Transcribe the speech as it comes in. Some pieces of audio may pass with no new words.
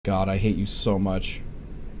God, I hate you so much.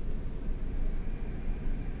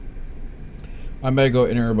 I may go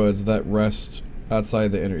in earbuds that rest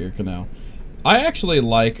outside the inner ear canal. I actually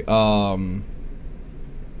like I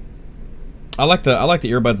like the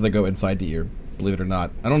earbuds that go inside the ear, believe it or not.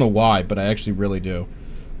 I don't know why, but I actually really do.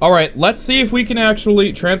 Alright, let's see if we can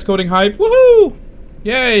actually transcoding hype. Woohoo!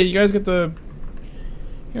 Yay, you guys get to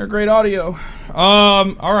hear great audio.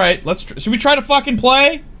 Alright, should we try to fucking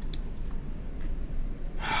play?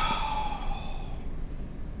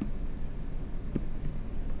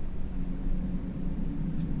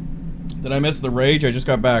 Did I miss the rage? I just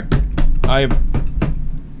got back. I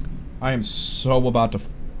am so about to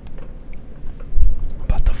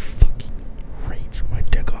fucking rage my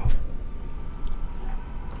dick off.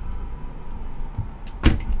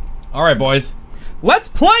 Alright, boys. Let's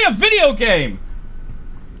play a video game!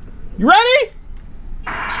 You ready?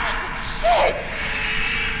 Shit!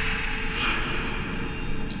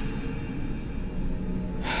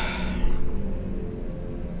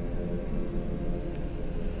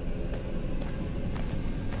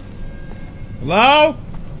 Hello?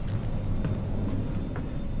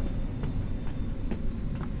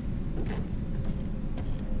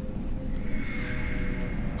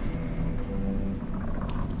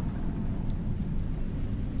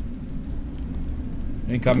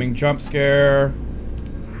 Incoming jump scare.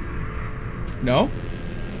 No?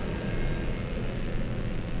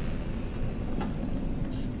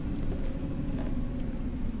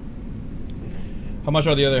 How much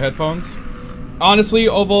are the other headphones? Honestly,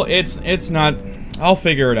 Oval, it's not. I'll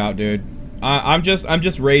figure it out, dude. I'm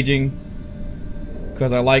just raging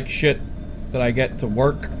because I like shit that I get to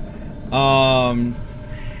work. No,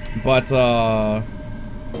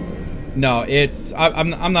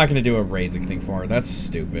 I'm not gonna do a raising thing for her. That's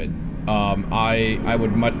stupid. I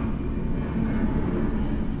would much.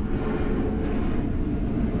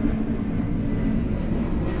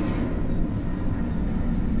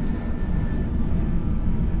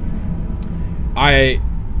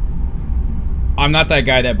 I'm not that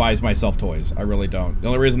guy that buys myself toys. I really don't. The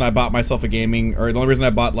only reason I bought myself a gaming, or the only reason I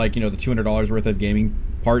bought, like, you know, the $200 worth of gaming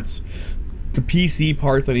parts, the PC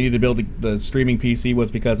parts that I needed to build the streaming PC, was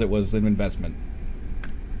because it was an investment.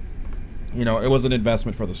 You know, it was an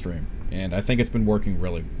investment for the stream, and I think it's been working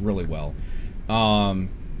really, really well.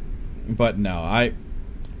 But no,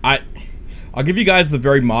 I'll give you guys the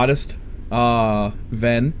very modest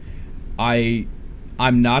Ven.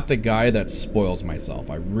 I'm not the guy that spoils myself.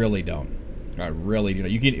 I really don't. I really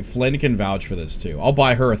do. Flynn can vouch for this too. I'll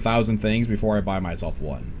buy her 1,000 things before I buy myself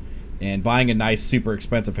one. And buying a nice, super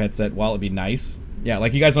expensive headset, while it'd be nice. Yeah,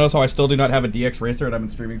 like you guys notice how I still do not have a DX Racer and I've been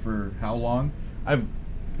streaming for how long?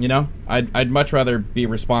 I'd much rather be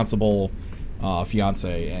responsible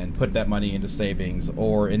fiance and put that money into savings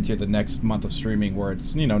or into the next month of streaming where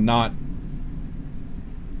it's, you know, not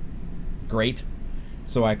great.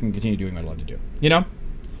 So I can continue doing what I love to do. You know?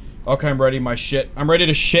 Okay, I'm ready. I'm ready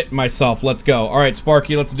to shit myself. Let's go. Alright,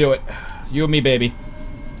 Sparky, let's do it. You and me, baby.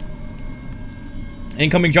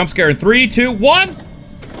 Incoming jump scare in 3, 2, 1!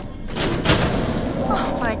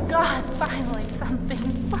 Oh my god, finally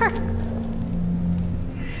something works.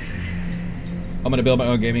 I'm gonna build my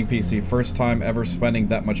own gaming PC. First time ever spending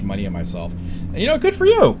that much money on myself. And, you know, good for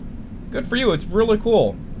you. Good for you. It's really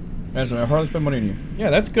cool. I hardly spend money on you.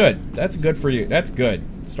 Yeah, that's good. That's good for you. That's good,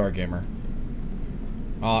 Stargamer.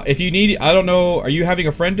 If you need, I don't know, are you having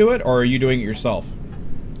a friend do it, or are you doing it yourself?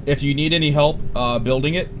 If you need any help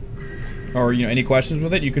building it, or, you know, any questions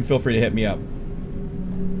with it, you can feel free to hit me up.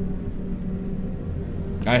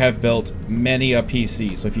 I have built many a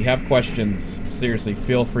PC, so if you have questions, seriously,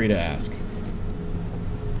 feel free to ask.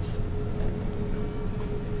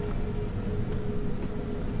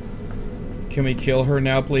 Can we kill her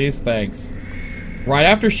now, please? Thanks. Right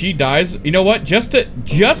after she dies, you know what? Just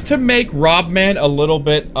to make Robman a little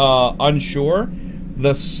bit unsure,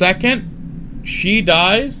 the second she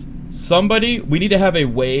dies, we need to have a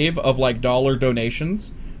wave of like dollar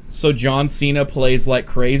donations, so John Cena plays like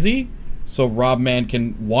crazy, so Robman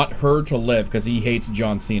can want her to live because he hates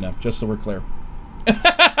John Cena. Just so we're clear.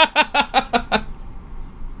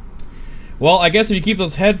 Well, I guess if you keep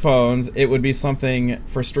those headphones, it would be something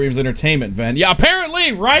for streams entertainment, Ven. Yeah,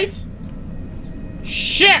 apparently, right?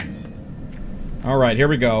 Shit! Alright, here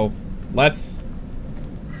we go.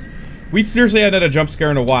 We seriously hadn't had a jump scare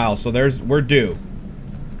in a while, so we're due.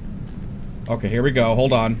 Okay, here we go.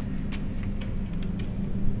 Hold on.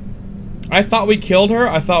 I thought we killed her.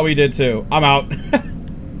 I thought we did too. I'm out.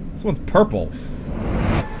 This one's purple.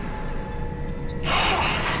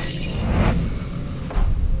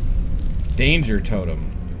 Danger totem.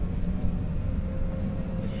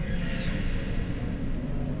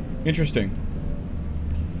 Interesting.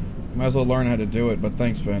 Might as well learn how to do it, but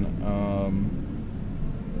thanks, Finn.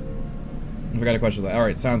 I forgot a question.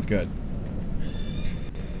 Alright, sounds good.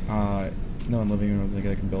 No one living room, I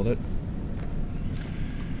think I can build it.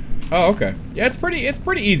 Oh, okay. Yeah, it's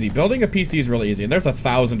pretty easy. Building a PC is really easy, and there's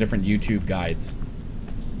 1,000 different YouTube guides.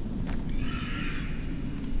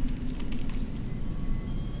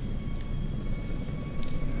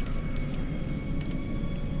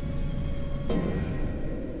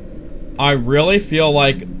 I really feel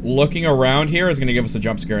like looking around here is going to give us a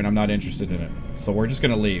jump scare, and I'm not interested in it. So we're just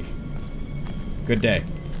going to leave. Good day.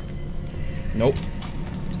 Nope.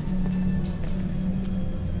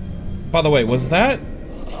 By the way, was that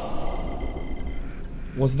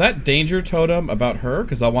danger totem about her?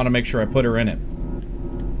 Because I want to make sure I put her in it.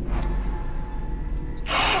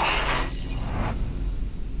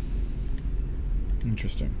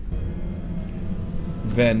 Interesting.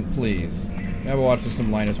 Ven, please. Have a watch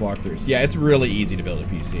some Linus walkthroughs. Yeah, it's really easy to build a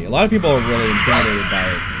PC. A lot of people are really intimidated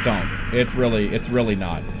by it. Don't. It's really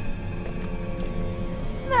not.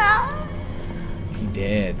 No. He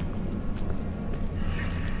did.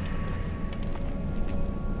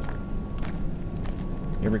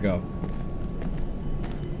 Here we go.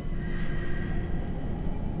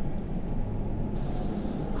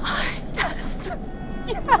 Yes.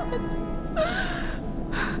 Yes.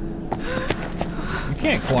 You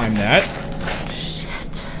can't climb that.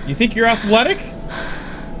 Shit. You think you're athletic?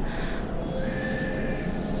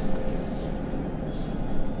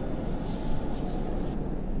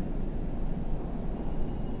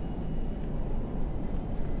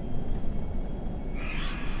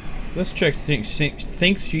 This chick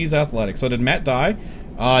thinks she's athletic. So did Matt die?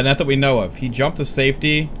 Not that we know of. He jumped to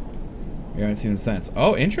safety. We haven't seen him since.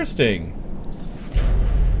 Oh, interesting.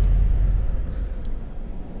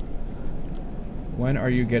 When are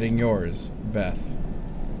you getting yours, Beth?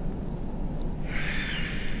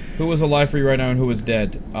 Who is alive for you right now and who is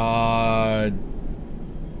dead?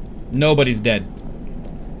 Nobody's dead.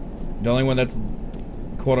 The only one that's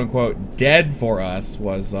quote-unquote dead for us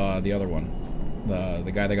was the other one.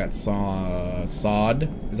 The guy that got sawed.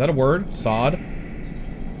 Is that a word? Sawed?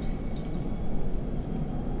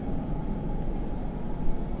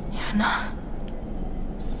 Yeah, no.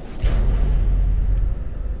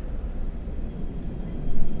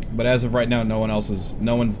 But as of right now, no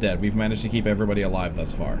one's dead. We've managed to keep everybody alive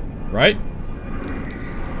thus far. Right?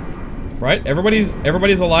 Right?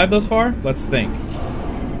 Everybody's alive thus far? Let's think.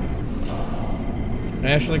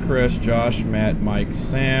 Ashley, Chris, Josh, Matt, Mike,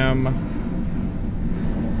 Sam.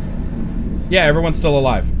 Yeah, everyone's still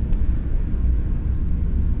alive.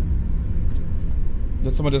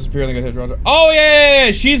 Did someone disappear and they got hit around? Oh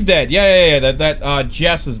yeah, she's dead. Yeah. That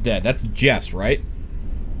Jess is dead. That's Jess, right?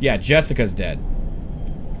 Yeah, Jessica's dead.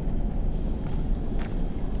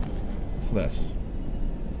 What's this?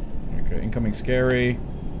 Okay, incoming scary.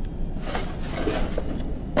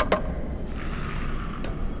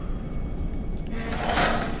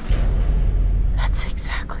 That's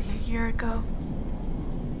exactly a year ago.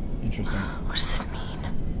 Interesting. What does this mean?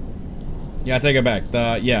 Yeah, take it back.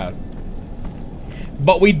 Yeah.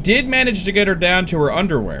 But we did manage to get her down to her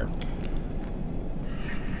underwear.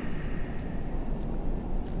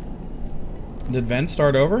 Did Ven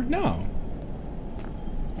start over? No.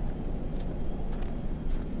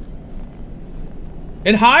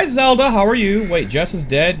 And hi, Zelda. How are you? Wait, Jess is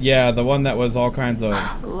dead? Yeah, the one that was all kinds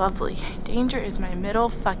of... Lovely. Danger is my middle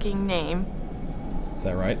fucking name. Is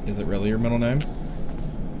that right? Is it really your middle name?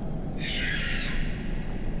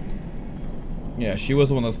 Yeah, she was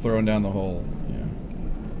the one that's throwing down the hole. Yeah.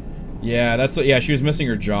 Yeah, that's what... Yeah, she was missing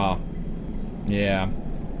her jaw. Yeah.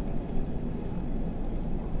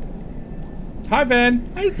 Hi,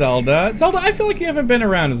 Ven. Hi, Zelda. Zelda, I feel like you haven't been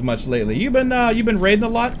around as much lately. You've been raiding a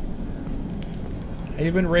lot? Have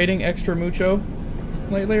you been raiding extra mucho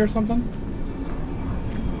lately or something?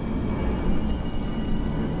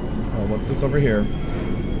 Oh, what's this over here?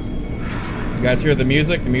 You guys hear the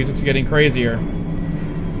music? The music's getting crazier.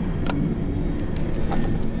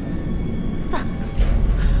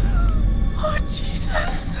 Oh,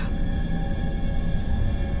 Jesus.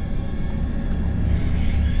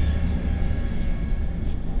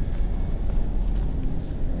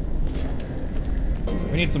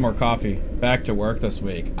 We need some more coffee. Back to work this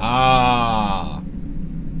week. Ah.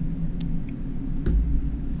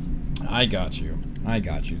 I got you. I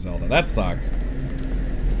got you, Zelda. That sucks.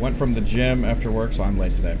 Went from the gym after work, so I'm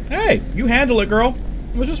late today. Hey, you handle it, girl.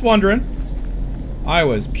 I was just wondering. I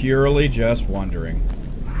was purely just wondering.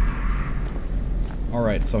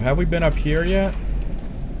 Alright, so have we been up here yet?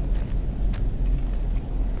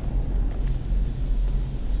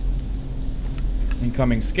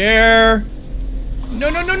 Incoming scare. No,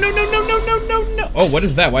 no, no, no, no, no, no, no, no, no. Oh, what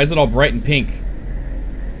is that? Why is it all bright and pink?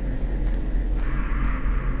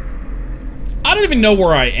 I don't even know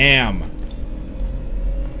where I am.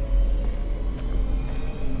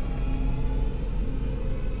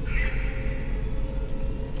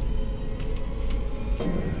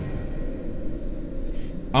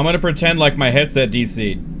 I'm gonna pretend like my headset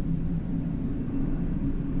DC'd.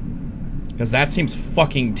 Because that seems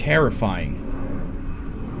fucking terrifying.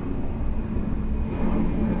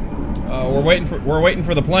 We're waiting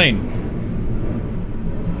for the plane.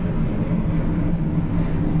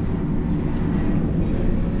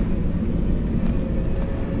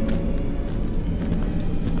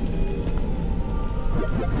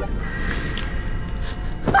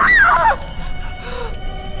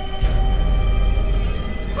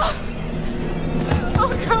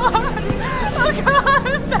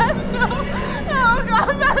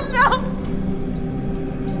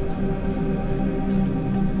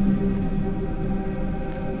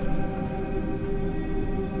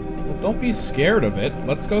 Don't be scared of it.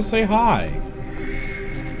 Let's go say hi.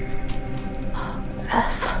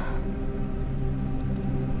 Beth.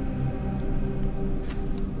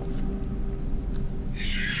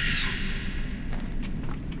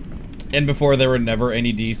 And before there were never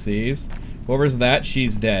any DCs. What was that?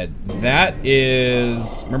 She's dead. That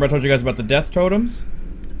is... Remember I told you guys about the death totems?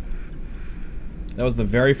 That was the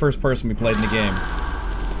very first person we played in the game.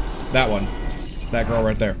 That one. That girl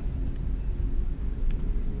right there.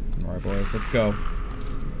 Alright, boys, let's go.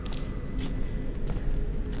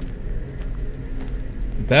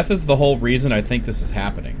 Beth is the whole reason I think this is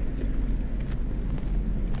happening.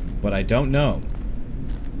 But I don't know.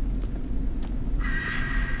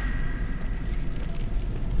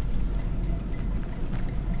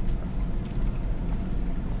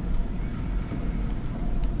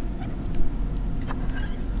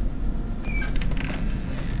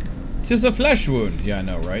 Tis a flesh wound. Yeah, I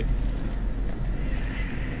know, right?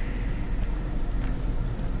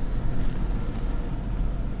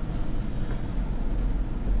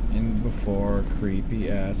 And before creepy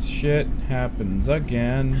ass shit happens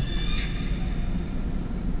again.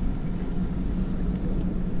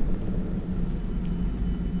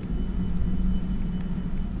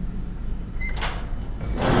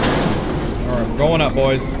 Alright, we're going up,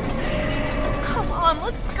 boys. Come on,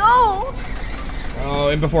 let's go. Oh,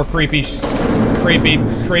 and before creepy.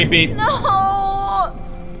 No.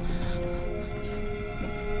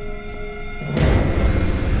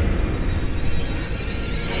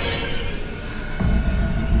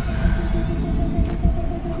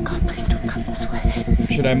 Oh God, please don't come this way.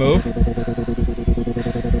 Should I move?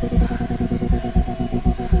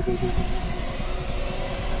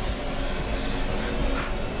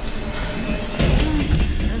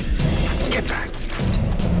 Get back.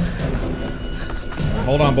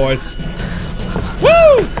 Hold on, boys.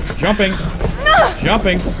 Woo! Jumping.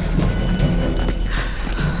 Jumping.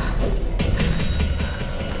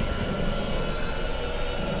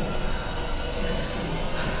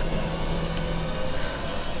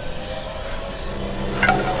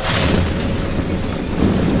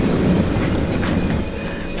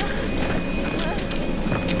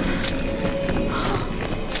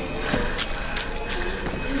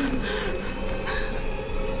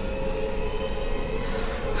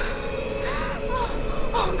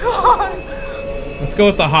 Let's go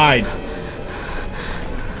with the hide.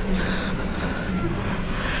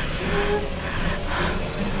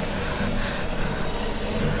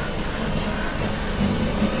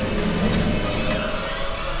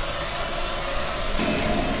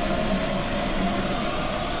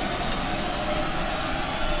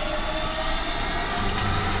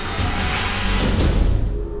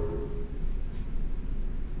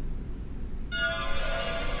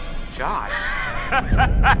 Josh.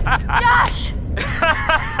 Josh!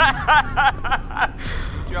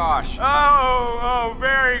 Josh. Oh,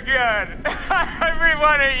 very good. Every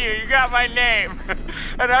one of you got my name.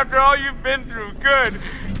 And after all you've been through, good.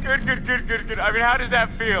 I mean, how does that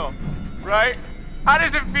feel? Right? How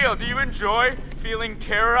does it feel? Do you enjoy feeling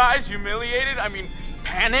terrorized, humiliated? I mean,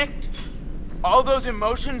 panicked? All those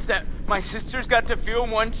emotions that my sisters got to feel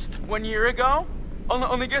 1 year ago?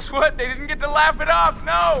 Only guess what? They didn't get to laugh it off.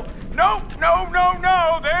 No,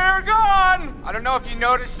 they're gone. I don't know if you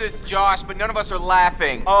noticed this, Josh, but none of us are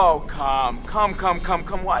laughing. Oh, come.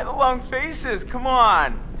 Why the long faces? Come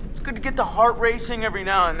on. It's good to get the heart racing every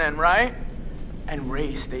now and then, right? And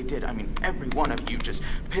race, they did. I mean, every one of you just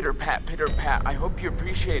pitter-pat. I hope you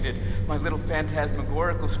appreciated my little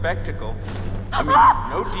phantasmagorical spectacle. I mean,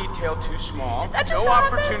 no detail too small, no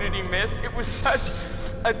opportunity missed. It was such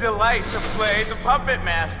a delight to play the puppet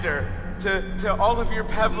master to all of your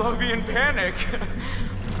Pavlovian panic.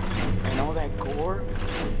 And all that gore,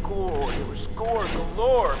 there was gore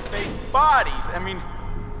galore, fake bodies. I mean,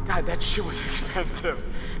 God, that shit was expensive.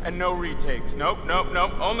 And no retakes. Nope,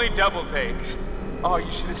 only double takes. Oh,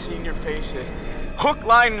 you should have seen your faces. Hook,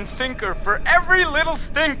 line, and sinker for every little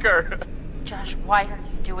stinker. Josh, why are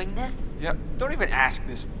you doing this? Yeah, don't even ask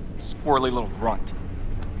this squirrely little runt.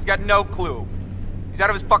 He's got no clue. He's out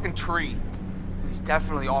of his fucking tree. He's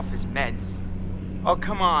definitely off his meds. Oh,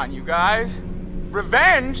 come on, you guys.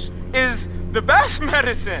 Revenge is the best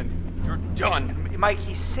medicine. You're done. Mike,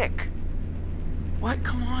 he's sick. What?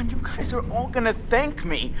 Come on, you guys are all gonna thank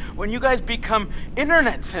me when you guys become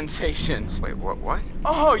internet sensations. Wait, what?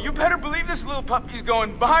 Oh, you better believe this little puppy's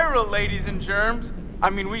going viral, ladies and germs.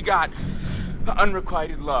 I mean, we got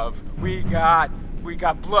unrequited love. We got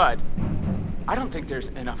blood. I don't think there's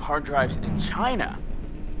enough hard drives in China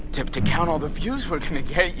to count all the views we're gonna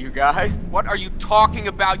get, you guys. What are you talking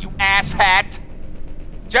about, you asshat?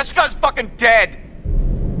 Jessica's fucking dead!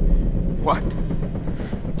 What?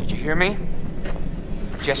 Did you hear me?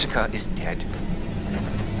 Jessica is dead.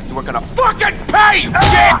 You are gonna fucking pay, you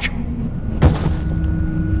dick!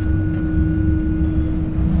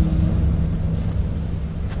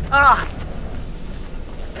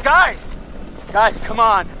 Guys, come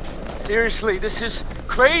on. Seriously, this is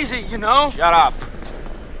crazy, you know? Shut up.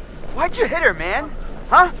 Why'd you hit her, man?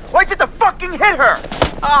 Huh? Why'd you have to fucking hit her?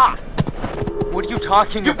 What are you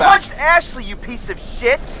talking You about? punched Ashley, you piece of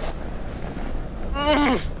shit!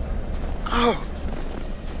 Oh.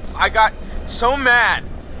 I got so mad.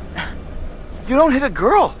 You don't hit a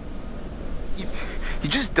girl. You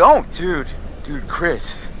just don't. Dude,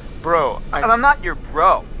 Chris. Bro, And I'm not your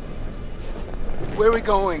bro. Where are we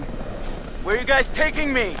going? Where are you guys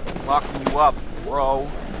taking me? Locking you up, bro.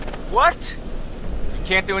 What? You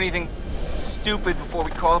can't do anything stupid before we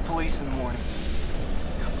call the police in the morning.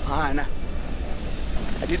 Come on.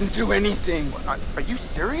 I didn't do anything. Are you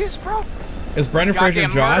serious, bro? Is Brendan Fraser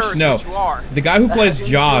Goddamn Josh? murderers No. that you are. The guy who plays didn't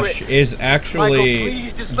do Josh it. is actually Michael,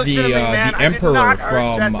 please, just listen to me, man. the I did Emperor not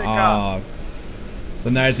hurt from Jessica.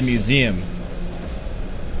 The Night at the Museum.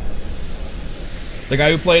 The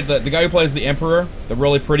guy who plays the Emperor, the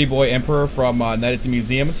really pretty boy Emperor from Night at the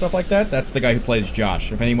Museum and stuff like that. That's the guy who plays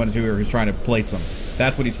Josh. If anyone who's trying to place him,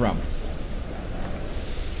 that's what he's from.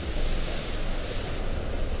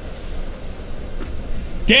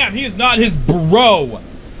 Damn, he is not his bro.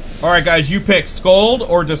 All right, guys, you pick scold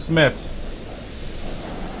or dismiss.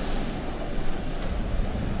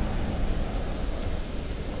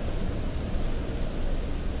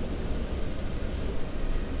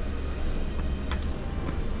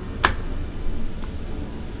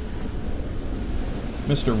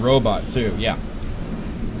 Mr. Robot, too. Yeah.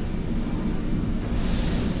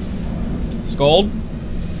 Scold?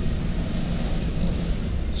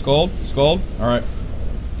 Scold? Scold? Alright.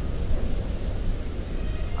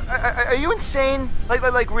 Are you insane?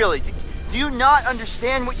 Like really? Do you not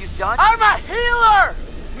understand what you've done? I'm a healer,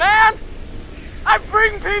 man. I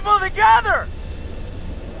bring people together.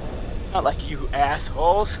 Not like you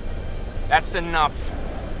assholes. That's enough.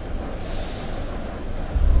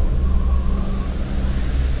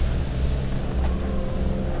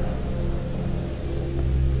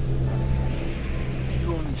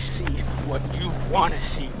 You only see what you want to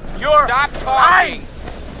see. You're Stop talking. lying.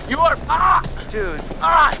 You are Dude.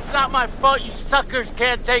 It's not my fault. You suckers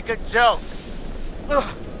can't take a joke.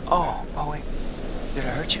 Oh, wait. Did I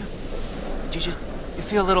hurt you? Did you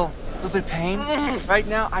feel a little bit of pain? Right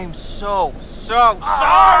now, I am so Sorry.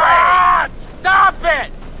 Stop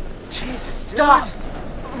it. Jesus, dude. Stop.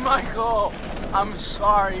 Michael, I'm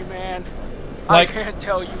sorry, man. Like- I can't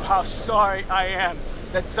tell you how sorry I am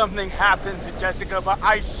that something happened to Jessica, but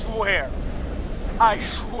I swear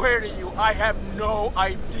to you, I have no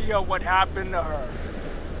idea what happened to her.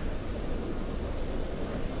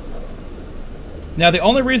 Now, the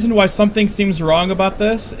only reason why something seems wrong about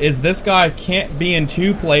this guy can't be in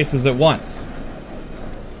two places at once.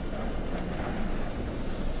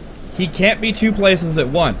 He can't be two places at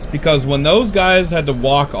once, because when those guys had to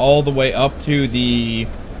walk all the way up to the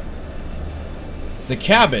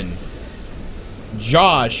cabin,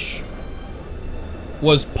 Josh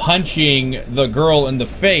was punching the girl in the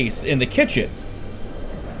face in the kitchen.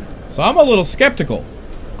 So I'm a little skeptical.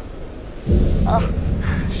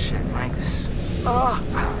 Shit, Mike, this...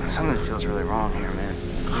 something feels really wrong here, man.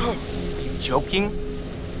 Are you joking?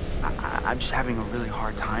 I'm just having a really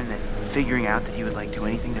hard time figuring out that he would like do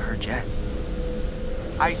anything to hurt Jess.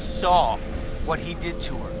 I saw what he did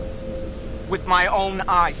to her with my own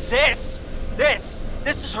eyes. This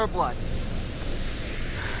is her blood.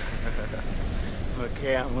 But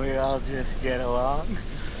can't we all just get along?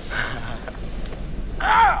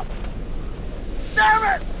 Ah!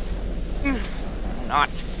 Damn it! Not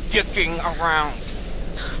dicking around.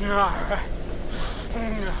 No.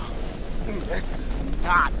 This is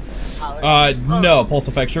not how it No, Pulse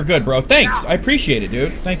Effects, you're good, bro. Thanks. I appreciate it,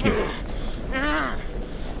 dude. Thank you.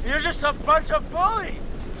 You're just a bunch of bullies.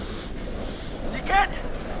 You can't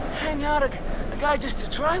hang out a guy just to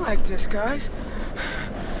try like this, guys.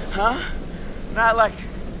 Huh? Not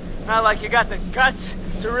like you got the guts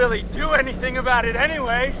to really do anything about it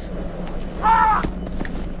anyways. Ah!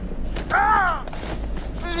 Ah!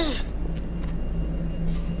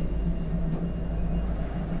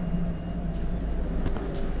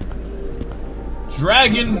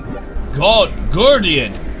 Dragon God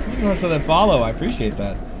Guardian. You want to that follow? I appreciate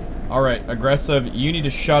that. All right, aggressive. You need to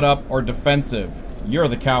shut up or defensive. You're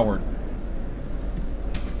the coward.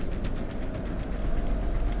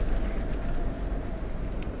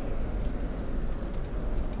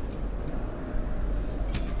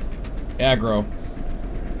 Aggro.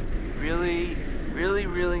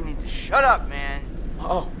 Really need to shut up, man.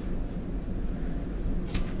 Oh,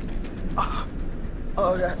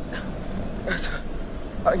 that's.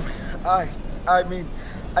 I mean,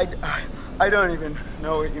 I don't even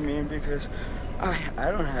know what you mean because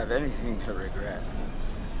I don't have anything to regret.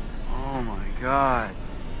 Oh my God.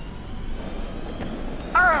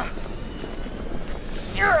 Ah!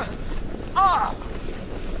 Yeah! Ah!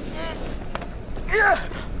 Yeah!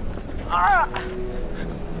 Ah!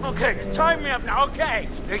 Okay, time me up now, okay.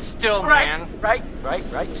 Stay still, Right, man. right,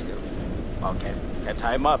 still. Okay, I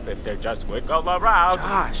tie him up if they just wiggle around.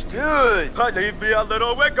 Gosh, dude. Leave me a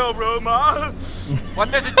little wiggle room, huh?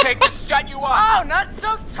 What does it take to shut you up? Oh, not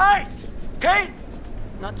so tight, okay?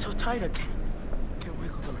 Not so tight, I can't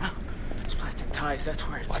wiggle around. It's plastic ties, that's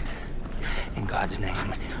where it's... What in God's name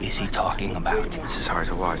is he talking about? This is hard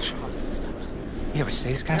to watch. You ever say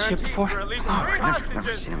this kind of shit before? For at least Oh, three I've never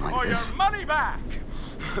hostages seen him or like this. your money back.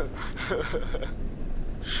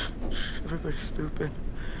 Shh, everybody's stupid.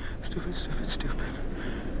 Stupid.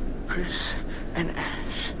 Chris and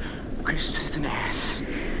Ash. Chris is an ass.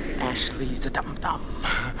 Ashley's a dum-dum.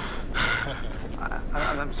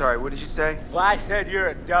 I'm sorry, what did you say? Well, I said you're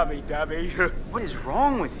a dummy. What is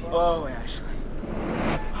wrong with you? Oh, Ashley.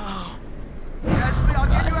 Oh. Ashley, I'll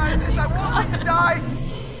get you out of this. I won't let you die.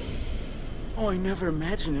 Oh, I never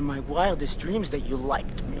imagined in my wildest dreams that you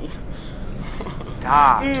liked me.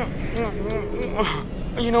 Stop.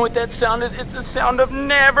 You know what that sound is? It's the sound of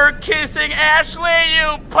never kissing Ashley,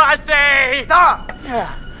 you pussy! Stop!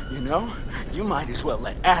 Yeah, you know, you might as well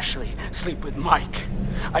let Ashley sleep with Mike.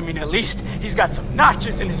 I mean, at least he's got some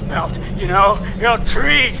notches in his belt, you know? He'll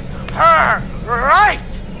treat her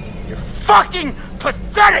right! You're fucking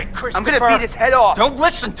pathetic, Christopher! I'm gonna beat his head off. Don't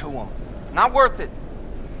listen to him. Not worth it.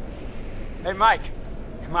 Hey, Mike.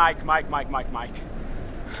 Mike.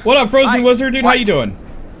 What up, Frozen Mike, Wizard, dude? How you doing?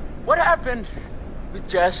 What happened with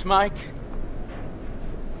Jess, Mike?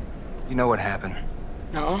 You know what happened.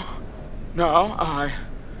 No, I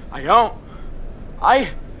don't. I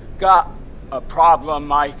got a problem,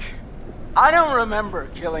 Mike. I don't remember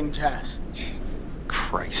killing Jess.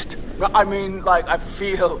 Christ. I mean, like, I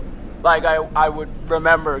feel like I would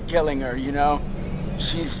remember killing her, you know?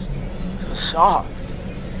 She's so soft.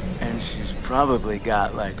 And she's probably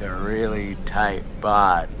got, like, a really tight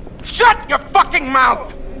bod. Shut your fucking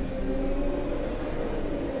mouth!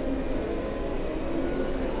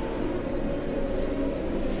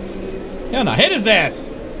 Yeah, now hit his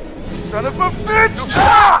ass. Son of a bitch!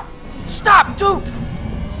 Stop! Stop, dude!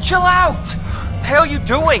 Chill out! The hell you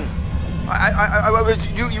doing?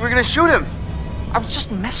 You were gonna shoot him. I was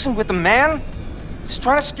just messing with the man. Just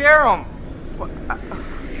trying to scare him.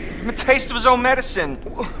 Give him a taste of his own medicine.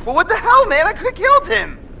 Well, what the hell, man? I could have killed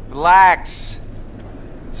him. Relax.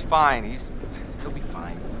 It's fine. He'll be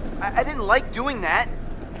fine. I didn't like doing that.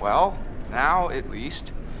 Well, now at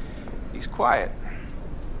least he's quiet.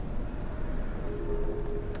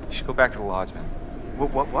 You should go back to the lodge, man.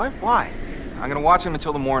 What? Why? I'm gonna watch him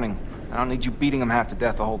until the morning. I don't need you beating him half to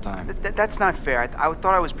death the whole time. That's not fair. I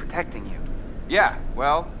thought I was protecting you. Yeah,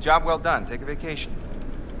 well, job well done. Take a vacation.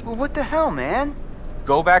 Well, what the hell, man?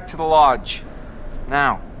 Go back to the lodge.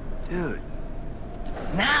 Now. Dude.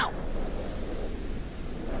 Now!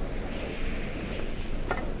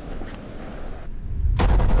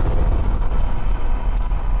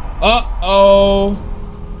 Uh-oh.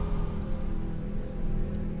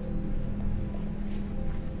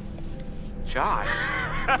 Josh.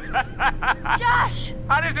 Josh!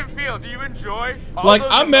 How does it feel? Do you enjoy? all Like,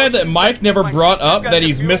 those I'm mad that emotions Mike never my brought sisters up got that to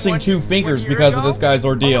he's feel missing 2 one fingers year because of ago? this guy's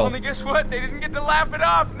ordeal. Only guess what? They didn't get to laugh it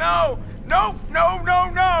off. No, Nope, no, no,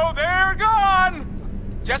 no, they're gone!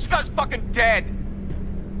 Jessica's fucking dead.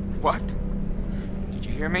 What? Did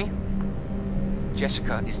you hear me?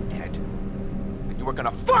 Jessica is dead. And you were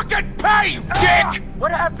gonna fucking pay, you dick!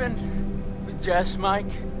 What happened with Jess, Mike?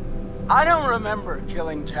 I don't remember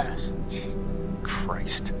killing Jess.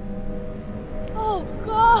 Christ. Oh,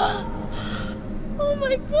 God. Oh,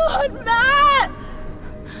 my God, Matt!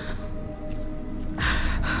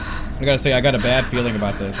 I gotta say, I got a bad feeling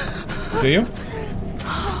about this. Do you?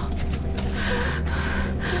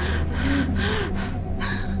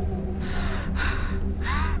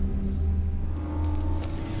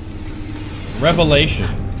 Revelation.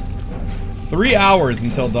 3 hours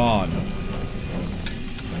until dawn.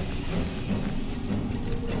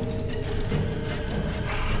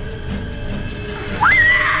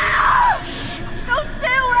 Don't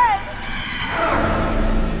do it!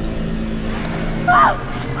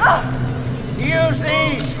 Use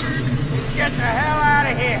these! Get the hell out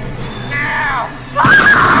of here! Now! What?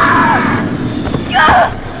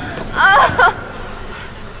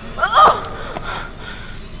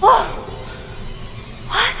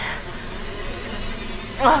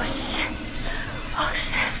 Oh, shit. Oh,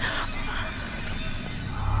 shit.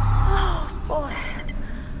 Oh, boy.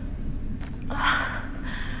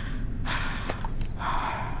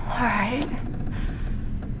 All right.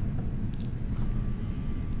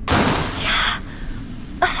 Yeah.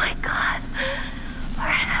 Oh, my God. All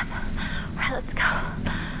right, all right, let's go.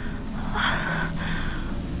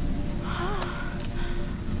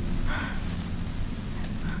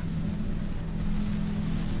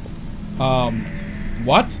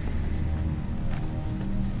 What?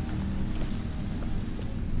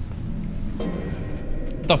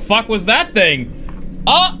 The fuck was that thing?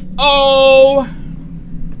 Uh-oh!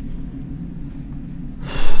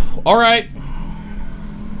 Alright.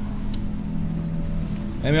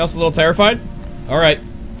 Anyone else a little terrified? Alright.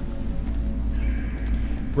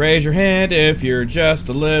 Raise your hand if you're just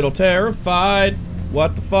a little terrified.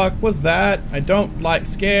 What the fuck was that? I don't like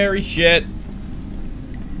scary shit.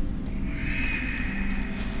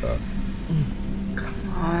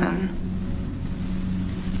 Come on.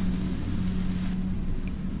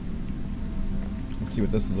 Let's see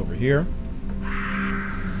what this is over here.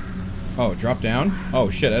 Oh, drop down? Oh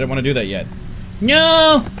shit, I didn't want to do that yet.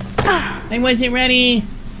 No! I wasn't ready!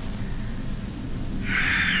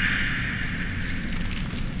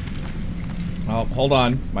 Oh, hold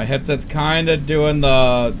on. My headset's kinda doing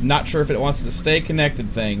the not sure if it wants to stay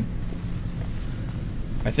connected thing.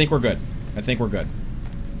 I think we're good. I think we're good.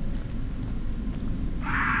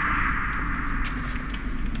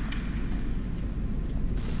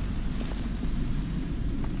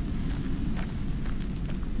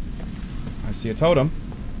 I see a totem.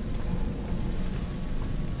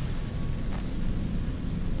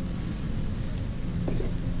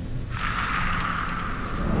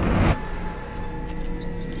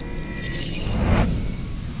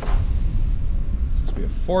 Supposed to be a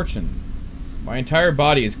fortune. My entire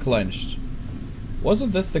body is clenched.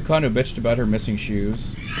 Wasn't this the cunt who bitched about her missing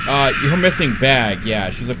shoes? Her missing bag, yeah.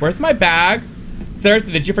 She's like, where's my bag?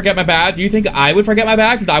 Seriously, did you forget my bag? Do you think I would forget my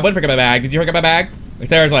bag? Because I wouldn't forget my bag. Did you forget my bag? Like,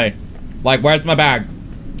 seriously. Like, where's my bag?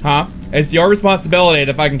 Huh? It's your responsibility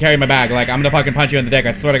to fucking carry my bag. Like, I'm gonna fucking punch you in the dick,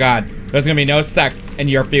 I swear to God. There's gonna be no sex in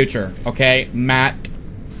your future, okay, Matt?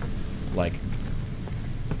 Like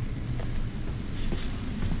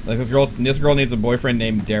this girl needs a boyfriend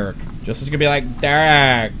named Derek. Just gonna be like,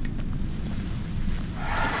 Derek.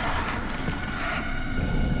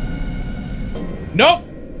 Nope!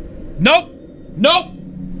 Nope! Nope!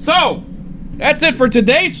 So, that's it for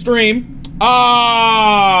today's stream.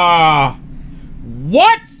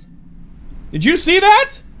 What? Did you see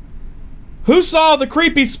that? Who saw the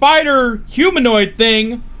creepy spider humanoid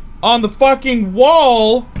thing on the fucking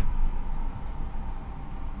wall?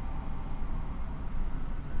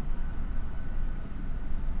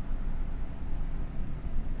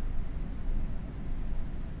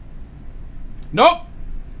 Nope.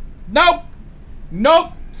 Nope.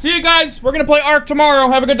 Nope. See you guys. We're gonna play Ark tomorrow.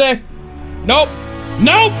 Have a good day. Nope.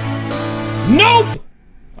 Nope. Nope.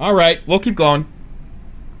 All right, we'll keep going.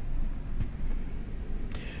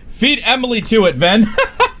 Feed Emily to it, Ven.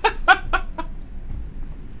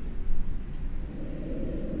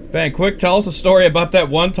 Van, quick, tell us a story about that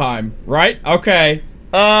one time, right? Okay.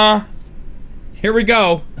 Here we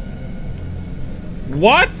go.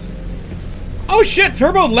 What? Oh shit,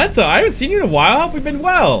 Turbo Lenta. I haven't seen you in a while. Hope we've been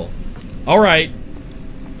well. All right.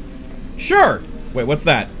 Sure. Wait, what's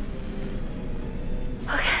that?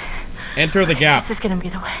 Okay. Enter the gap. This is gonna be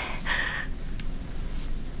the way.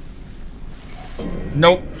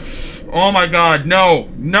 Nope. Oh my god, no!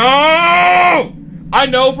 No! I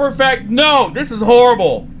know for a fact, no! This is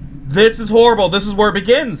horrible! This is horrible. This is where it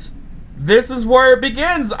begins. This is where it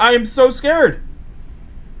begins. I am so scared.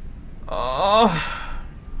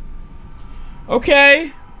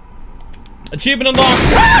 Okay. Achievement unlocked.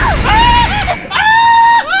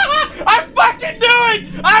 I fucking knew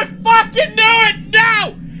it! I fucking knew it!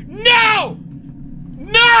 No! No!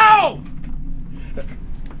 No!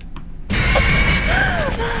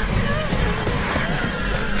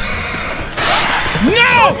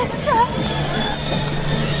 No!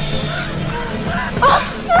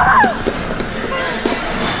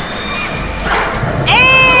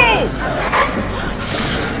 Oh!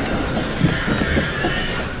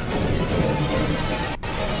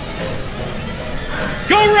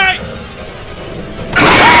 Go right!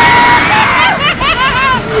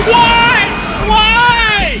 Why?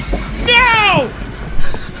 Why? No!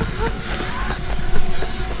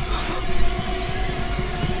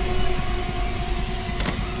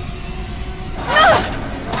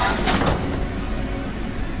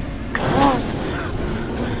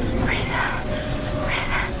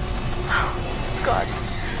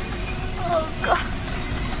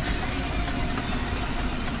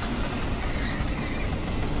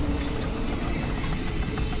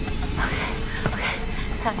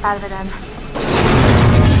 Snap out of it, Em.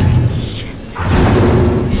 Shit.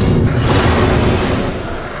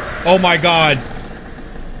 Oh my god.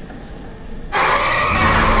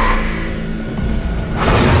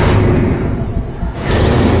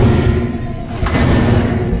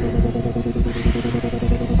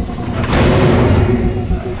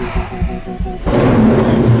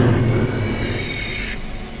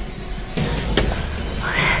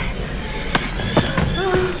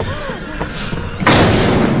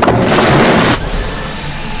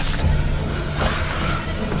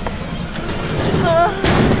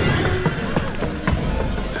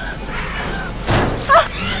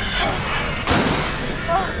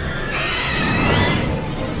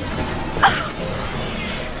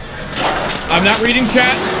 I'm not reading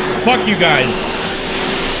chat. Fuck you guys.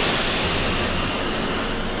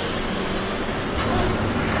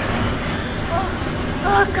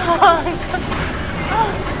 Oh, God.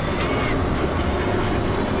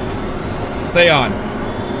 Stay on.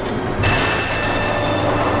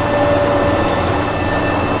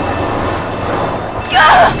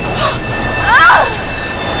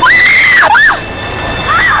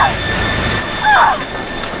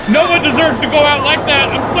 No one deserves to go out like that.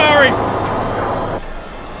 I'm sorry.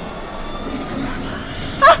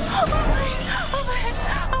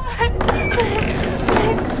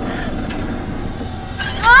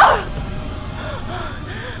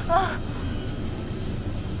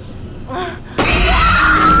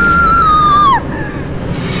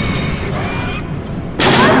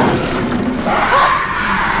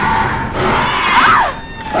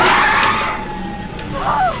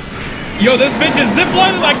 Yo, this bitch is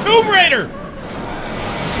ziplining like Tomb Raider!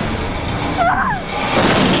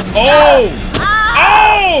 Oh!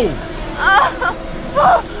 Oh!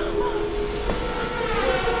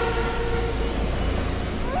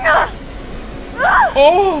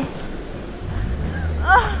 Oh!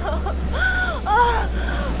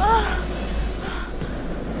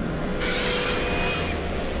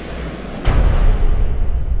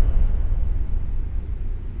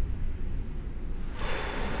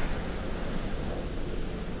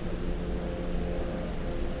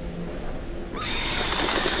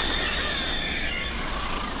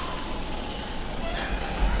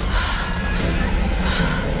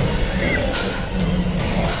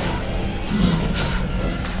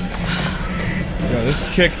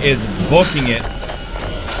 This chick is booking it.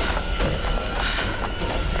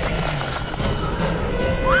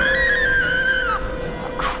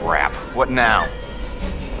 Crap. What now?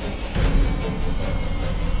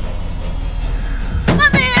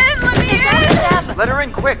 Let me in! Let me in! Let her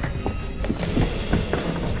in, quick.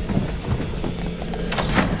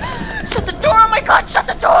 Shut the door! Oh my God! Shut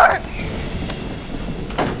the door!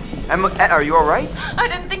 Emma, are you all right? I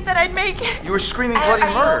didn't think that I'd make it. You were screaming bloody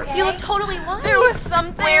murder. You look totally lying. There was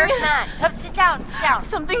something. Where's Matt? Come sit down, sit down.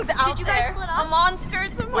 Something's out Did you guys there. split up? A monster.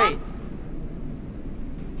 It's a Wait,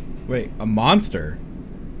 Wait, a monster?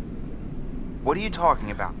 what are you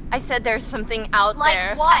talking about? I said there's something out Like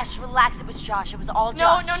there. what? Hush, relax, it was Josh. It was all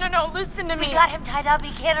No, Josh. no. Listen to me. We got him tied up.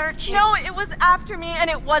 He can't hurt you. No, it was after me and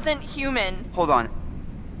it wasn't human. Hold on.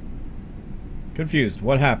 Confused.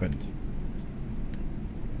 What happened?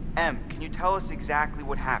 Em, can you tell us exactly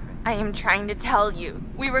what happened? I am trying to tell you.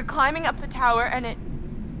 We were climbing up the tower and it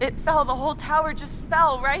fell. The whole tower just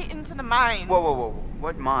fell right into the mine. Whoa.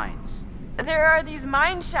 What mines? There are these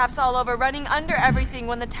mine shafts all over, running under everything.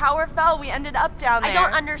 When the tower fell, we ended up down there. I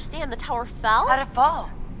don't understand. The tower fell? How'd it fall?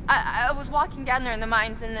 I was walking down there in the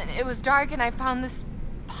mines, and it was dark, and I found this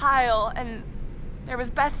pile, and there was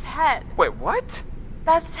Beth's head. Wait, what?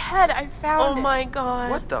 Beth's head, I found it. Oh my god.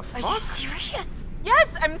 What the fuck? Are you serious? Yes,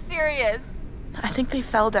 I'm serious. I think they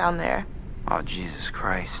fell down there. Oh, Jesus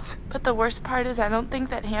Christ. But the worst part is I don't think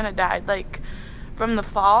that Hannah died, like, from the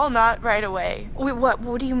fall, not right away. Wait,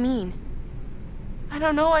 what do you mean? I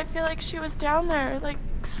don't know, I feel like she was down there, like,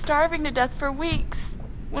 starving to death for weeks.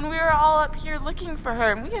 When we were all up here looking for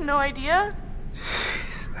her, and we had no idea.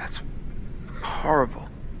 That's horrible.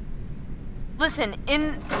 Listen,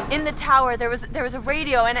 in the tower there was a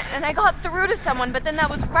radio, and I got through to someone, but then that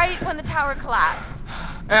was right when the tower collapsed.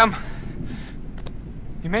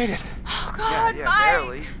 You made it. Oh God, yeah, Mike.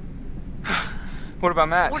 barely. What about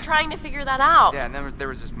Matt? We're trying to figure that out. Yeah, and then there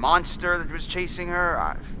was this monster that was chasing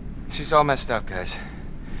her. She's all messed up, guys.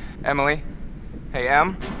 Emily? Hey,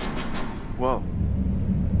 Em? Whoa.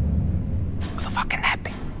 Who the fuck can that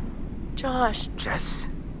be? Josh. Jess?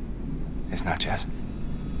 It's not Jess.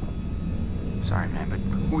 Sorry, man, but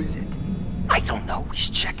who is it? I don't know.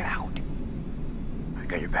 Just check it out. I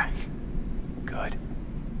got your back. Good.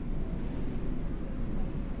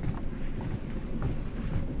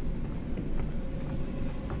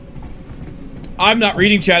 I'm not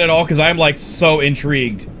reading chat at all because I'm like so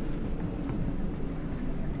intrigued.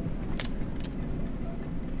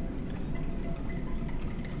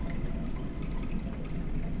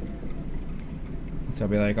 So I'll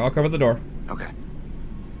be like, I'll cover the door. Okay.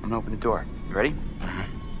 I'm gonna open the door. You ready?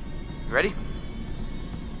 You ready?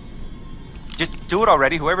 Just do it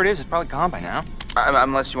already. Whoever it is probably gone by now.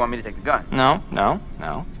 Unless you want me to take the gun. No.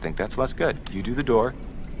 I think that's less good. You do the door.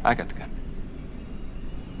 I got the gun.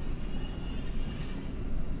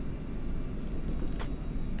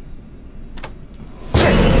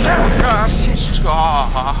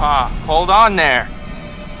 Hold on there.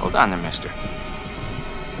 Hold on there, mister.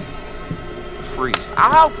 Freeze.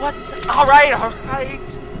 Ow, what? All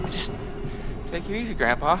right. Just take it easy,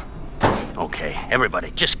 Grandpa. Okay,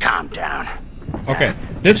 everybody, just calm down. Okay,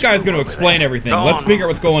 this guy's going to explain everything. Go Let's on. figure out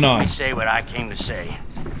what's going on. Let me say what I came to say.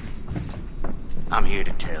 I'm here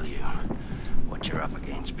to tell you what you're up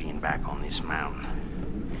against being back on this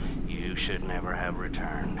mountain. You should never have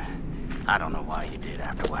returned. I don't know why you did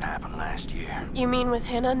after what happened last year. You mean with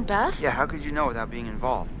Hannah and Beth? Yeah, how could you know without being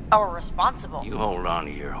involved? Or responsible. You hold on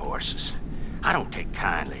to your horses. I don't take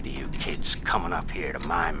kindly to you kids coming up here to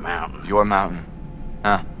my mountain. Your mountain.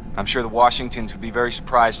 Huh. I'm sure the Washingtons would be very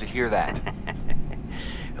surprised to hear that.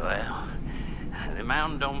 Well, the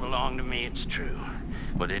mountain don't belong to me, it's true.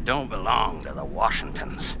 But it don't belong to the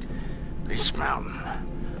Washingtons. This mountain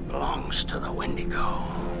belongs to the Wendigo.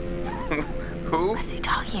 Who? What's he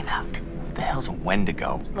talking about? What the hell's a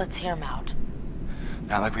Wendigo? Let's hear him out.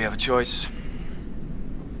 Not like we have a choice.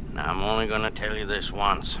 Now, I'm only gonna tell you this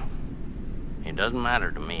once. It doesn't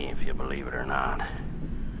matter to me if you believe it or not.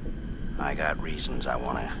 I got reasons I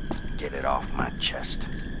want to get it off my chest.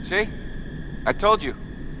 See? I told you.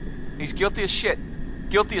 He's guilty as shit.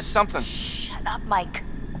 Guilty as something. Shut up, Mike.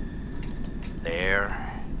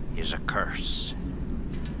 There is a curse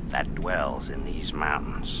that dwells in these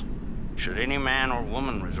mountains. Should any man or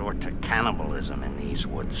woman resort to cannibalism in these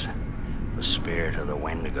woods, the spirit of the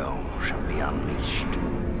Wendigo shall be unleashed.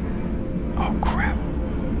 Oh, crap.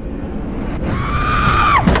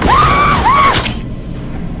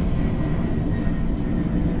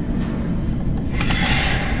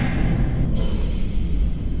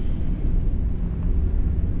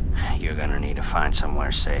 You're gonna need to find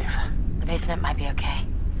somewhere safe. The basement might be okay.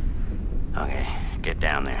 Okay, get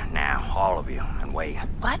down there now, all of you, and wait.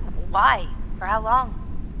 What? Why? For how long?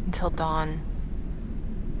 Until dawn.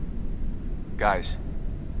 Guys,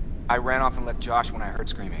 I ran off and left Josh when I heard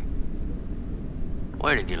screaming.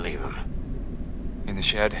 Where did you leave him? In the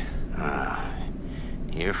shed.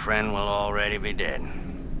 Your friend will already be dead.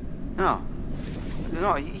 No,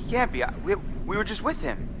 he can't be. We were just with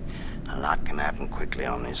him. A lot can happen quickly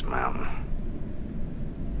on this mountain.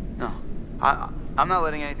 No, I'm not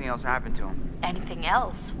letting anything else happen to him. Anything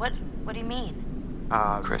else? What do you mean?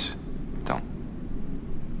 Chris, don't.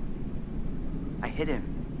 I hit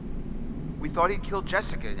him. We thought he'd killed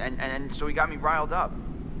Jessica, and so he got me riled up.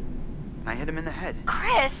 And I hit him in the head.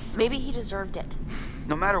 Chris! Maybe he deserved it.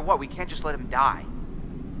 No matter what, we can't just let him die.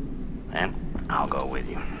 Then I'll go with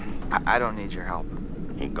you. I don't need your help.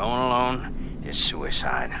 You're going alone is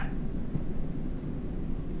suicide.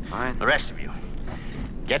 Fine. The rest of you,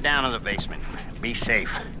 get down to the basement. Be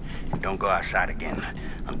safe. Don't go outside again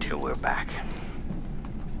until we're back.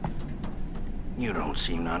 You don't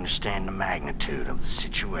seem to understand the magnitude of the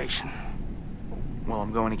situation. Well,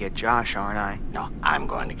 I'm going to get Josh, aren't I? No, I'm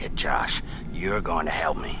going to get Josh. You're going to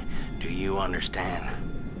help me. Do you understand?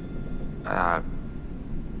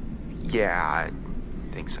 Yeah, I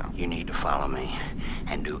think so. You need to follow me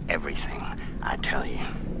and do everything I tell you.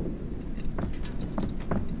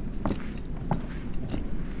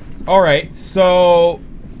 Alright, so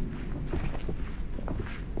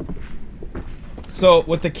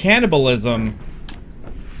with the cannibalism,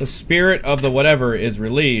 the spirit of the whatever is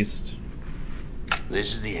released.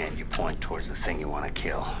 This is the end. You point towards the thing you want to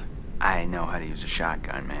kill. I know how to use a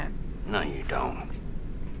shotgun, man. No, you don't.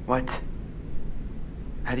 What?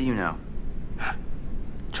 How do you know?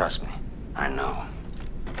 Trust me, I know.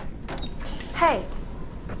 Hey.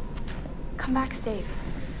 Come back safe.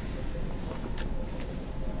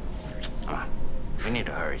 We need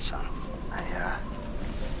to hurry, son.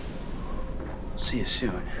 See you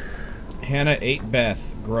soon. Hannah ate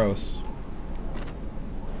Beth. Gross.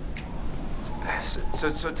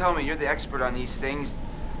 So tell me, you're the expert on these things.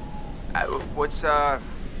 What's the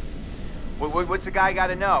guy got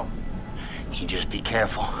to know? You just be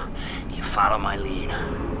careful. You follow my lead.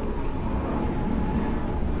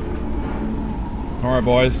 Alright,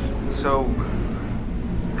 boys. So,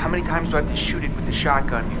 how many times do I have to shoot it with the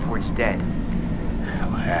shotgun before it's dead?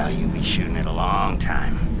 Well, you'll be shooting it a long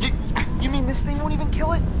time. You mean this thing won't even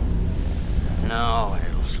kill it? No,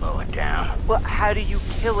 it'll slow it down. Well, how do you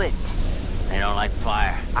kill it? They don't like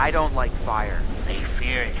fire. I don't like fire. They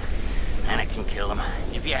fear it. And it can kill them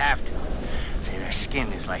if you have to. See, their skin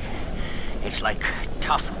is like... It's like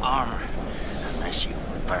tough armor. Unless you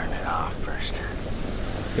burn it off first.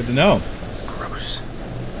 Good to know. It's gross.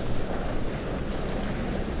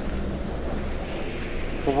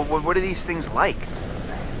 Well, what are these things like?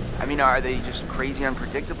 I mean, are they just crazy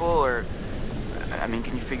unpredictable, or... I mean,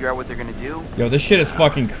 can you figure out what they're gonna do? Yo, this shit is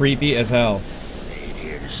fucking creepy as hell. They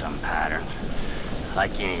adhere to some pattern.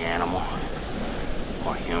 Like any animal.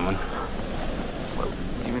 Or human. Well,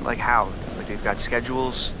 you mean like how? Like they've got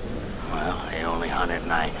schedules? Well, they only hunt at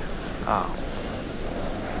night. Oh.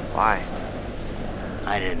 Why?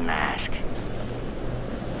 I didn't ask.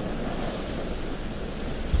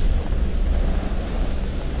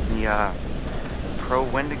 Any, pro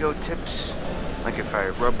Wendigo tips? Like if I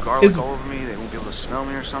rub garlic all over me, they won't be able to smell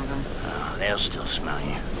me or something? They'll still smell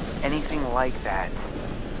you. Anything like that?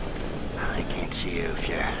 They can't see you if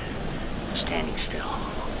you're standing still.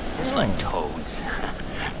 It's like toads.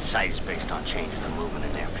 Sight is based on changes in movement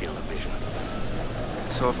in their field of vision.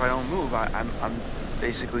 So if I don't move, I'm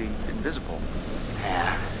basically invisible.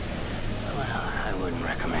 Yeah. Well, I wouldn't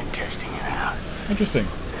recommend testing it out. Interesting.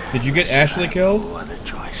 Did you get Ashley killed? No other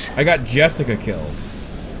choice. I got Jessica killed.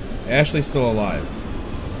 Ashley's still alive.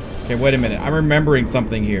 Okay, wait a minute. I'm remembering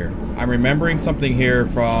something here. I'm remembering something here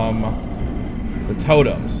from the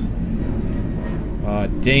totems.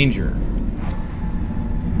 Danger.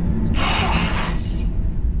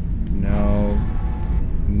 No.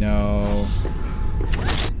 No.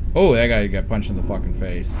 Oh, that guy got punched in the fucking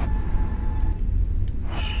face.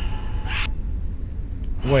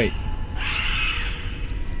 Wait.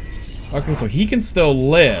 Okay, so he can still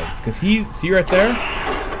live, because see right there?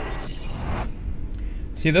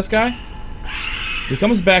 See this guy? He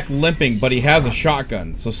comes back limping, but he has a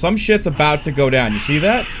shotgun, so some shit's about to go down. You see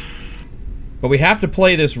that? But we have to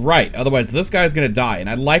play this right, otherwise this guy's gonna die, and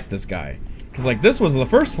I like this guy. Because, like, this was the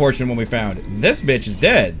first fortune when we found. This bitch is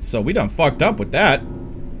dead, so we done fucked up with that.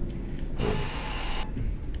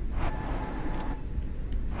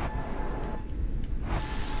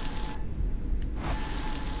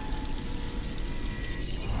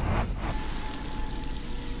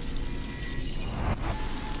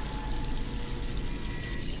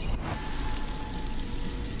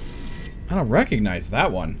 I don't recognize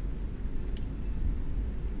that one.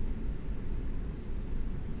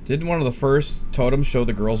 Didn't one of the first totems show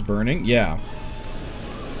the girls burning? Yeah.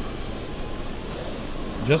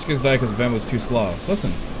 Jessica's died because Ven was too slow.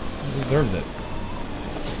 Listen, he deserved it.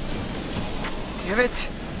 Damn it!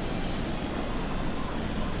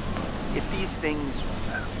 If these things...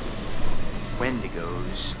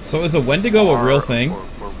 Wendigos... So is a Wendigo a real thing?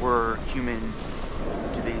 Or were human...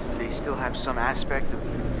 Do they still have some aspect of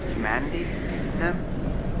humanity in them?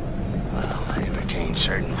 Well, they retain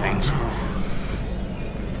certain things.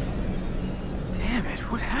 Damn it,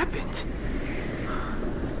 what happened?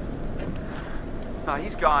 Oh,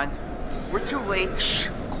 he's gone. We're too late. Shh,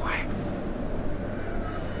 quiet.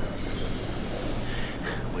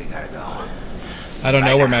 We gotta go. I don't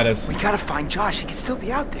know where Matt is. We gotta find Josh. He could still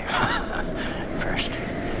be out there. First,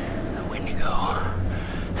 the Wendigo.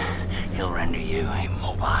 He'll render you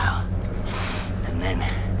immobile. And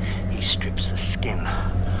then he strips the skin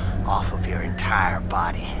off of your entire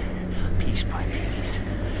body, piece by piece.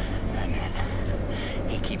 And then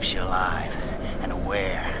he keeps you alive and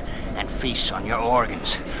aware and feasts on your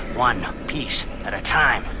organs, one piece at a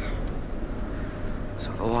time.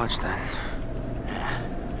 So the lodge then. Yeah.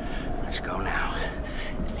 Let's go now.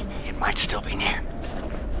 It might still be near.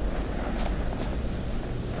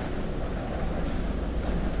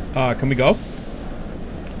 Can we go?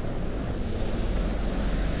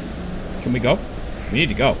 Can we go? We need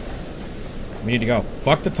to go. We need to go.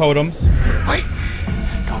 Fuck the totems. Wait!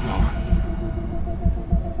 Don't move.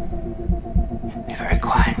 Be very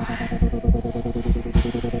quiet.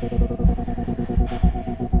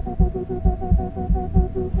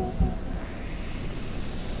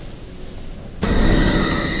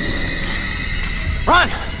 Run!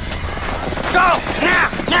 Go! Now!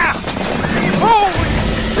 Now! Holy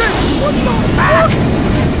shit! What the Back!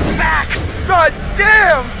 Back! God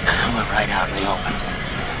damn! We're right out in the open.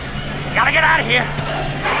 Gotta get out of here!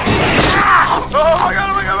 Oh my god,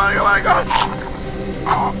 oh my god, oh my god,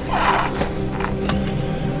 oh my god!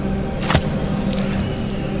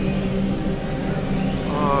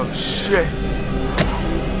 Oh shit.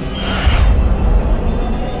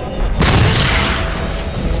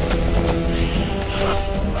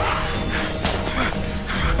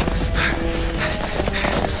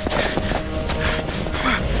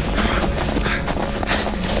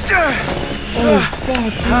 Oh,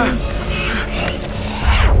 fuck, dude.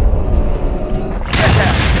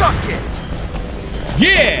 Suck it!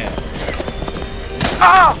 Yeah!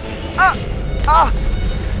 Ah! Ah! Ah!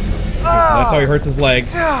 So that's how he hurts his leg.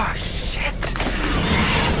 Ah, shit!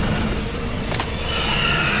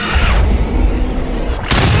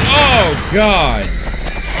 Oh,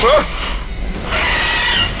 God.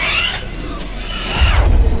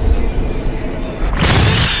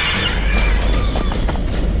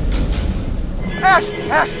 Ash!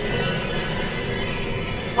 Ash!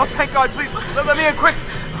 Oh, thank God, please, let me in quick!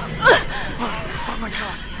 Oh my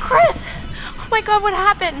God. Chris! Oh my God, what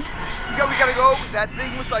happened? We gotta go. That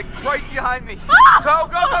thing was like right behind me. Ah! Go,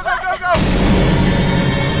 go, go, go, go,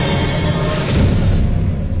 go!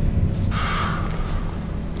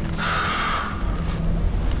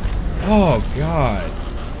 Oh, God.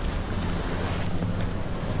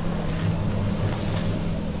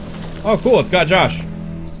 Oh, cool. It's got Josh.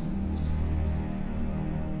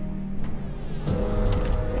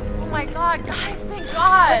 Oh my God, guys, thank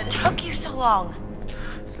God! What took you so long?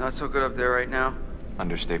 It's not so good up there right now.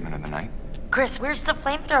 Understatement of the night. Chris, where's the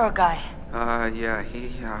flamethrower guy? Yeah,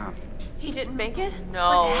 He didn't make it?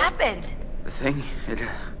 What happened? the thing, it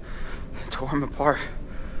tore him apart.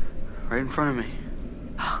 Right in front of me.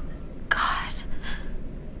 Oh, God.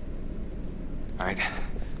 All right.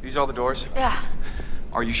 These all the doors? Yeah.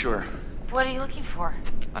 Are you sure? What are you looking for?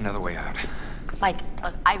 Another way out. Mike,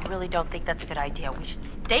 look, I really don't think that's a good idea. We should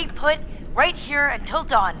stay put right here until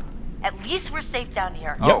dawn. At least we're safe down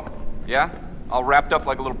here. Oh, yeah? All wrapped up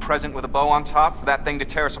like a little present with a bow on top for that thing to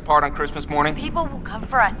tear us apart on Christmas morning? People will come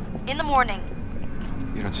for us in the morning.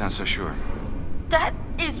 You don't sound so sure. That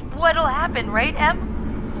is what'll happen, right,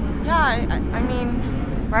 Em? Yeah, I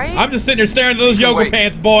mean, right? I'm just sitting here staring at those yoga Wait.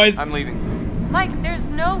 pants, boys. I'm leaving. Mike, there's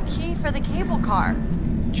no key for the cable car.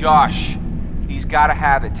 Josh. He's gotta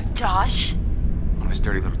have it. Josh? One of his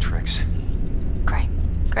dirty little tricks. Great,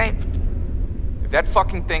 great. If that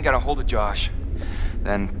fucking thing got a hold of Josh,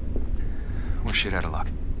 then we're shit out of luck.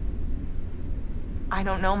 I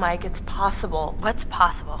don't know, Mike. It's possible. What's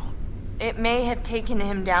possible? It may have taken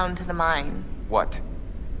him down to the mine. What?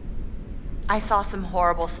 I saw some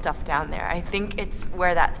horrible stuff down there. I think it's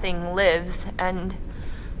where that thing lives, and...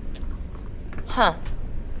 Huh.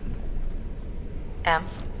 Em?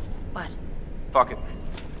 What? Fuck it.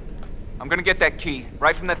 I'm gonna get that key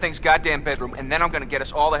right from that thing's goddamn bedroom, and then I'm gonna get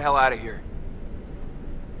us all the hell out of here.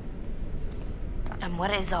 And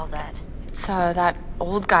what is all that? It's, that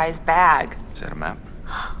old guy's bag. Is that a map?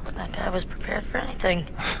 That guy was prepared for anything.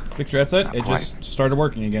 Picture, that's it. Not It quite. just started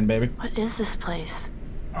working again, baby. What is this place?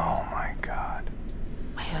 Oh my god.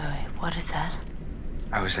 Wait, what is that?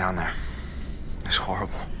 I was down there. It's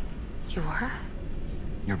horrible. You were?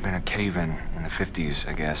 There'd been a cave-in in the 50s,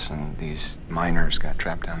 I guess, and these miners got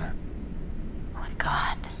trapped down there. Oh my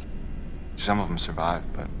God. Some of them survived,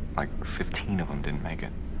 but like 15 of them didn't make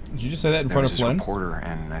it. Did you just say that in There front was of this Flynn? reporter,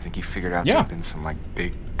 and I think he figured out Yeah. there'd been some like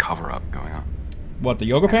big cover-up going on. What, the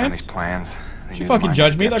yoga I found pants? these plans. They She knew the fucking miners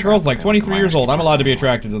judged me? got That girl's trapped, like and 23 the years miners old. I'm keep allowed to be going.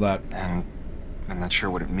 attracted to that. And I'm not sure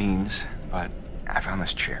what it means, but I found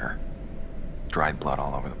this chair. Dried blood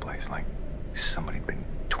all over the place, like somebody'd been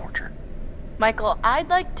tortured. Michael, I'd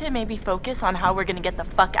like to maybe focus on how we're gonna get the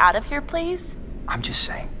fuck out of here, please. I'm just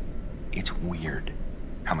saying, it's weird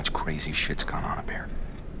how much crazy shit's gone on up here.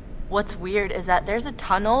 What's weird is that there's a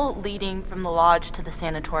tunnel leading from the lodge to the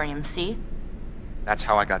sanatorium, see? That's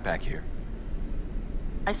how I got back here.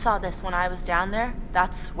 I saw this when I was down there.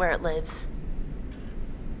 That's where it lives.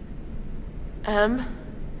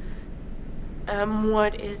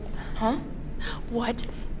 What is... Huh? What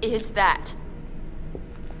is that?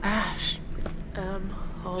 Ash.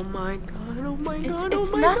 Oh my god, oh my god, It's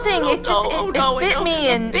oh my nothing. god. It just, it bit me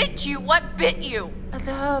and... Bit you? What bit you?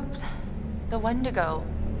 The Wendigo.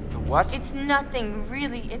 The what? It's nothing,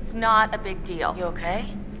 really. It's not a big deal. You okay?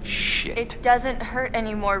 Shit. It doesn't hurt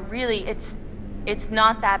anymore, really. It's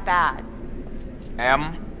not that bad.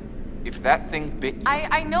 Em, if that thing bit you...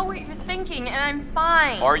 I know what you're thinking, and I'm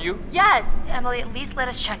fine. Are you? Yes. Emily, at least let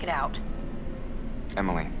us check it out.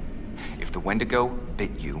 Emily, if the Wendigo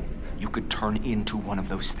bit you, you could turn into one of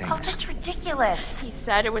those things. Oh, that's ridiculous. He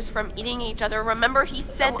said it was from eating each other. Remember, he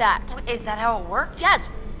said that. Is that how it works? Yes,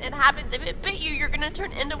 it happens. If it bit you, you're gonna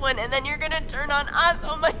turn into one, and then you're gonna turn on us.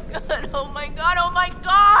 Oh my god, oh my god, oh my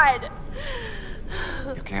god!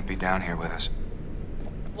 You can't be down here with us.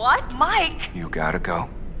 What? Mike! You gotta go.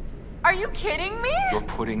 Are you kidding me? You're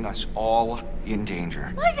putting us all in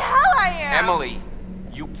danger. Like hell I am! Emily,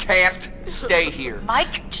 you can't stay here.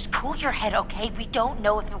 Mike, just cool your head, okay? We don't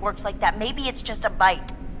know if it works like that. Maybe it's just a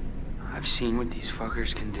bite. I've seen what these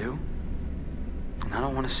fuckers can do, and I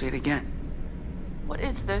don't want to see it again. What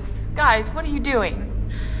is this? Guys, what are you doing?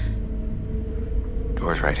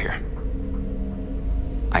 Door's right here.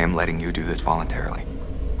 I am letting you do this voluntarily.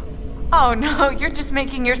 Oh no, you're just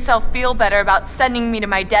making yourself feel better about sending me to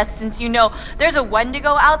my death since you know there's a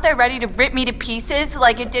Wendigo out there ready to rip me to pieces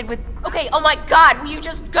like it did with... Okay, oh my god, will you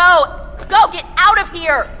just go? Go, get out of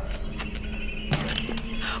here!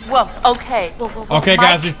 Whoa, okay. Whoa. Okay,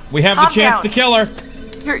 Mike, guys, we have the calm chance down. to kill her.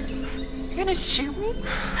 You're gonna shoot me?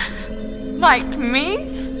 Mike,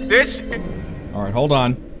 me? This... All right, hold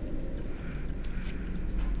on.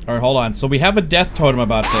 All right, hold on. So we have a death totem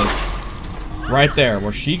about this. Right there,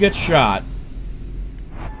 where she gets shot.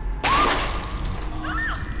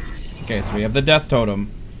 Okay, so we have the death totem.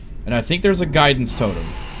 And I think there's a guidance totem.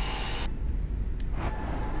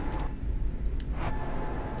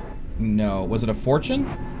 No. Was it a fortune?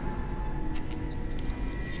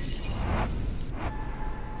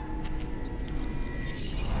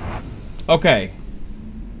 Okay.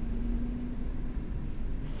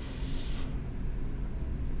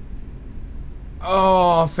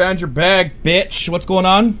 Oh, found your bag, bitch. What's going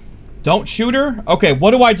on? Don't shoot her? Okay,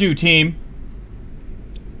 what do I do, team?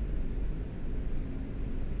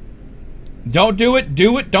 Don't do it,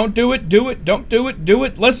 do it, don't do it, do it, don't do it, do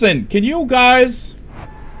it. Listen, can you guys...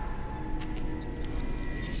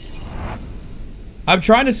 I'm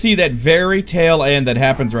trying to see that very tail end that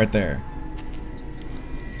happens right there.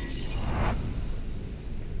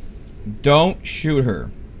 Don't shoot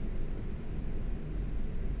her.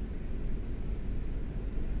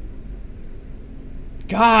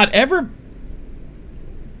 God, ever...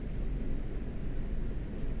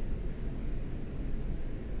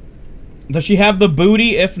 Does she have the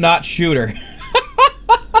booty? If not, shoot her.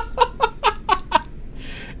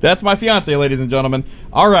 That's my fiance, ladies and gentlemen.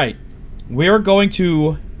 Alright. We are going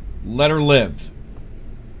to let her live.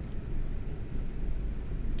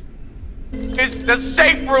 It's the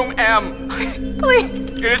safe room, Em. Please.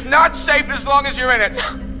 It is not safe as long as you're in it.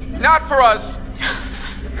 Not for us.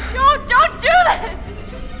 Don't do this!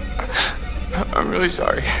 I'm really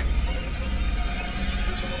sorry.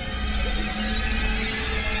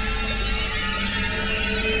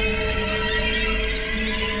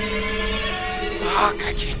 Fuck,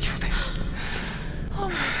 I can't do this. Oh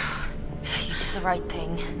my god. You did the right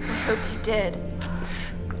thing. I hope you did.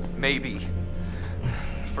 Maybe.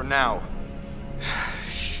 For now.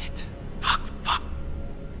 Shit. Fuck.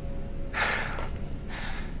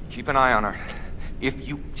 Keep an eye on her. If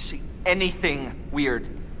you see anything weird,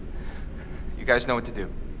 you guys know what to do.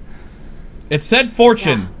 It said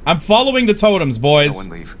fortune. Yeah. I'm following the totems, boys. No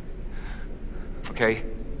one leave. Okay?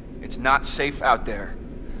 It's not safe out there.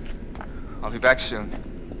 I'll be back soon.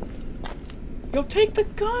 Yo, take the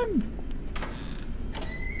gun.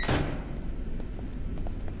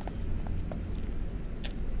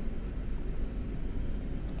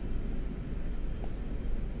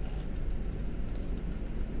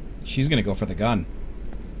 She's gonna go for the gun.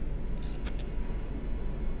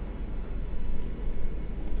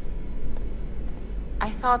 I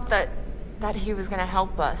thought that he was gonna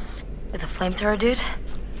help us. With a flamethrower, dude?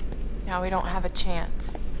 Now we don't have a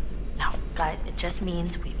chance. No, guys, it just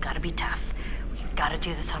means we've got to be tough. We've got to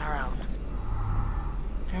do this on our own.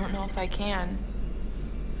 I don't know if I can.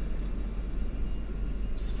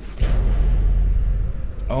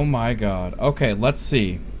 Oh my god. Okay, let's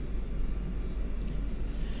see.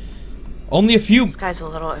 Only a few... This guy's a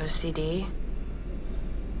little OCD.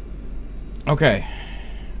 Okay.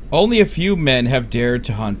 Only a few men have dared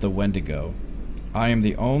to hunt the Wendigo. I am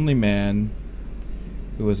the only man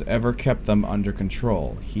who has ever kept them under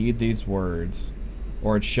control. Heed these words,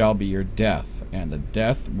 or it shall be your death, and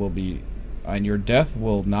your death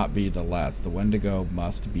will not be the last. The Wendigo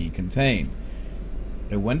must be contained.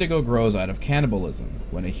 A Wendigo grows out of cannibalism.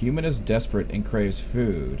 When a human is desperate and craves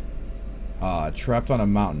food, trapped on a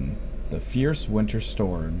mountain, the fierce winter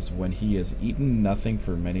storms, when he has eaten nothing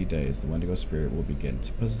for many days, the Wendigo spirit will begin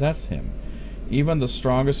to possess him. Even the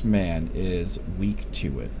strongest man is weak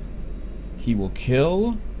to it. He will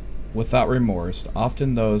kill without remorse,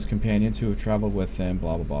 often those companions who have traveled with him,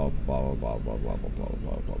 blah blah blah blah blah blah blah blah blah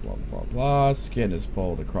blah blah blah blah blah. Skin is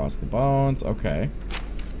pulled across the bones. Okay.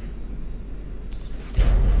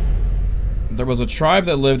 There was a tribe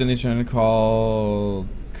that lived in East China called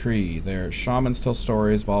Cree. Their shamans tell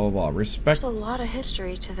stories, blah blah blah. Respect. There's a lot of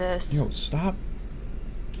history to this. Yo, stop.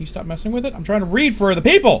 Can you stop messing with it? I'm trying to read for the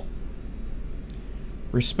people.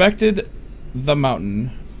 Respected the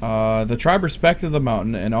mountain. The tribe respected the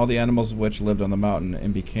mountain and all the animals which lived on the mountain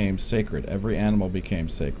and became sacred. Every animal became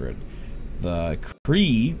sacred. The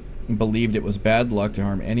Cree believed it was bad luck to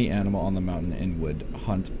harm any animal on the mountain and would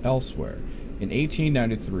hunt elsewhere. In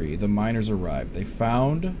 1893, the miners arrived. They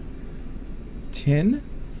found tin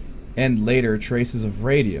and later traces of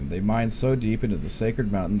radium. They mined so deep into the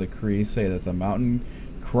sacred mountain, the Cree say that the mountain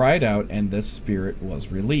cried out and this spirit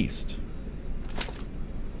was released.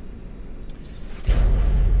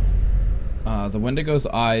 The Wendigo's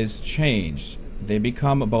eyes changed. They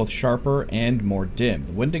become both sharper and more dim.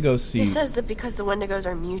 The Wendigos see... He says that because the Wendigos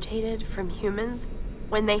are mutated from humans,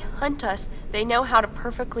 when they hunt us, they know how to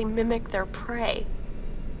perfectly mimic their prey.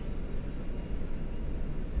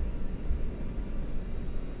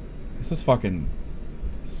 This is fucking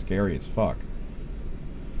scary as fuck.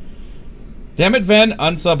 Damn it, Ven.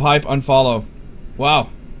 Unsub, hype, unfollow. Wow.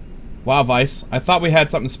 Wow, Vice. I thought we had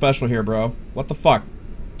something special here, bro. What the fuck?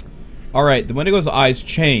 Alright, the Wendigo's eyes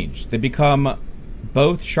change. They become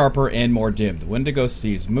both sharper and more dim. The Wendigo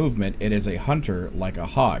sees movement. It is a hunter like a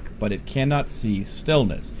hawk, but it cannot see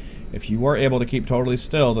stillness. If you are able to keep totally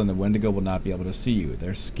still, then the Wendigo will not be able to see you.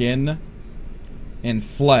 Their skin and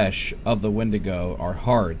flesh of the Wendigo are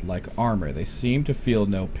hard, like armor. They seem to feel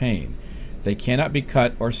no pain. They cannot be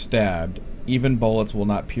cut or stabbed. Even bullets will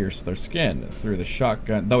not pierce their skin through the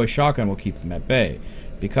shotgun, though a shotgun will keep them at bay.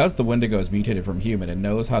 Because the Wendigo is mutated from human and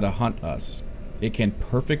knows how to hunt us, it can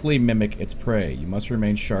perfectly mimic its prey. You must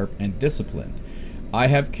remain sharp and disciplined. I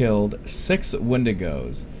have killed 6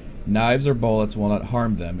 Wendigos. Knives or bullets will not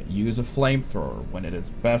harm them. Use a flamethrower when it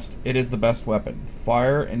is the best weapon.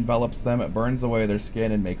 Fire envelops them, it burns away their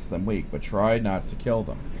skin and makes them weak, but try not to kill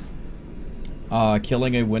them.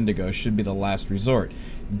 Killing a Wendigo should be the last resort.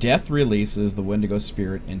 Death releases the Wendigo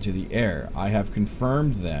spirit into the air. I have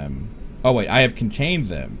confirmed them. Oh wait, I have contained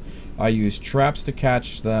them. I use traps to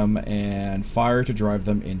catch them and fire to drive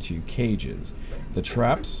them into cages. The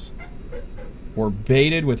traps were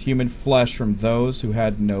baited with human flesh from those who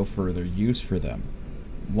had no further use for them.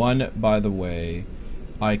 One, by the way,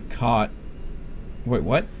 I caught... Wait,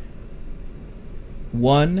 what?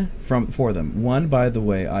 One, by the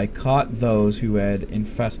way, I caught those who had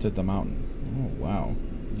infested the mountain. Oh, wow.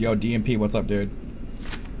 Yo, DMP, what's up, dude?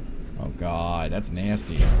 Oh, God, that's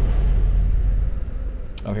nasty.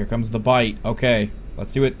 Oh, here comes the bite. Okay,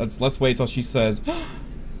 let's do it. Let's wait till she says...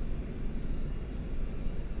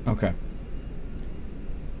 Okay.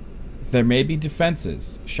 There may be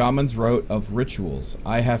defenses. Shamans wrote of rituals.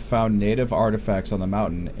 I have found native artifacts on the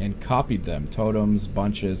mountain and copied them. Totems,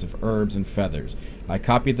 bunches of herbs, and feathers. I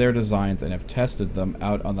copied their designs and have tested them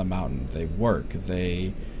out on the mountain. They work.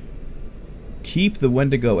 They keep the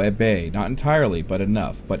Wendigo at bay. Not entirely, but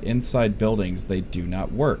enough. But inside buildings, they do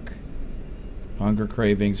not work. Hunger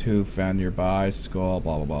cravings, hoof found nearby, skull,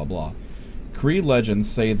 blah, blah, blah, blah. Cree legends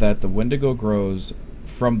say that the Wendigo grows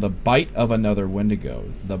from the bite of another Wendigo.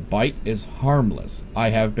 The bite is harmless. I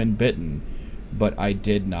have been bitten, but I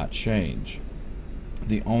did not change.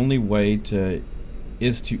 The only way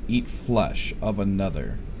is to eat flesh of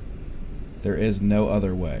another. There is no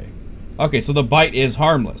other way. Okay, so the bite is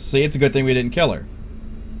harmless. See, it's a good thing we didn't kill her.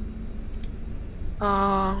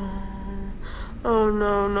 Oh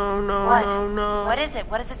no, no, no, What? no, no. What is it?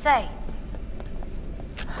 What does it say?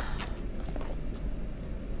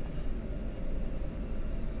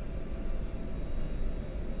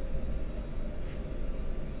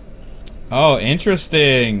 Oh,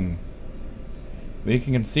 interesting. We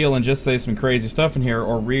can conceal and just say some crazy stuff in here,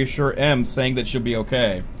 or reassure M saying that she'll be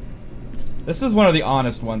okay. This is one of the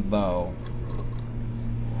honest ones, though.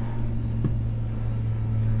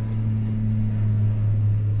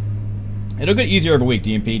 It'll get easier every week,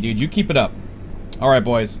 DMP, dude. You keep it up. Alright,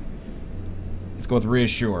 boys. Let's go with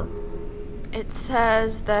reassure. It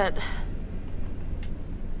says that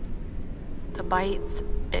the bites,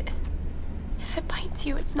 if it bites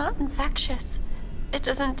you, it's not infectious. It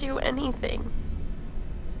doesn't do anything.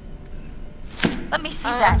 Let me see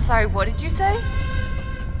I'm that. sorry, what did you say?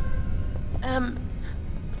 It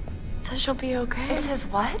says she'll be okay. It says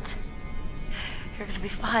what? You're gonna be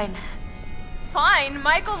fine. Fine?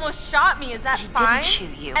 Mike almost shot me, is that He fine? didn't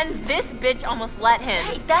shoot you. And this bitch almost let him.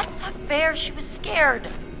 Hey, that's not fair. She was scared.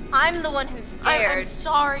 I'm the one who's scared. I'm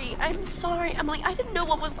sorry. I'm sorry, Emily. I didn't know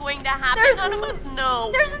what was going to happen. There's None of us know.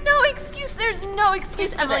 There's no excuse. There's no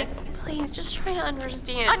excuse for Emily, this. please, just try to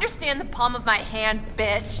understand. Understand the palm of my hand,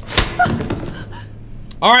 bitch.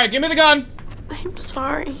 Alright, give me the gun! I'm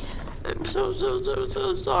sorry. I'm so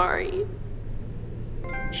sorry.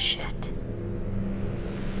 Shit.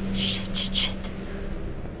 Shit.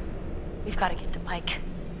 We've got to get to Mike.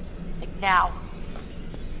 Like, now.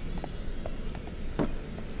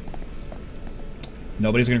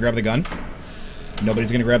 Nobody's gonna grab the gun?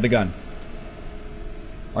 Nobody's gonna grab the gun.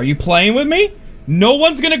 Are you playing with me? No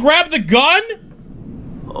one's gonna grab the gun?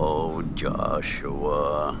 Oh,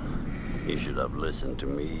 Joshua. You should have listened to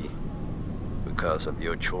me. Because of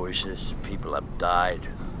your choices, people have died.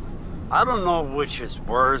 I don't know which is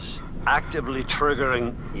worse, actively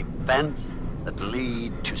triggering events that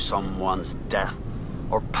lead to someone's death,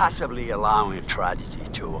 or passively allowing a tragedy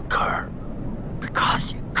to occur.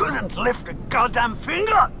 Because you couldn't lift a goddamn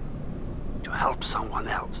finger to help someone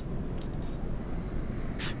else.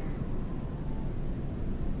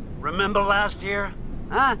 Remember last year?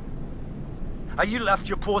 Huh? How you left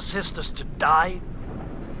your poor sisters to die?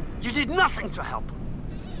 You did nothing to help them.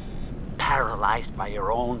 Paralyzed by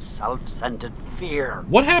your own self-centered fear.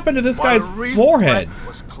 What happened to this While guy's a real forehead? threat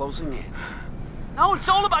was closing in. Now it's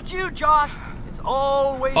all about you, Josh. It's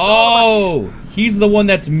always all Oh, he's the one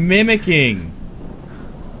that's mimicking.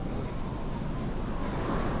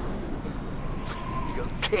 about your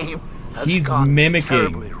game has He's gone mimicking.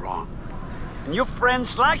 terribly wrong. And your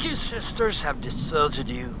friends, like your sisters, have deserted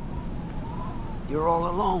you. You're all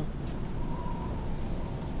alone.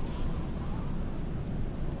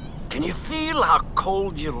 Can you feel how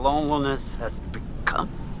cold your loneliness has become?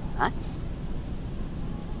 Huh?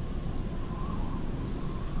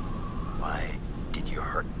 Why did you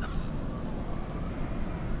hurt them?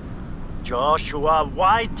 Joshua,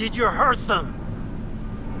 why did you hurt them?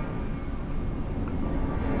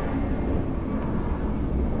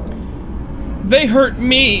 They hurt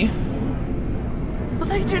me. Well,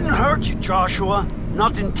 they didn't hurt you, Joshua.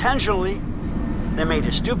 Not intentionally. They made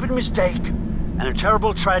a stupid mistake, and a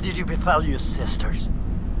terrible tragedy befell your sisters.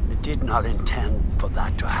 They did not intend for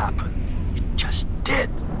that to happen. It just did.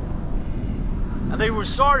 And they were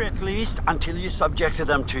sorry, at least, until you subjected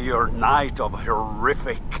them to your night of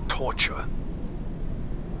horrific torture.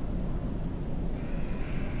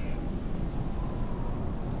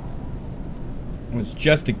 It was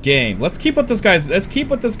just a game. Let's keep with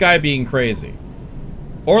this guy being crazy.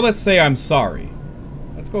 Or let's say I'm sorry.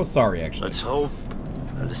 Let's go with sorry, actually. Let's hope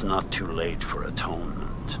that it's not too late for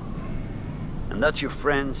atonement. And that your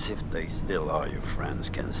friends, if they still are your friends,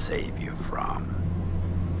 can save you from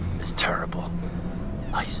this terrible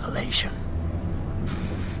isolation.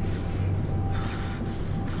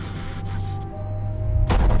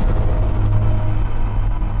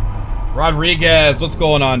 Rodriguez, what's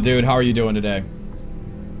going on, dude? How are you doing today?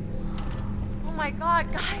 Oh my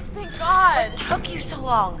god, guys, thank God. What took you so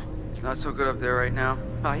long? It's not so good up there right now.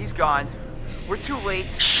 He's gone. We're too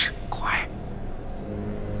late. Shh, quiet.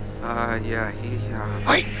 Yeah,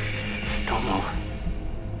 Wait! No more.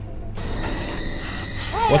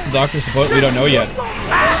 What's the doctor supposed? We don't know yet.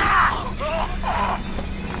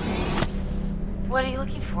 What are you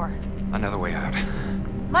looking for? Another way out.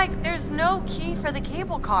 Mike, there's no key for the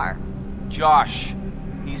cable car. Josh,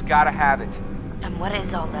 he's gotta have it. And what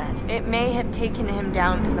is all that? It may have taken him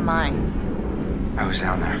down to the mine. I was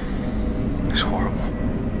down there. It was horrible.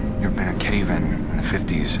 There'd been a cave-in in the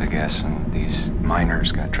 50s, I guess, and these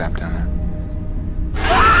miners got trapped down there.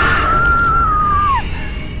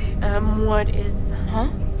 What is that? Huh?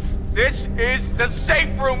 This is the safe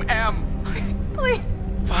room, Em! Please.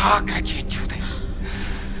 Fuck, I can't do this.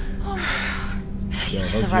 Oh my God. Yeah, did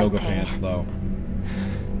those the right yoga thing. pants, though.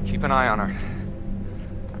 Keep an eye on her.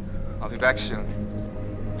 I'll be back soon.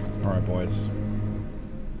 All right, boys.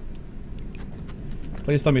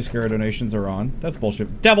 Please tell me scare donations are on. That's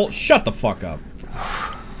bullshit. Devil, shut the fuck up.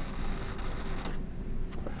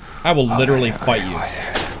 I will literally fight you.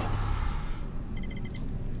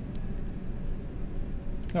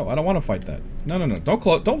 No, I don't want to fight that. No, no, no.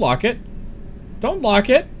 Don't lock it. Don't lock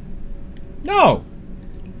it. No.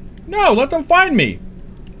 No, let them find me.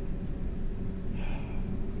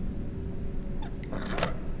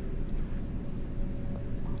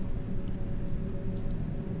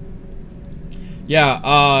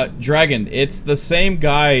 Yeah, Dragon, it's the same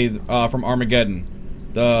guy from Armageddon.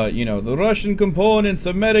 You know, the Russian components,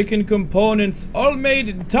 American components, all made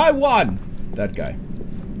in Taiwan. That guy.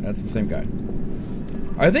 That's the same guy.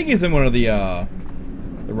 I think he's in one of the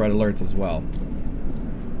red alerts as well.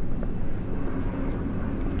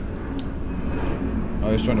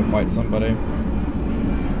 Oh, he's trying to fight somebody.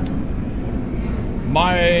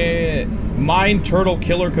 Mine Turtle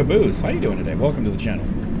Killer Caboose. How you doing today? Welcome to the channel.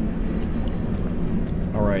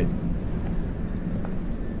 Alright.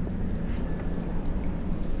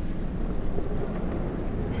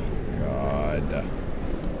 God.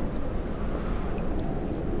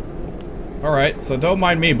 Alright, so don't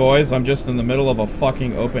mind me, boys. I'm just in the middle of a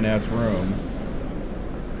fucking open-ass room.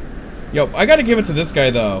 Yo, I gotta give it to this guy,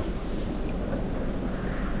 though.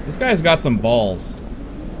 This guy's got some balls.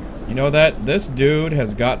 You know that? This dude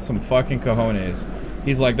has got some fucking cojones.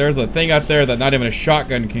 He's like, there's a thing out there that not even a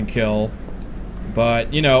shotgun can kill.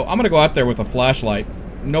 But, you know, I'm gonna go out there with a flashlight.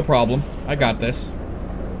 No problem. I got this.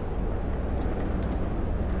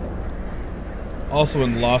 Also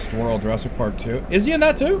in Lost World, Jurassic Park 2. Is he in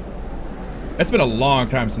that too? It's been a long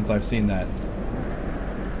time since I've seen that.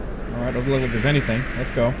 Alright, doesn't look like there's anything.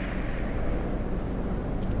 Let's go.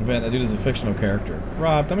 Van, that dude is a fictional character.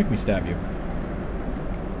 Rob, don't make me stab you.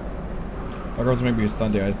 My girl's make me a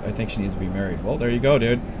stun day. I think she needs to be married. Well, there you go,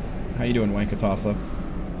 dude. How you doing, Wankatasa?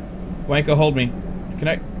 Wanka, hold me.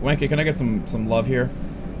 Wanka, can I get some love here?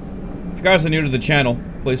 If you guys are new to the channel,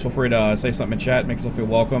 please feel free to say something in chat. Make yourself feel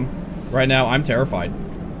welcome. Right now, I'm terrified.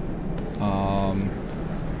 Oh my god.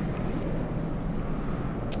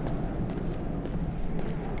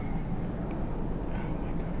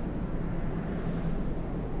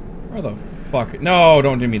 Where the fuck? No,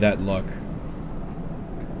 don't give me that look.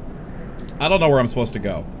 I don't know where I'm supposed to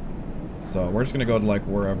go. So, we're just gonna go to, like,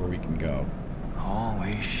 wherever we can go.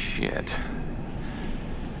 Holy shit.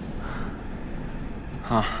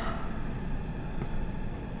 Huh.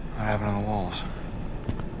 What happened to the wolves?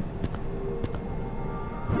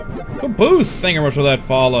 Caboose! Thank you very much for that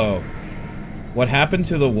follow. What happened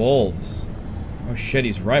to the wolves? Oh shit,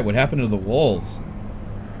 he's right. What happened to the wolves?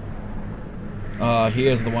 He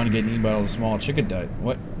is the one getting eaten by all the small chicken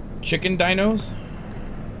what? Chicken dinos?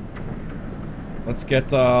 Let's get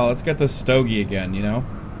this stogie again, you know?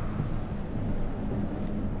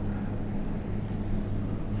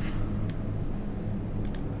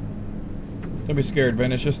 Don't be scared,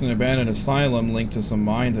 Van. It's just an abandoned asylum linked to some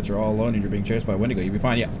mines that you're all alone and you're being chased by Wendigo. You'll be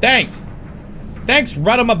fine. Yeah. Thanks! Thanks,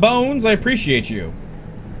 Red on my bones. I appreciate you.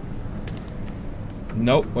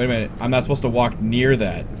 Nope. Wait a minute. I'm not supposed to walk near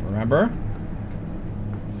that. Remember?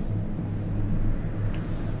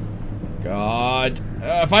 God.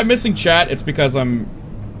 If I'm missing chat, it's because I'm...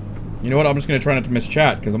 You know what? I'm just going to try not to miss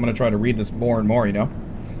chat because I'm going to try to read this more and more, you know?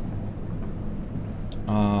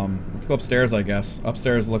 Let's go upstairs, I guess.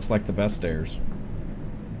 Upstairs looks like the best stairs.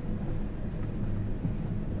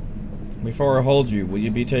 Before I hold you, will you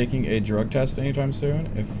be taking a drug test anytime soon?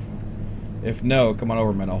 If no, come on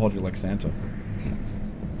over, man. I'll hold you like Santa.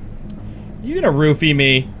 You gonna roofie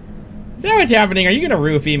me? Is that what's happening? Are you gonna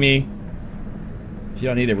roofie me? You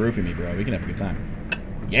don't need to roofie me, bro. We can have a good time.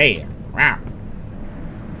 Yeah. Wow.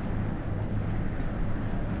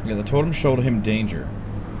 Yeah, the totem showed him danger.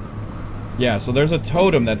 Yeah, so there's a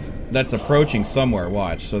totem that's approaching somewhere.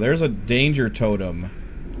 Watch. So there's a danger totem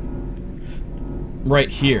right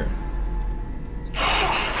here.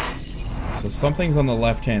 So something's on the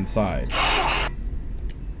left-hand side.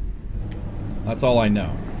 That's all I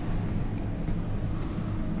know.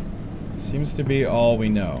 Seems to be all we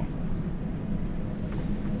know.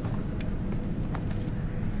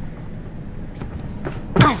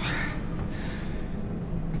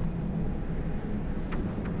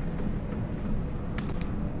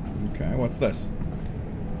 Okay, what's this?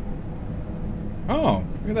 Oh,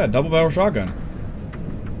 look at that, double barrel shotgun.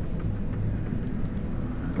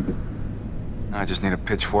 I just need a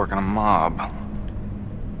pitchfork and a mob.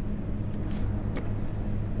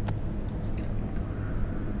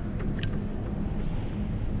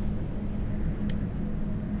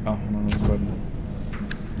 Oh, hold on, let's go ahead and...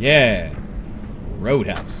 Yeah!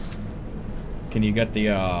 Roadhouse. Can you get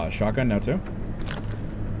the shotgun now too?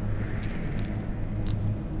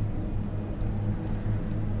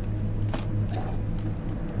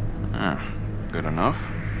 enough.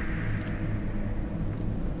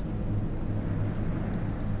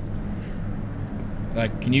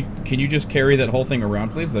 Can you just carry that whole thing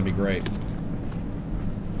around, please? That'd be great.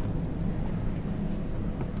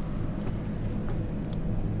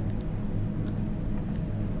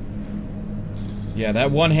 Yeah,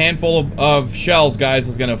 that one handful of shells, guys,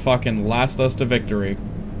 is gonna fucking last us to victory.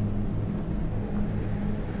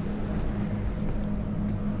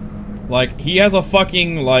 Like, he has a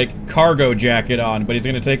fucking, like, cargo jacket on, but he's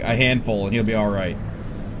gonna take a handful and he'll be alright.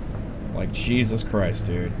 Like, Jesus Christ,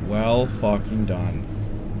 dude. Well fucking done.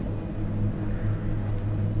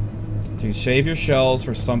 Dude, save your shells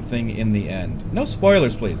for something in the end. No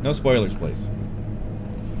spoilers, please. No spoilers, please.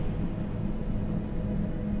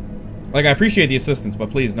 Like, I appreciate the assistance, but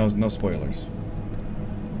please, no spoilers.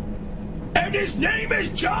 And his name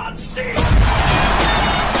is John C.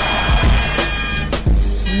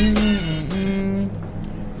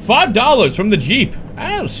 $5 from the Jeep.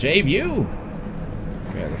 I'll save you.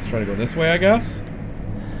 Okay, let's try to go this way, I guess.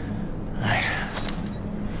 Right.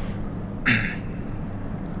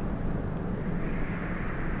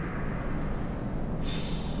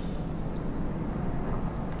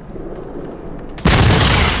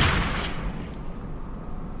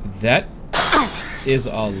 That is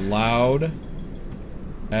a loud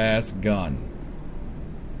ass gun.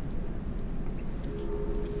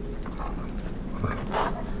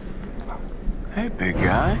 Hey, big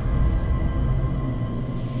guy.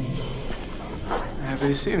 Happy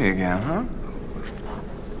to see me again, huh?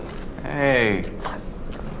 Hey.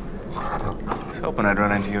 I was hoping I'd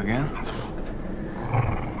run into you again.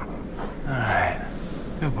 Alright.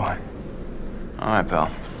 Good boy. Alright,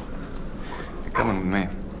 pal. You're coming with me.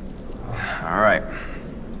 Alright.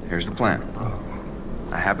 Here's the plan.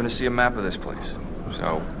 I happen to see a map of this place,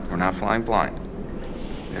 so we're not flying blind.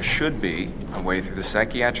 There should be a way through the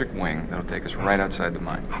psychiatric wing that'll take us right outside the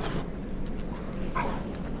mine.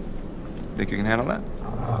 Think you can handle that?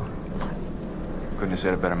 Couldn't have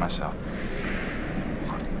said it better myself.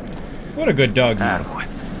 What a good dog. Attaboy.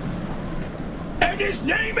 And his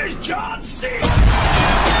name is John C.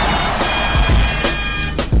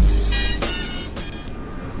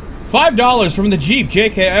 $5 from the Jeep.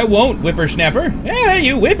 JK, I won't, whippersnapper. Hey,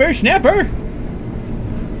 you whippersnapper!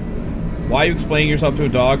 Why are you explaining yourself to a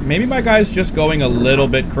dog? Maybe my guy's just going a little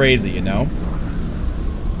bit crazy, you know?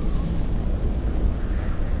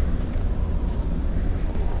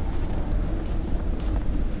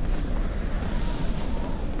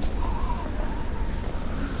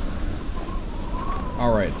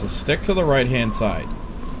 Alright, so stick to the right-hand side.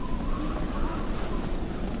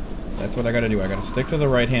 That's what I gotta do. I gotta stick to the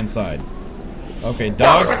right-hand side. Okay,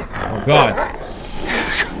 dog. Oh, God.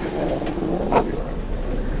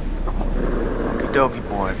 Okie dokie,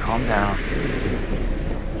 boy. Calm down.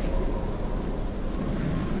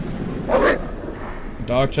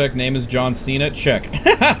 Dog check. Name is John Cena. Check.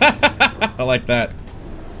 I like that.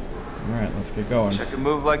 Alright, let's get going. Check a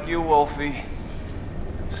move like you, Wolfie.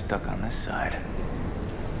 I'm stuck on this side.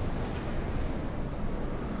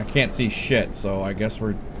 I can't see shit, so I guess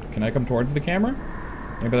we're... Can I come towards the camera?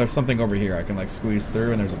 Maybe there's something over here I can, like, squeeze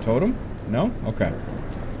through and there's a totem? No? Okay.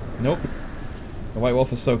 Nope. The white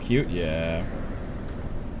wolf is so cute. Yeah.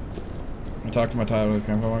 I talked to my title of the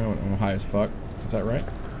camera. I'm high as fuck. Is that right?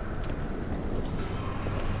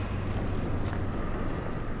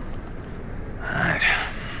 Alright.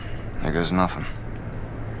 There goes nothing.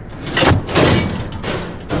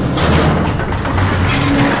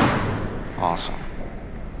 Awesome.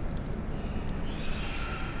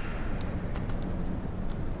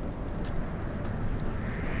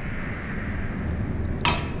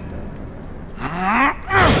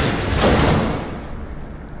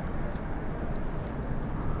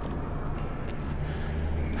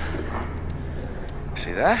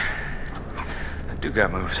 See that? That dude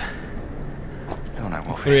got moves. Don't I, Wolfie?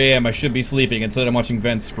 It's 3 AM. I should be sleeping instead of watching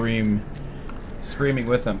Vent screaming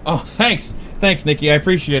with him. Oh, thanks! Thanks, Nikki. I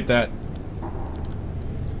appreciate that.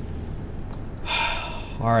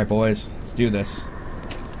 Alright, boys. Let's do this.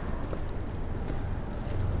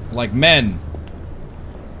 Like men.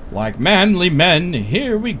 Like manly men.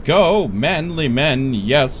 Here we go. Manly men.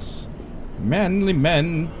 Yes. Manly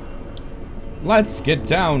men. Let's get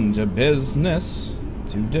down to business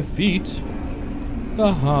to defeat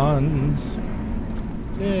the Huns.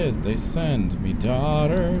 Did they send me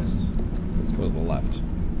daughters? Let's go to the left.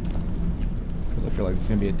 Because I feel like it's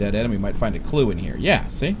going to be a dead end and we might find a clue in here. Yeah,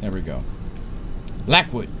 see? There we go.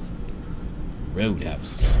 Blackwood.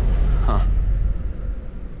 Roadhouse. Huh.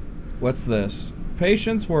 What's this?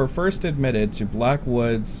 Patients were first admitted to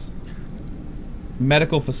Blackwood's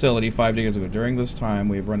medical facility 5 days ago. During this time,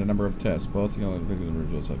 we have run a number of tests. Both the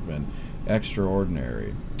results have been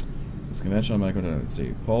extraordinary. This conventional medical, let's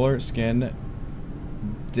see, polar skin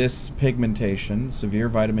dyspigmentation, severe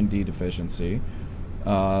vitamin D deficiency,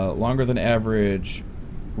 longer than average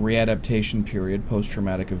readaptation period,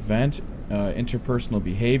 post-traumatic event, interpersonal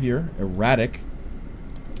behavior, erratic,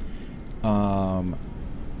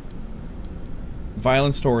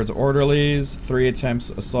 violence towards orderlies, 3 attempts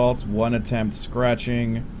assaults, 1 attempt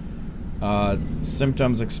scratching,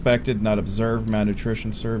 symptoms expected, not observed,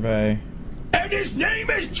 malnutrition survey. And his name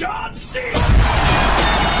is John C.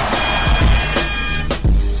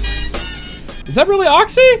 Is that really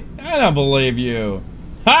Oxy? I don't believe you.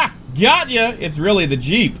 Ha! Got ya! It's really the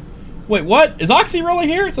Jeep. Wait, what? Is Oxy really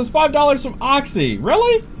here? It says $5 from Oxy.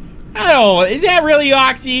 Really? I don't know. Is that really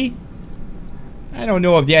Oxy? I don't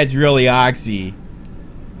know if that's really Oxy.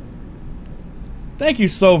 Thank you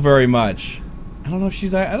so very much. I don't know if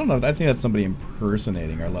she's... I don't know. I think that's somebody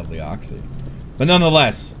impersonating our lovely Oxy. But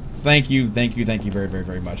nonetheless, thank you very, very,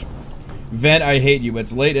 very much. Ven, I hate you.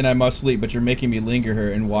 It's late and I must sleep, but you're making me linger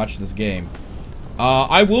here and watch this game.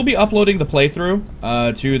 I will be uploading the playthrough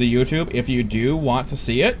to the YouTube if you do want to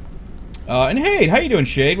see it. And hey, how you doing,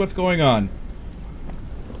 Shade? What's going on?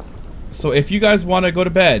 So if you guys want to go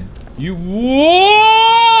to bed, you... Whoa!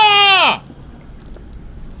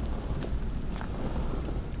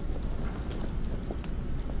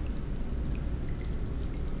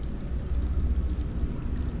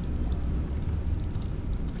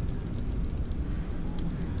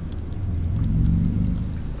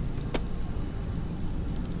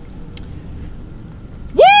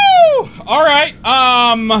 All right,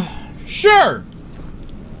 sure.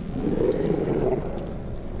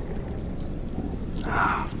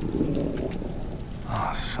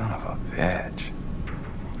 Oh, son of a bitch.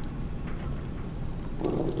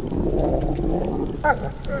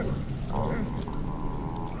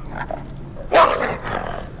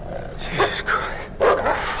 Jesus Christ. What the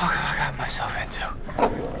fuck have I got myself into?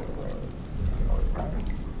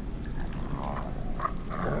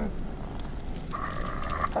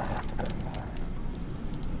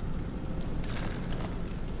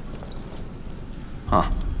 Huh.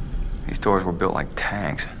 These doors were built like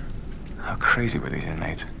tanks. How crazy were these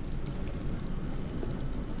inmates?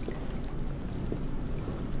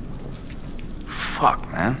 Fuck,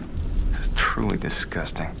 man. This is truly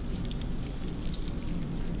disgusting. I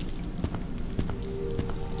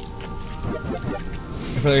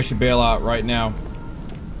feel like I should bail out right now.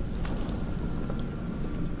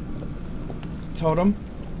 Totem?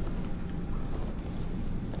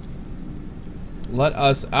 Let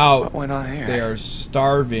us out. What went on here? They are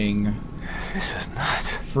starving. This is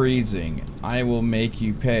nuts. Freezing. I will make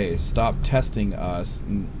you pay. Stop testing us.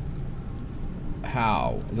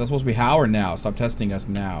 How? Is that supposed to be how or now? Stop testing us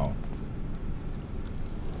now.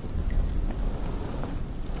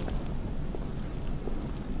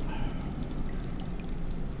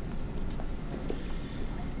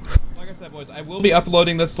 Like I said, boys, I will be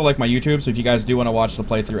uploading this to like my YouTube, so if you guys do want to watch the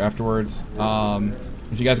playthrough afterwards,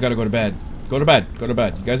 if you guys gotta go to bed, go to bed. Go to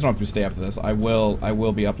bed. You guys don't have to stay after this. I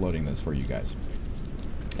will be uploading this for you guys.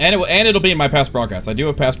 And it'll be in my past broadcast. I do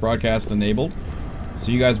have past broadcast enabled,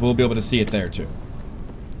 so you guys will be able to see it there too.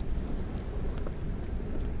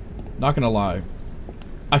 Not gonna lie,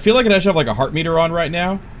 I feel like I should have like a heart meter on right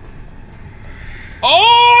now.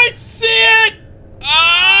 Oh, I see it!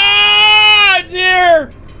 Ah, it's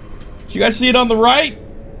here! Did you guys see it on the right?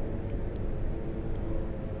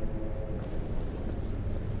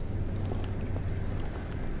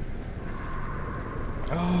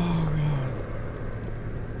 Oh, God.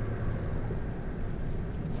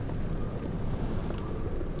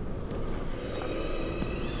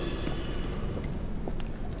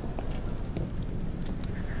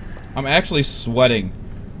 I'm actually sweating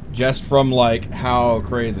just from, like, how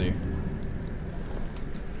crazy.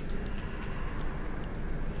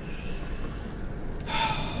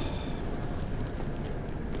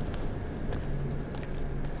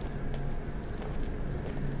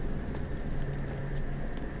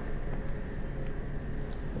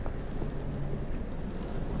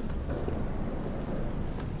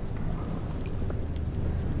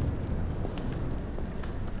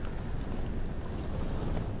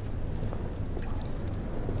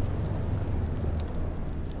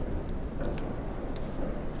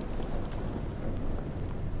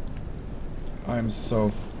 I'm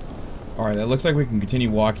so... Alright, it looks like we can continue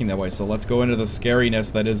walking that way, so let's go into the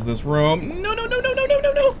scariness that is this room. No, no, no, no, no, no,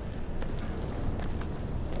 no, no!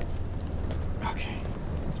 Okay.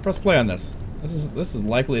 Let's press play on this. This is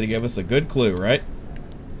likely to give us a good clue, right?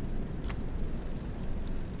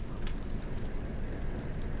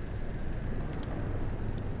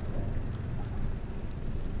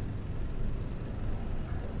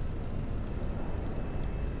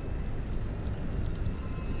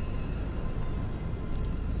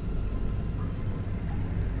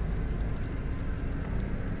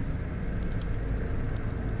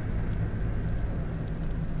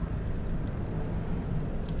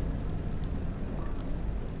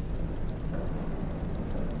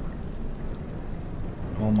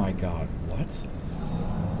 Oh my god, what?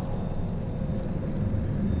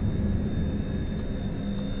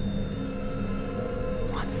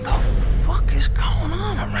 What the fuck is going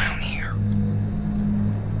on around here?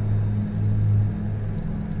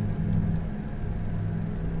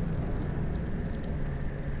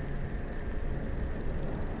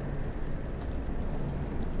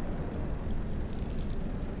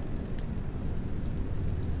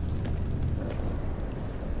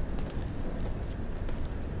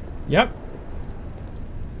 Yep.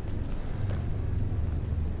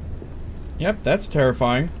 Yep, that's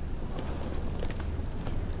terrifying.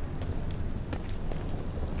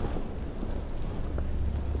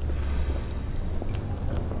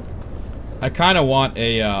 I kind of want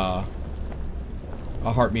a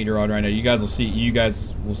heart meter on right now. You guys will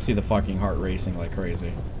see the fucking heart racing like crazy.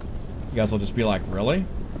 You guys will just be like, really?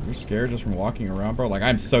 You're scared just from walking around, bro? Like,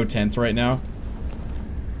 I'm so tense right now.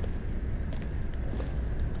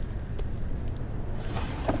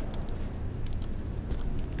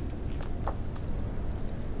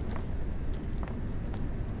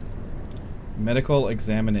 Medical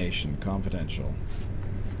examination, confidential.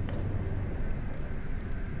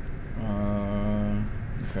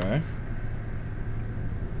 Okay.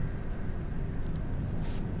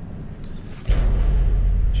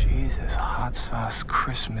 Jesus, hot sauce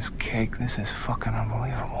Christmas cake. This is fucking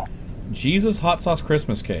unbelievable. Jesus hot sauce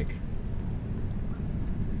Christmas cake.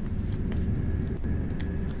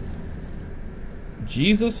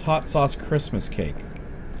 Jesus hot sauce Christmas cake.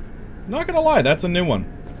 Not gonna lie, that's a new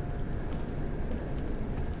one.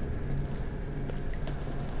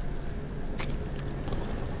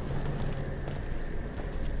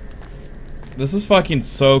 This is fucking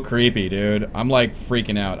so creepy, dude. I'm like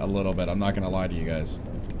freaking out a little bit. I'm not gonna lie to you guys.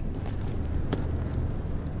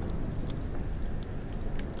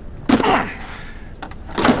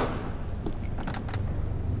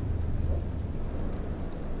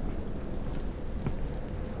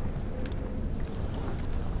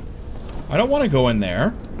 I don't want to go in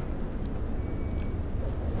there.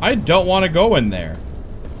 I don't want to go in there.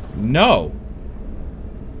 No.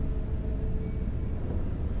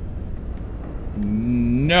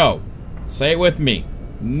 No. Say it with me.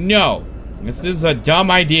 No. This is a dumb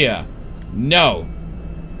idea. No.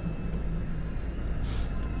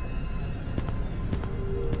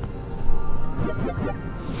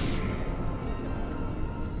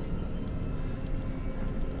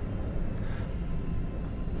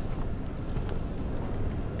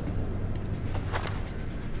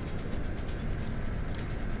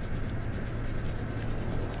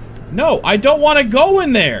 No, I don't want to go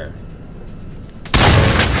in there.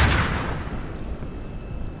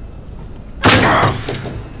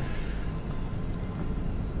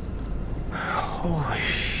 Holy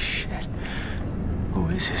shit. Who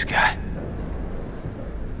is this guy?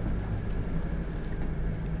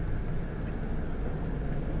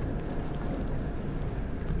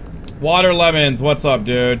 Water Lemons, what's up,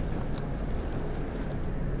 dude?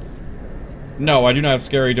 No, I do not have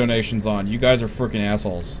scary donations on. You guys are freaking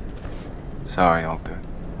assholes. Sorry, Alter.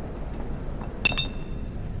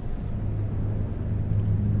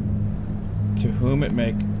 To whom it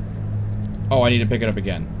may... Oh, I need to pick it up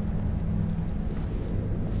again.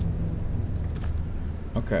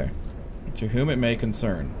 Okay. To whom it may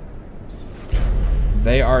concern.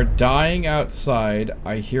 They are dying outside.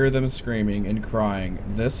 I hear them screaming and crying.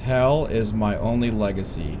 This hell is my only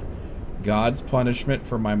legacy. God's punishment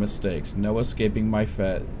for my mistakes. No escaping my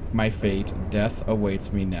fate. Death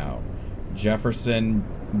awaits me now. Jefferson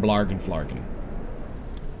Blargenflargen.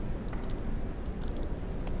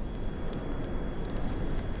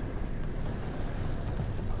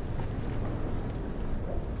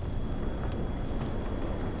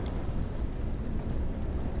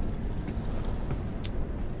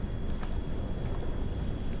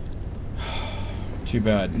 Too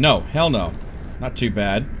bad. No, hell no. Not too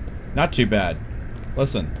bad. Not too bad.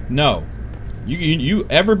 Listen, no. You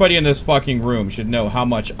everybody in this fucking room should know how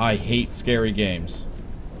much I hate scary games.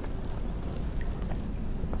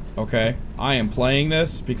 Okay? I am playing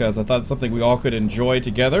this because I thought it's something we all could enjoy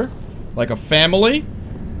together. Like a family.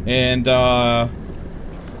 And, y'all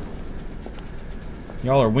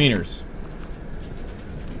are wieners.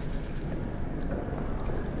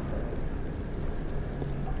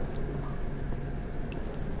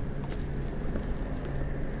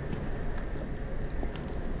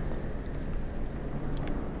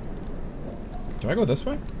 Do I go this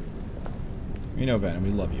way? You know, Venom, we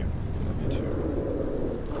love you. We love you too.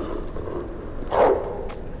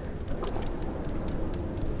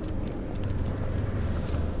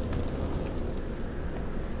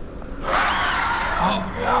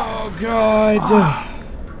 Oh, God.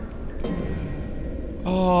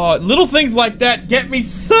 Oh, little things like that get me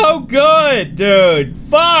so good, dude.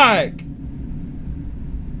 Fuck.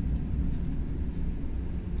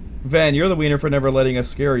 Van, you're the wiener for never letting us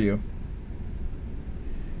scare you.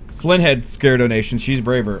 Flynn had scare donation. She's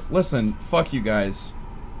braver. Listen, fuck you guys.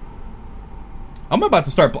 I'm about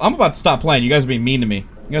to stop playing. You guys are being mean to me.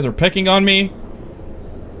 You guys are picking on me.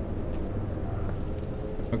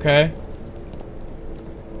 Okay.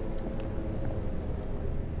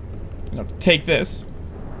 I'm gonna have to take this.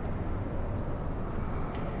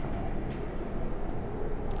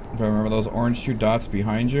 Do I remember those orange 2 dots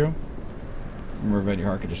behind you? Remember your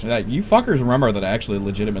heart condition. Yeah, you fuckers remember that I actually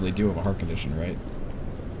legitimately do have a heart condition, right?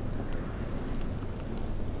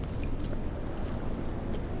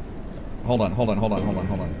 Hold on.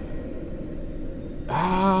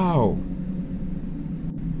 Ow!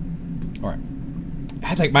 Alright.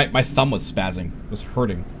 I think my thumb was spazzing. It was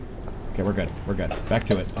hurting. Okay, we're good. Back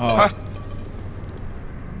to it. Oh.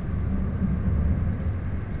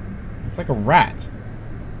 It's like a rat.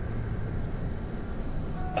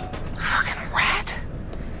 Fucking rat.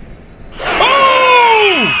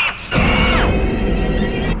 Oh!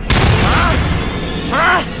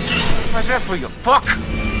 Huh? What's that for, you fuck?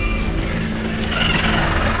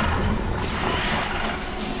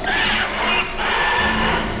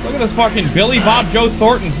 Look at this fucking Billy Bob Joe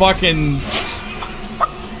Thornton fucking...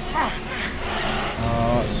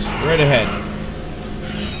 straight ahead.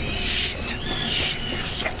 Shit.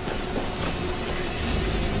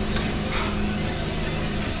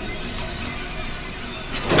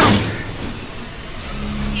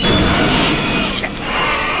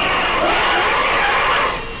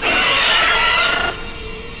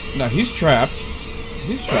 No, he's trapped.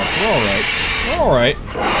 We're alright.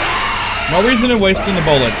 No reason in wasting the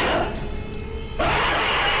bullets.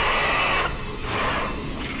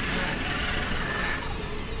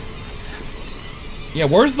 Yeah,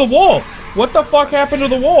 where's the wolf? What the fuck happened to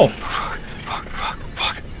the wolf?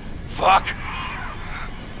 Fuck.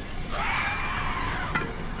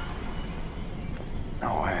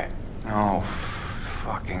 No way. No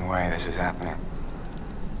fucking way this is happening.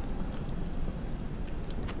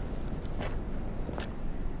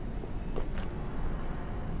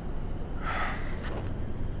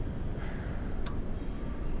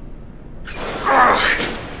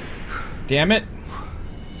 Damn it.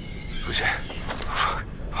 Who's that?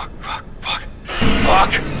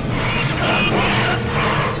 Fuck!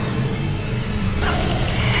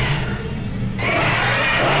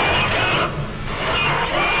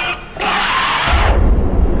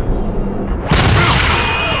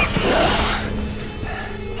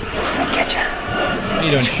 How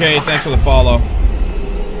you doing, Shay? Thanks for the follow.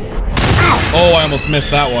 Oh, I almost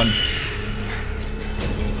missed that one.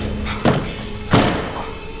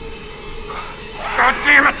 God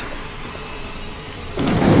damn it!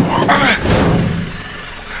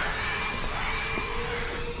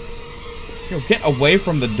 Yo, get away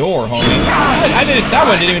from the door, homie. I didn't. That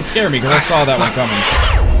one didn't even scare me because I saw that one coming.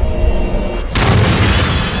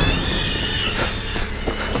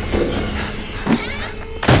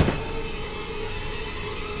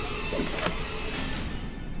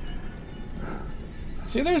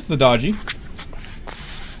 See, there's the dodgy. It's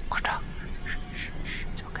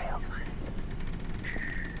okay, I'll find it.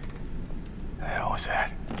 The hell was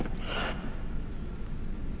that?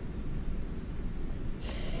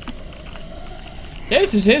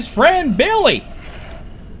 This is his friend, Billy.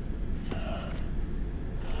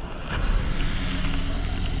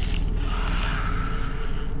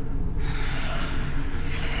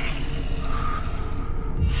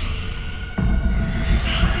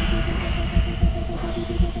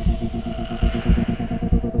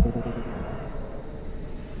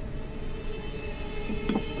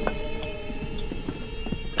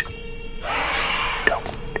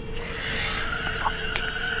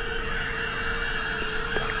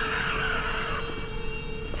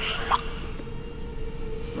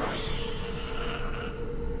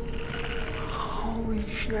 Holy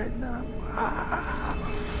shit, no.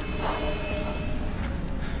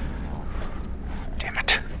 Damn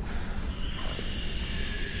it.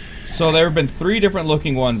 So there have been 3 different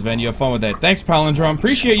looking ones, Ven. You have fun with that. Thanks, Palindrome.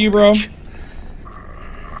 Appreciate you, bro.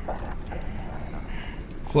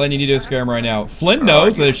 Flynn, you need to scare him right now. Flynn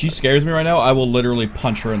knows that if she scares me right now, I will literally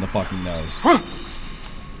punch her in the fucking nose.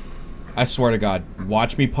 I swear to God.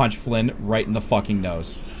 Watch me punch Flynn right in the fucking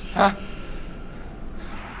nose. Huh?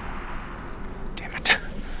 Damn it.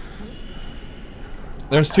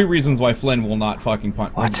 There's 2 reasons why Flynn will not fucking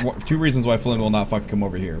punch. What? 2 reasons why Flynn will not fucking come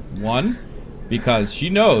over here. 1, because she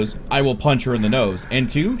knows I will punch her in the nose. And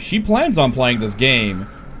 2, she plans on playing this game,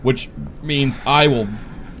 which means I will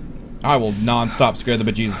I will non-stop scare the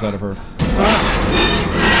bejesus out of her.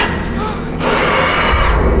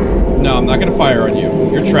 No, I'm not gonna fire on you.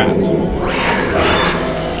 You're trapped.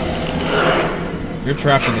 You're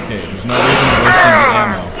trapped in the cage. There's no reason to waste any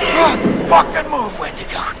ammo. Fucking move,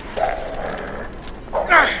 Wendigo.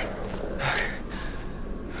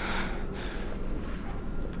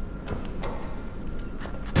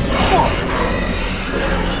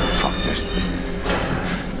 Fuck this.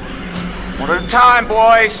 One at a time,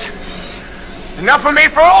 boys. It's enough of me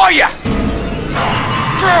for all of you.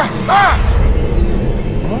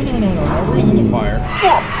 Oh, no, no reason to fire.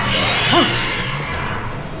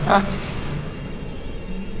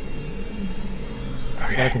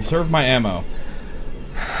 I gotta conserve my ammo.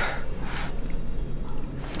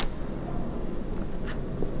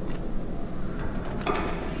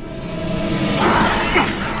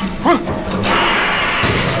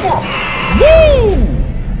 Woo!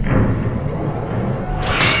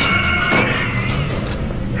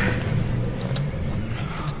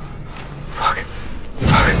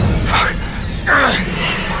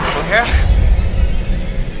 Oh, yeah?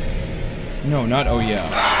 No, not oh yeah.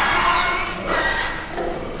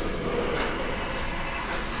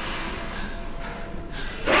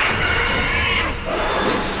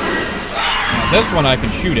 Now, this one I can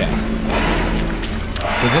shoot at.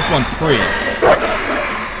 Because this one's free.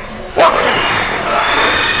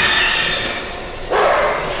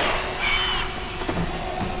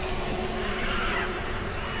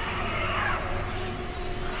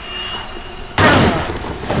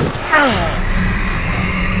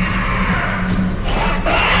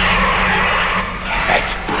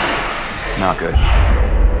 Not good.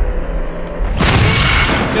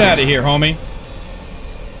 Get out of here, homie.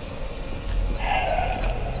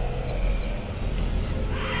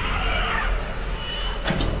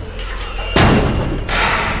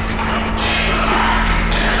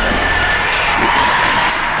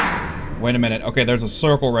 Wait a minute. Okay, there's a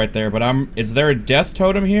circle right there, but is there a death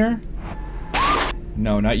totem here?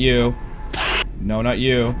 No, not you. No, not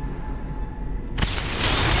you.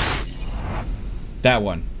 That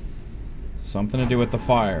one. Something to do with the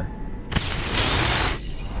fire.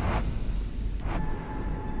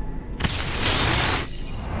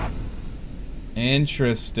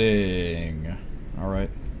 Interesting. All right.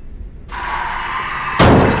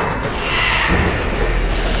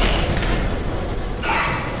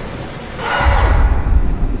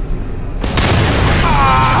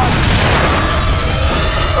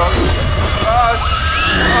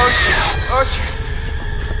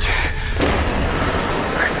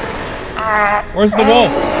 Where's the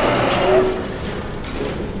wolf?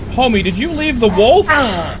 Homie, did you leave the wolf?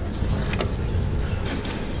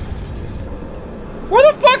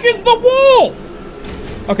 Where the fuck is the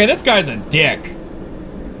wolf? Okay, this guy's a dick.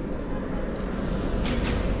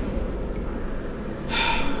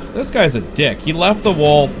 This guy's a dick. He left the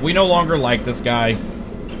wolf. We no longer like this guy.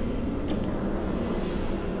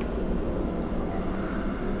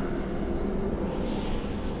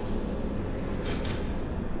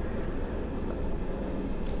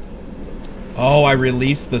 Oh, I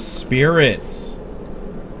released the spirits.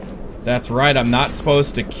 That's right, I'm not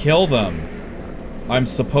supposed to kill them. I'm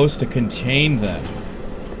supposed to contain them.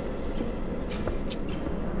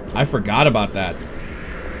 I forgot about that.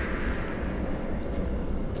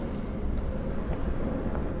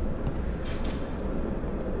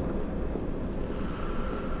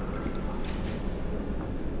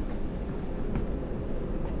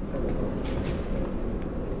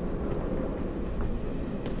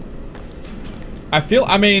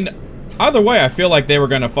 I mean, either way, I feel like they were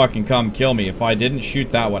gonna fucking come kill me if I didn't shoot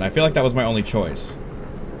that one. I feel like that was my only choice.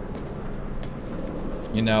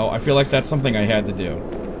 You know, I feel like that's something I had to do.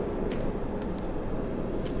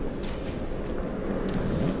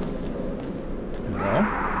 Hello?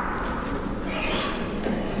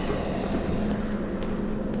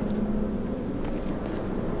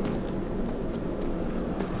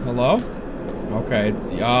 Hello? Okay,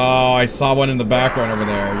 oh, I saw one in the background over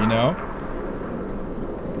there, you know?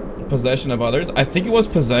 Possession of others? I think it was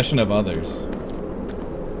possession of others.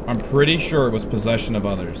 I'm pretty sure it was possession of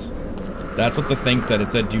others. That's what the thing said. It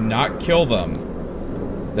said, do not kill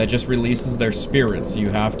them. That just releases their spirits. You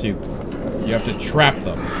have to trap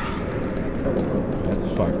them. That's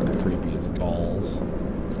fucking creepy as balls.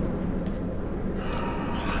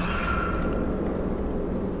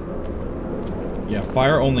 Yeah,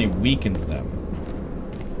 fire only weakens them.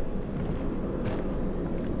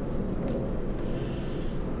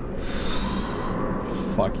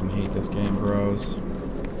 Fucking hate this game, bros.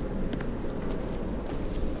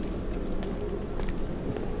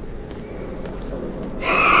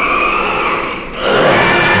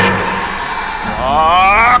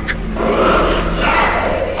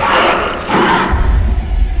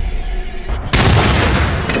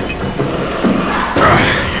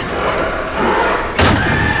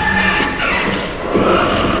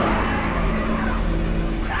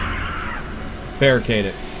 Barricade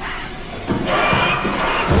it.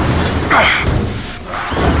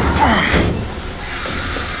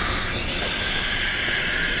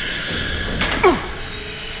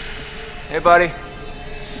 Hey, buddy.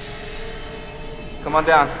 Come on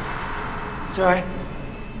down. It's all right.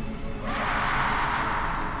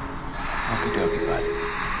 Okie dokie, bud.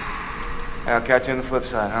 Hey, I'll catch you on the flip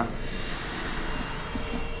side, huh?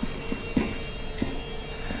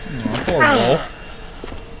 Oh, poor wolf.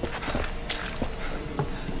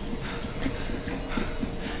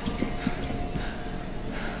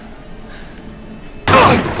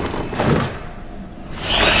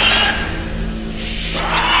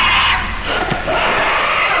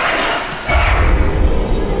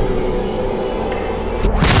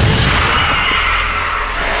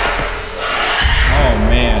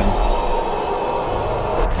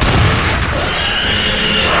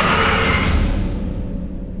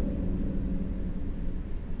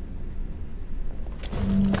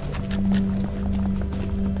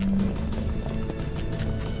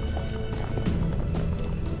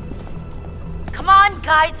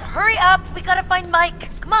 Guys, hurry up! We gotta find Mike.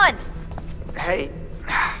 Come on. Hey,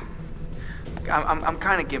 I'm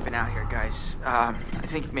kind of gimping out here, guys. I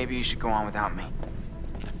think maybe you should go on without me.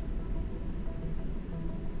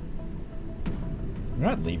 We're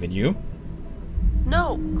not leaving you.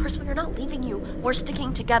 No, Chris, we are not leaving you. We're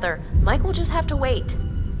sticking together. Mike will just have to wait.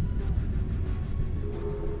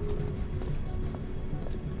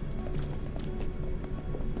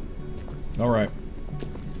 All right.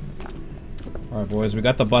 Alright, boys, we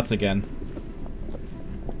got the butts again.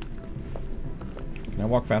 Can I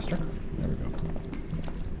walk faster? There we go.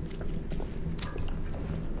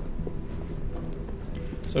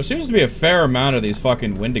 So there seems to be a fair amount of these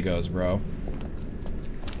fucking Wendigos, bro.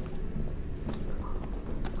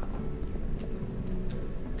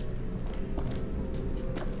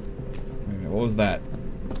 Okay, what was that?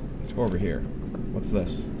 Let's go over here. What's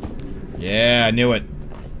this? Yeah, I knew it.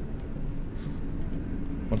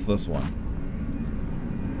 What's this one?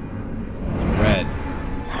 Red.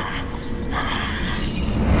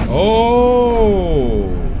 Oh!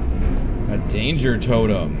 A danger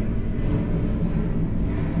totem.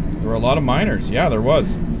 There were a lot of miners. Yeah, there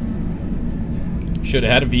was. Should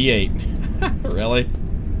have had a V8. Really?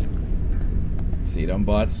 See them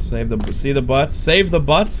butts. See the butts. Save the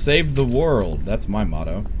butts. Save the world. That's my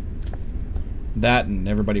motto. That and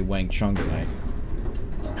everybody Wang Chung tonight.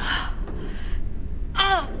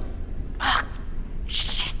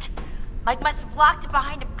 Mike must have locked it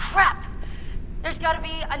behind him. Crap! There's gotta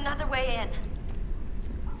be another way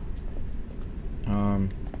in.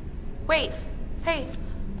 Wait. Hey,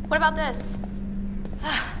 what about this?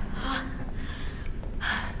 I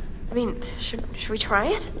mean, should we try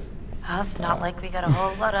it? Well, it's not like we got a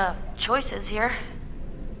whole lot of choices here.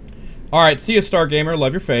 Alright, see you, Star Gamer.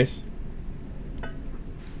 Love your face.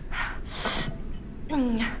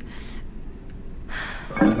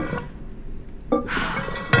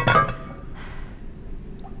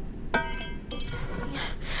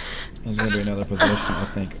 There's gonna be another position, I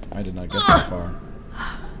think. I did not get this far.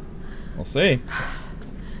 We'll see.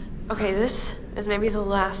 Okay, this is maybe the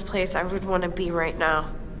last place I would want to be right now.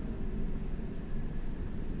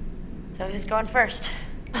 So who's going first?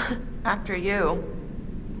 After you.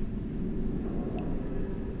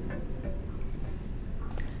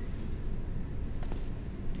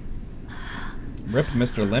 Rip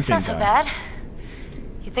Mr. Limping That's not so guy. bad.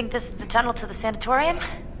 You think this is the tunnel to the sanatorium?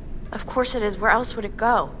 Of course it is. Where else would it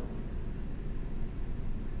go?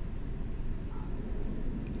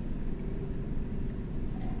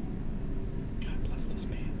 God bless those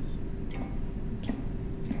pants.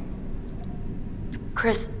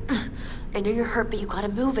 Chris, I know you're hurt, but you gotta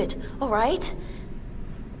move it, all right?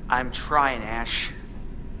 I'm trying, Ash.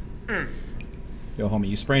 Yo, homie,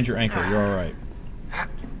 you sprained your ankle. You're alright.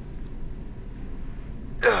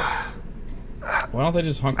 Why don't they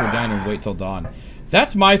just hunker down and wait till dawn?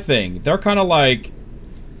 That's my thing. They're kind of like,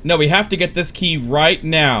 no, we have to get this key right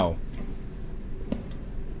now.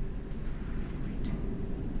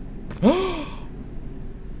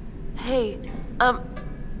 Hey,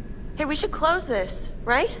 hey, we should close this,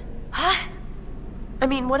 right? Huh? I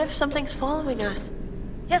mean, what if something's following us?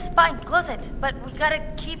 Yes, fine, close it. But we gotta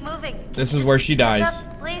keep moving. This is where she Catch dies.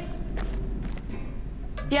 up, please.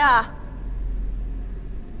 Yeah.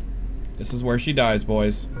 This is where she dies,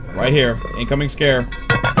 boys. Right here. Incoming scare.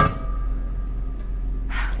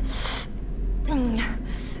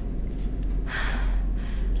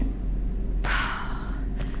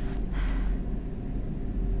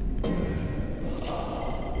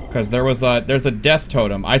 Because there's a death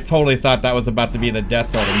totem. I totally thought that was about to be the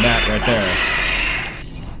death totem. That right there.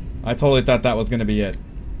 I totally thought that was gonna be it.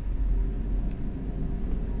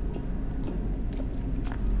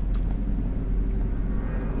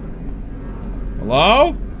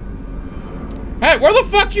 Hello? Hey, where the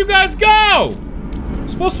fuck you guys go? You're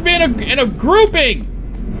supposed to be in a grouping.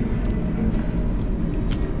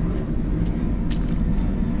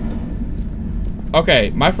 Okay,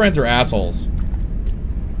 my friends are assholes.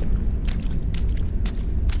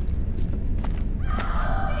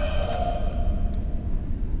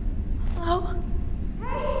 Hello?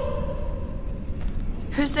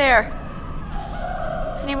 Who's there?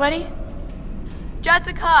 Anybody?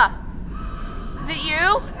 Jessica! Is it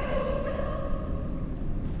you?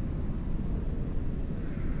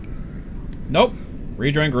 Nope.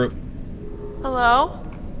 Rejoin group. Hello?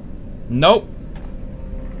 Nope.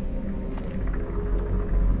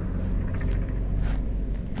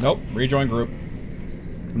 Nope. Rejoin group.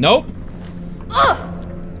 Nope.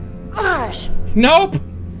 Ugh! Gosh! Nope.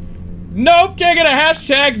 Nope. Can't get a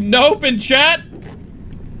hashtag nope in chat.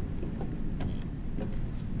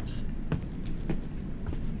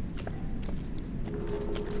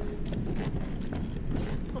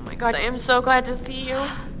 Oh my god, I am so glad to see you.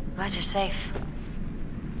 Glad you're safe.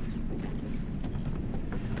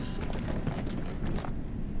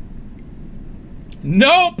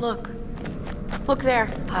 Nope. Look there.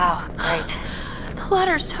 Wow, great. The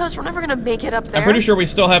ladder's toast. We're never gonna make it up there. I'm pretty sure we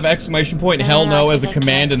still have exclamation point hell no as a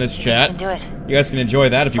command in this chat. You can do it. You guys can enjoy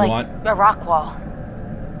that if It's you like want. a rock wall.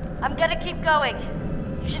 I'm gonna keep going.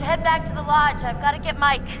 You should head back to the lodge. I've gotta get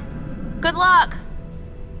Mike. Good luck.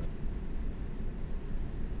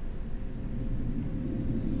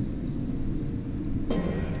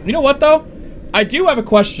 You know what, though? I do have a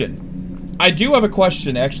question. I do have a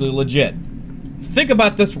question, actually, legit. Think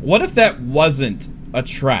about this. What if that wasn't a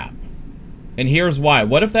trap? And here's why.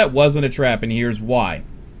 What if that wasn't a trap? And here's why.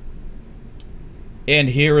 And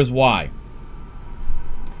here is why.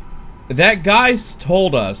 That guy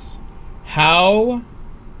told us how...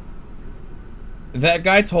 That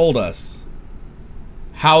guy told us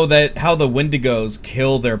how the Wendigos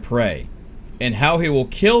kill their prey. And how he will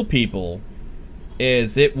kill people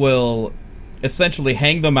is it will essentially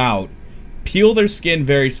hang them out, peel their skin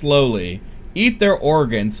very slowly, eat their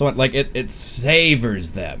organs, so it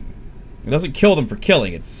savors them. It doesn't kill them for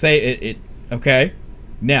killing. Okay?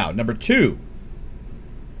 Now, number 2.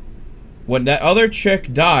 When that other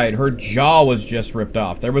chick died, her jaw was just ripped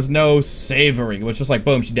off. There was no savoring. It was just like,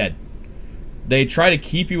 boom, she's dead. They try to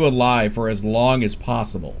keep you alive for as long as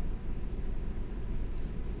possible.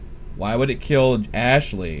 Why would it kill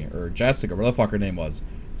Ashley, or Jessica, whatever the fuck her name was,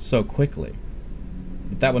 so quickly?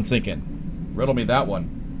 Let that one sink in. Riddle me that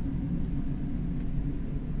one.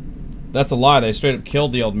 That's a lie. They straight up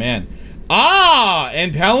killed the old man. Ah!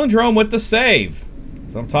 And Palindrome with the save.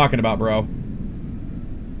 That's what I'm talking about, bro.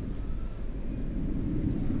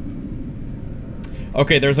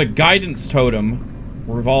 Okay, there's a guidance totem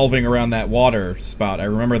revolving around that water spout. I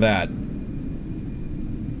remember that.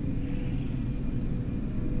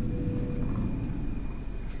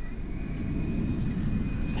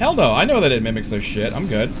 Hell no, I know that it mimics their shit. I'm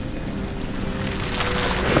good.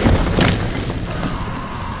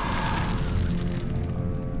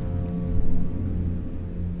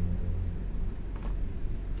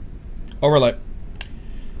 Overlay.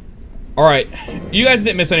 Alright, you guys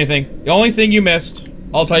didn't miss anything. The only thing you missed,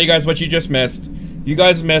 I'll tell you guys what you just missed. You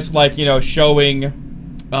guys missed, like, you know, showing,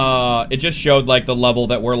 it just showed, like, the level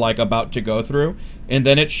that we're, like, about to go through. And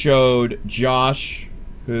then it showed Josh,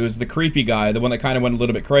 who's the creepy guy, the one that kind of went a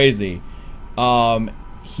little bit crazy.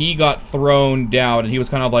 He got thrown down, and he was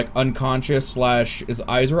kind of, like, unconscious / his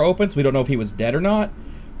eyes were open, so we don't know if he was dead or not.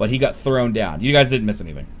 But he got thrown down. You guys didn't miss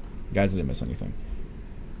anything. You guys didn't miss anything.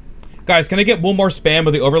 Guys, can I get one more spam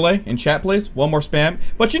with the overlay in chat, please? One more spam.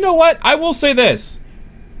 But you know what? I will say this.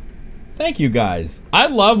 Thank you, guys. I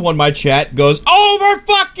love when my chat goes over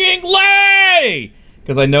fucking lay!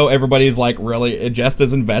 Because I know everybody's like really just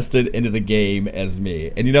as invested into the game as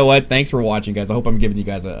me. And you know what? Thanks for watching, guys. I hope I'm giving you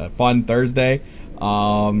guys a fun Thursday.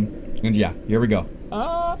 And yeah, here we go.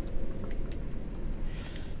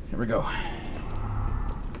 Here we go.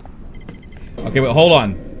 Okay, but hold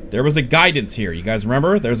on. There was a guidance here. You guys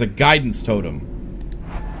remember? There's a guidance totem.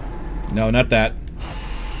 No, not that.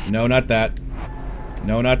 No, not that.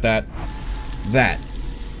 No, not that. That.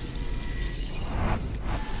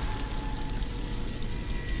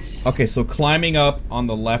 Okay, so climbing up on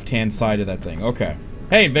the left-hand side of that thing. Okay.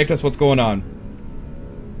 Hey, Invictus, what's going on?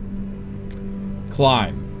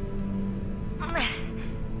 Climb.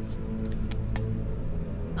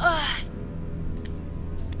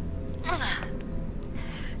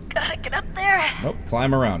 Gotta get up there. Nope,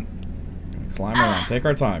 climb around. Climb around. Take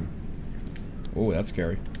our time. Oh, that's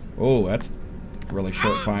scary. Oh, that's really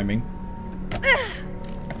short timing.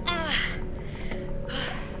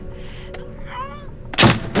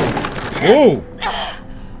 Oh!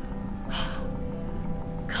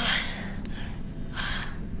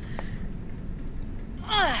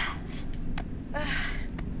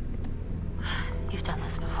 You've done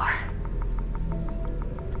this before.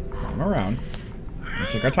 Climb around. We'll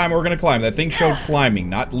take our time. We're gonna climb. That thing showed climbing,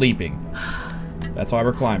 not leaping. That's why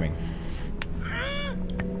we're climbing.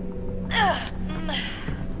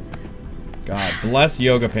 God bless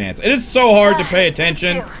yoga pants. It is so hard to pay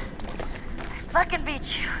attention. I fucking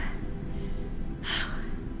beat you.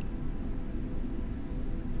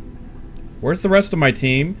 Where's the rest of my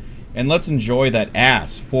team? And let's enjoy that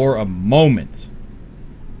ass for a moment.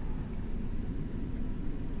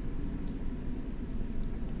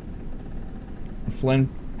 Flynn,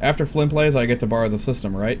 after Flynn plays, I get to borrow the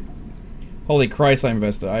system, right? Holy Christ, I'm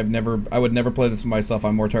invested. I would never play this myself.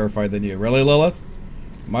 I'm more terrified than you. Really, Lilith?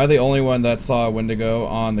 Am I the only one that saw a Wendigo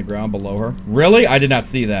on the ground below her? Really? I did not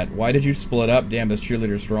see that. Why did you split up? Damn, this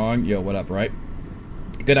cheerleader strong. Yo, what up, right?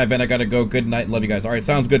 Good night, Ven. I gotta go. Good night. Love you guys. Alright,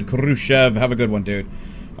 sounds good. Khrushchev. Have a good one, dude.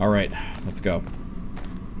 Alright, let's go.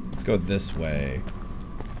 Let's go this way.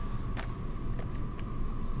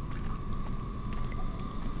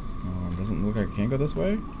 Doesn't look like I can go this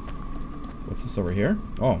way. What's this over here?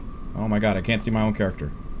 Oh. Oh my god, I can't see my own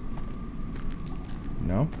character.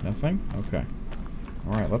 No? Nothing? Okay.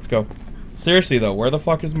 Alright, let's go. Seriously though, where the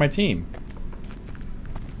fuck is my team?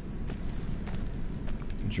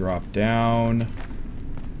 Drop down.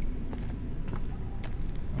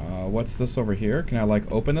 What's this over here? Can I like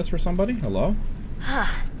open this for somebody? Hello? Huh.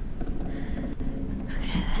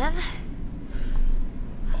 Okay then.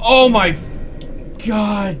 Oh my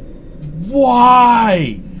god.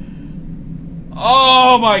 Why?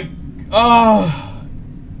 Oh my...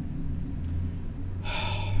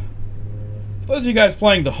 For those of you guys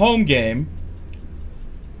playing the home game,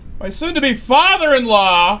 my soon-to-be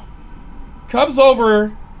father-in-law comes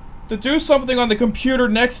over to do something on the computer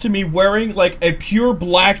next to me wearing, like, a pure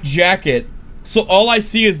black jacket. So all I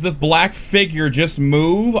see is the black figure just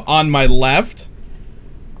move on my left.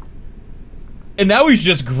 And now he's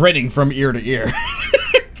just grinning from ear to ear.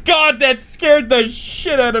 God, that scared the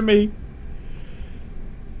shit out of me.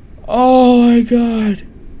 Oh my god.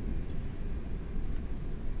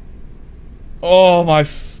 Oh my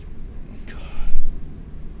god.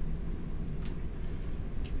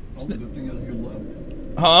 Oh, the good thing is you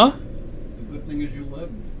lived. Huh? The good thing is you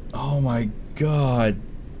lived. Oh my god.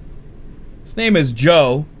 His name is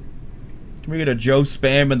Joe. Can we get a Joe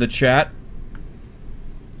spam in the chat?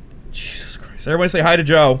 Jesus Christ. Everybody say hi to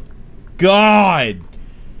Joe. God!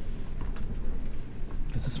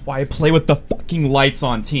 This is why I play with the fucking lights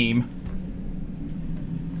on, team.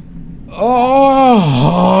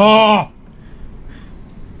 Oh!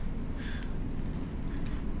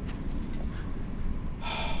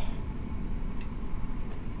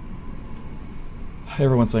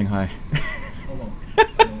 Everyone's saying hi.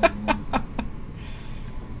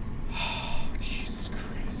 Jesus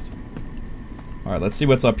Christ. Alright, let's see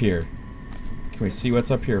what's up here. Can we see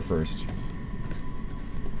what's up here first?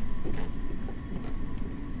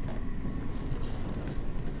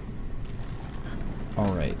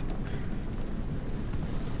 Alright.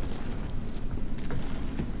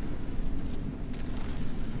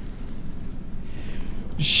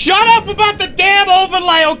 Shut up about the damn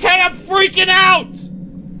overlay, okay? I'm freaking out!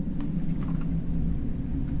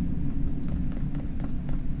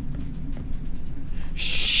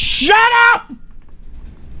 Shut up!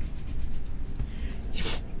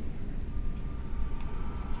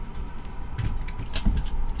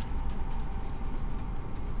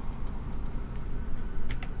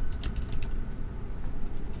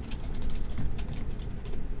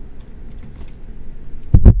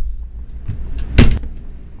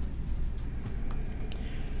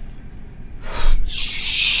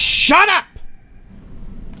 Shut up!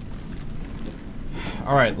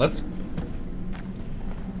 Alright, let's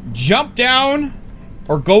jump down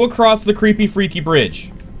or go across the creepy freaky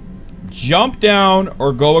bridge. Jump down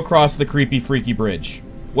or go across the creepy freaky bridge.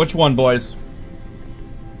 Which one, boys?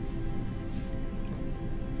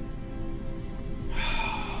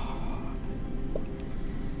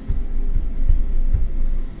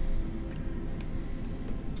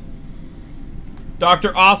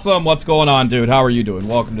 Dr. Awesome, what's going on, dude? How are you doing?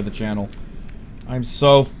 Welcome to the channel. I'm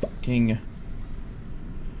so fucking...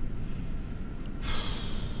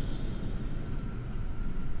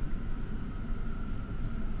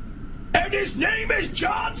 And his name is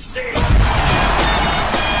John C.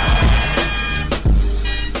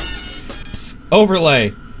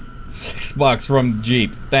 Overlay. $6 from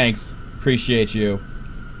Jeep. Thanks. Appreciate you.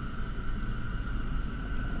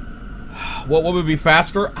 What would be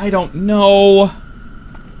faster? I don't know.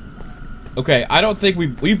 Okay, I don't think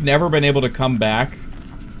we've never been able to come back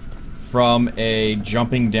from a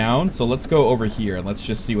jumping down, so let's go over here and let's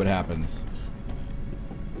just see what happens.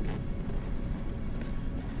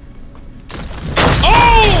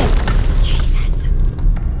 Oh! Jesus.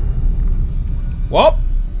 Well,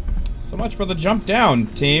 so much for the jump down,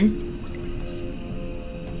 team.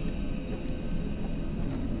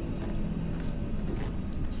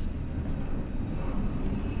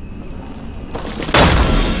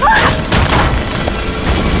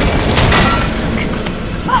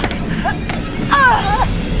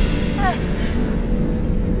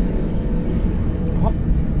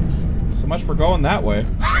 Much for going that way.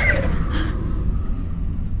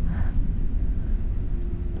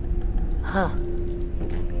 Huh.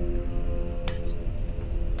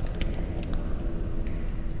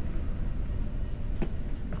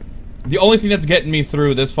 The only thing that's getting me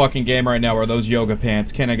through this fucking game right now are those yoga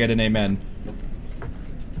pants. Can I get an amen?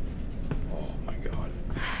 Oh my god.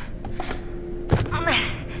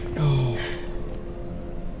 Oh.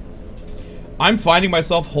 I'm finding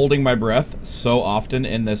myself holding my breath so often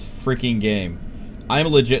in this freaking game. I'm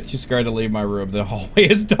legit too scared to leave my room. The hallway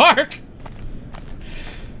is dark.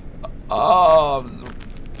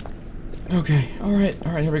 Okay. All right,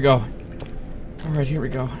 here we go. All right, here we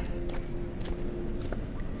go.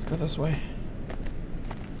 Let's go this way.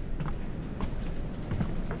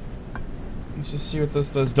 Let's just see what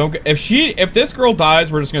this does. Don't get, if this girl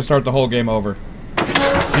dies, we're just gonna start the whole game over.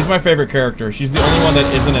 She's my favorite character. She's the only one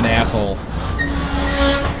that isn't an asshole.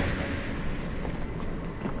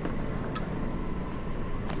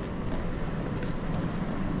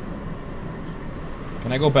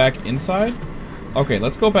 Can I go back inside? Okay,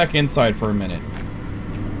 let's go back inside for a minute.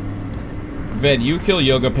 Ven, you kill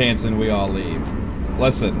Yoga Pants and we all leave.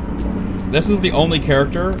 Listen, this is the only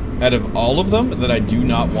character out of all of them that I do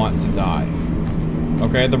not want to die.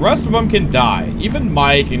 Okay, the rest of them can die. Even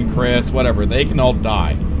Mike and Chris, whatever, they can all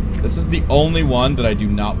die. This is the only one that I do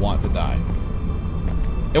not want to die.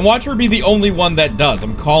 And watch her be the only one that does.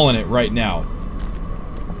 I'm calling it right now.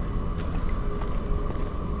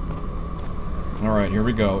 Alright, here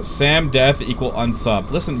we go. Sam death equal unsub.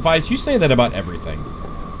 Listen, Vice, you say that about everything.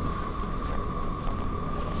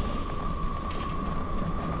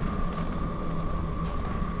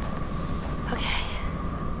 Okay.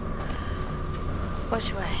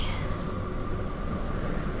 Which way?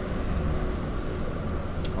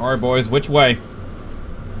 Alright, boys, which way?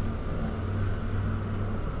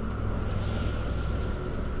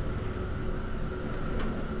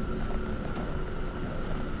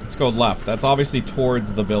 Let's go left. That's obviously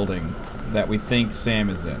towards the building that we think Sam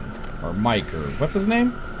is in. Or Mike, or what's his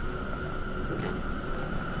name?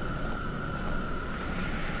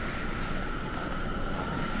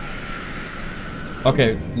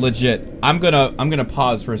 Okay, legit. I'm gonna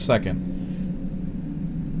pause for a second.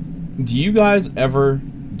 Do you guys ever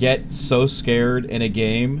get so scared in a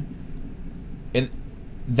game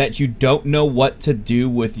that you don't know what to do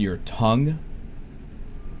with your tongue?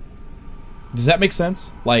 Does that make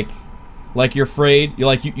sense? Like you're afraid,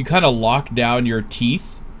 you kind of lock down your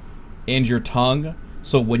teeth and your tongue,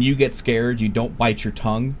 so when you get scared, you don't bite your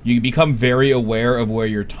tongue. You become very aware of where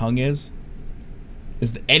your tongue is.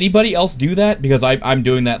 Does anybody else do that? Because I'm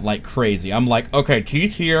doing that like crazy. I'm like, okay,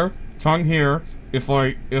 teeth here, tongue here. If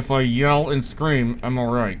I yell and scream, I'm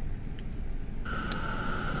alright.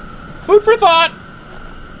 Food for thought!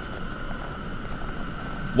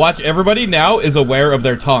 Watch, everybody now is aware of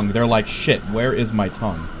their tongue. They're like, shit, where is my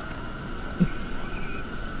tongue?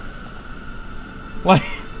 Like...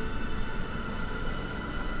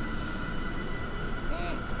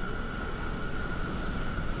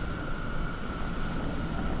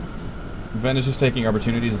 Ven is just taking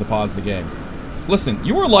opportunities to pause the game. Listen,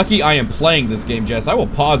 you are lucky I am playing this game, Jess. I will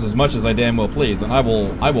pause as much as I damn well please, and I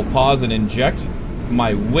will pause and inject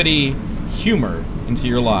my witty humor into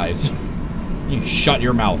your lives. You shut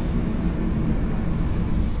your mouth.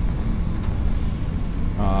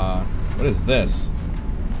 What is this?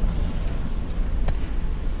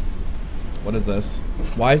 What is this?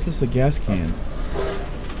 Why is this a gas can?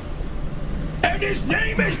 And his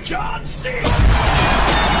name is John C.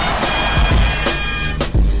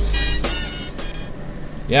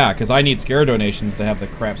 Yeah, because I need scare donations to have the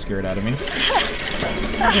crap scared out of me.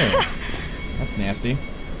 Yeah, that's nasty.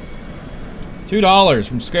 $2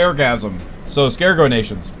 from Scaregasm. So, scare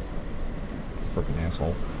donations. Frickin'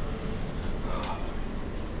 asshole.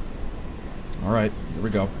 Alright, here we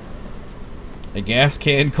go. A gas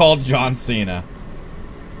can called John Cena.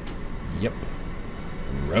 Yep.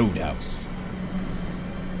 Roadhouse.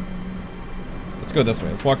 Let's go this way.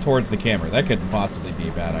 Let's walk towards the camera. That couldn't possibly be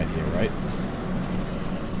a bad idea, right?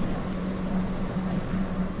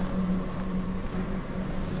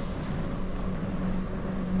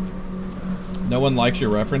 No one likes your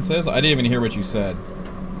references? I didn't even hear what you said.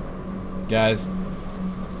 Guys,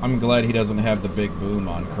 I'm glad he doesn't have the big boom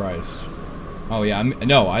on Christ. Oh yeah,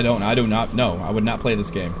 no, I do not, no, I would not play this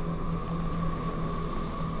game.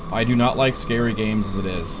 I do not like scary games as it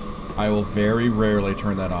is. I will very rarely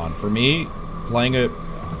turn that on. For me, playing it,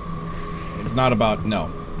 it's not about, no.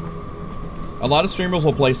 A lot of streamers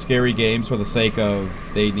will play scary games for the sake of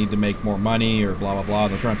they need to make more money or blah blah blah.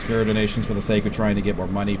 They're trying scare donations for the sake of trying to get more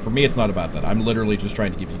money. For me, it's not about that. I'm literally just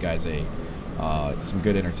trying to give you guys a some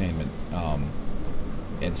good entertainment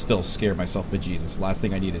and still scare myself bejesus. Last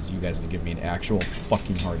thing I need is you guys to give me an actual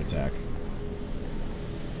fucking heart attack.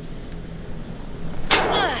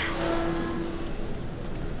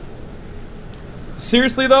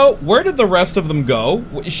 Seriously though, where did the rest of them go?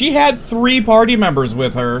 She had 3 party members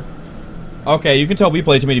with her. Okay, you can tell we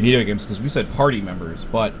play too many video games because we said party members,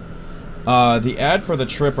 but the ad for the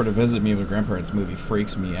trip or to visit me with grandparents movie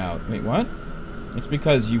freaks me out. Wait, what? It's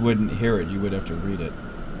because you wouldn't hear it, you would have to read it.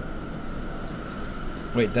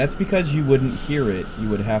 Wait, that's because you wouldn't hear it, you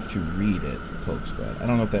would have to read it, Pokesfed. I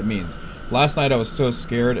don't know what that means. Last night I was so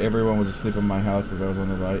scared everyone was asleep in my house if I was on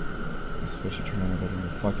the light. I switched to turn on the bedroom.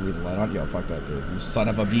 Fuck, leave the light on? Yo, fuck that dude. You son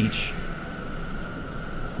of a bitch.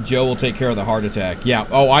 Joe will take care of the heart attack. Yeah,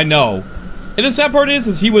 oh, I know. And the sad part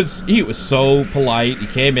is he was so polite. He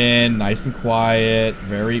came in nice and quiet,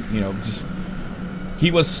 very, you know, just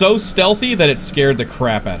he was so stealthy that it scared the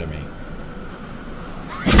crap out of me.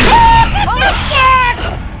 Oh shit!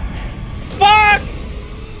 Fuck!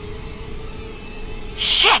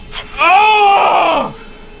 Shit! Oh!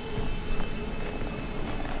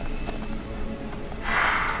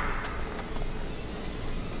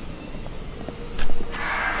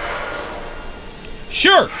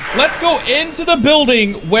 Sure, let's go into the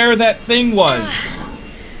building where that thing was.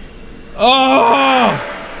 Oh!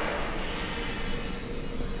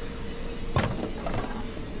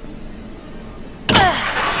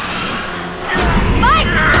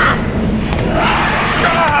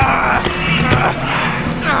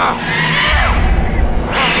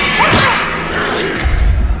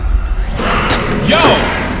 Yo!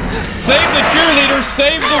 Save the cheerleader,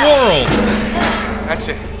 save the world! That's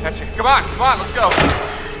it, that's it. Come on, let's go.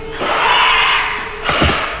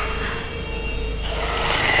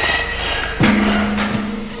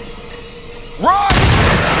 Run!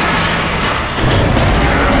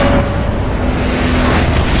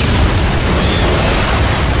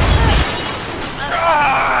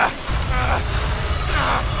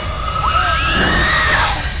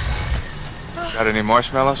 Got any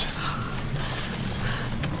marshmallows?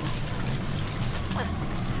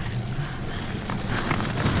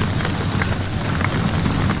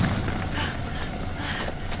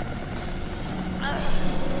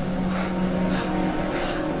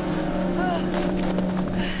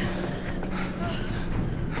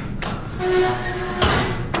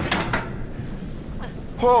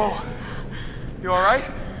 Whoa. You alright?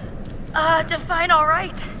 Define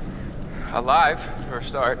alright. Alive, for a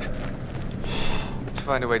start. Let's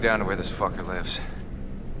find a way down to where this fucker lives.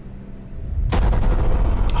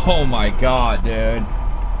 Oh my god, dude.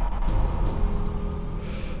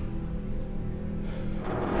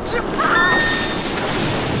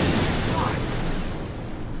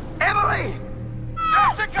 Emily!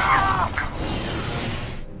 Jessica!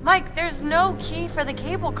 Mike, there's no key for the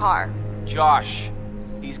cable car. Josh,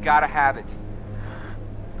 he's gotta have it.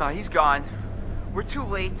 No, he's gone. We're too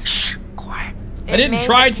late. Shh, quiet. I didn't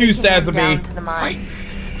try to, Sazami. Wait,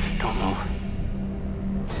 don't move.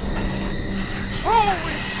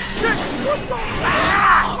 Holy shit! What the?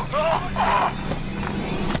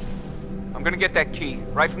 I'm gonna get that key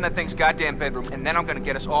right from that thing's goddamn bedroom, and then I'm gonna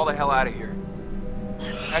get us all the hell out of here.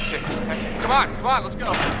 That's it, that's it. Come on, let's go.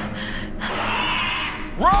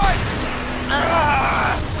 Run!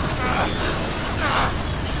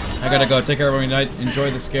 I gotta go. Take care, everyone. Night.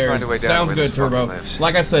 Enjoy the scares. Sounds good, Turbo.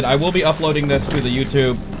 Like I said, I will be uploading this to the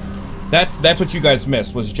YouTube. That's what you guys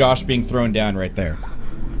missed, was Josh being thrown down right there.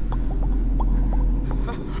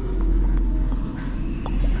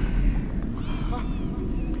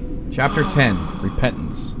 Chapter 10,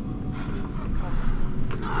 Repentance.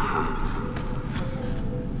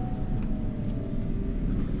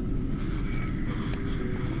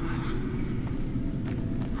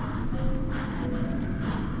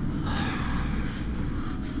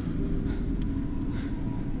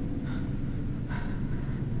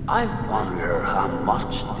 I wonder how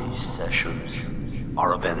much these sessions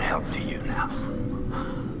are of any help for you now.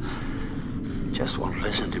 Just won't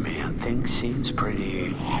listen to me, and things seems pretty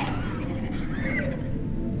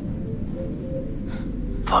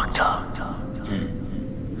fucked up.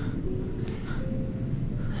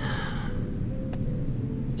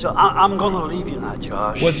 So I'm gonna leave you now,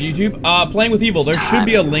 Josh. What's YouTube? Playing with Evil. There should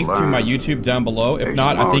be a link to my YouTube down below. If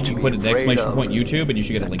not, I think you can put an exclamation point YouTube and you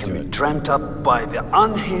should get a link to it. Dreamt up by the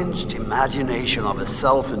unhinged imagination of a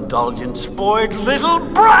self-indulgent, spoiled little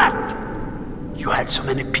brat. You had so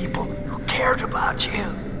many people who cared about you,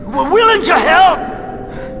 who were willing to help.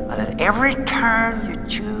 But at every turn you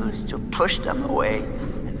choose to push them away,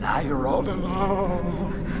 and now you're all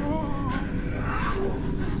alone.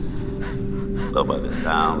 Though by the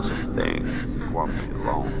sounds of things, you won't be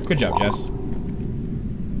alone. Good job, Jess.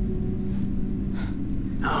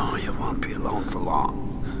 No, you won't be alone for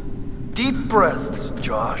long. Deep breaths,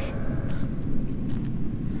 Josh.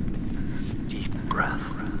 Deep breath.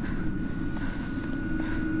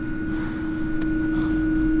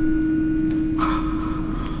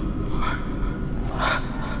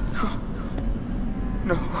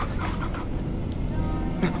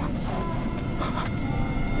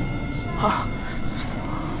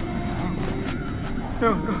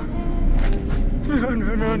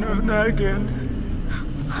 No, not again.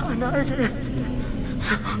 Not again.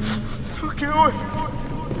 Get away!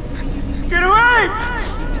 Get away!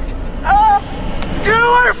 Get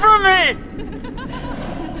away from me!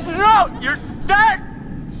 No, you're dead!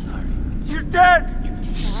 Sorry. You're dead!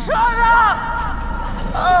 Shut up!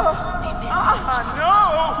 No!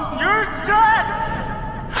 You're dead!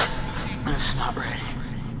 It's not ready.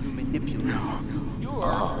 You manipulate. No. You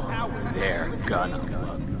are there, gun.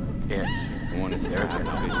 Yeah. The one is there. I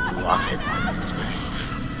love it.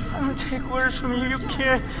 I don't take orders from you. You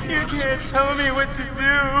can't tell me what to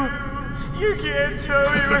do. You can't tell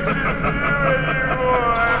me what to do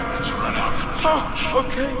anymore. Oh,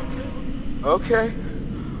 okay.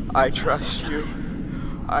 I trust you.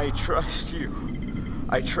 I trust you.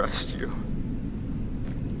 I trust you.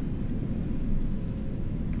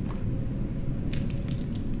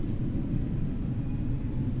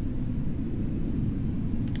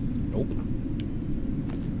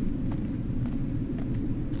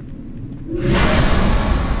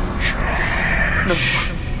 No.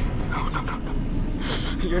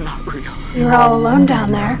 You're not real. You're all alone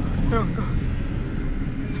down there. No,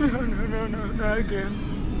 not again.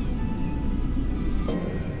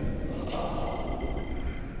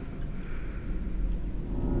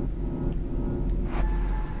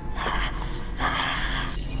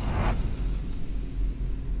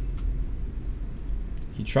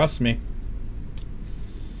 He trusts me.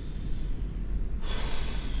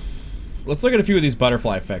 Let's look at a few of these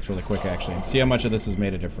butterfly effects really quick, actually, and see how much of this has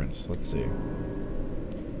made a difference. Let's see.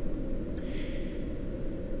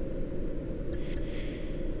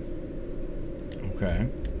 Okay.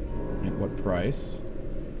 At what price?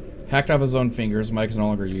 Hacked off his own fingers. Mike is no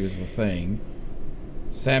longer used as a thing.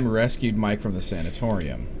 Sam rescued Mike from the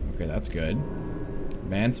sanatorium. Okay, that's good.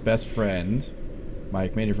 Man's best friend.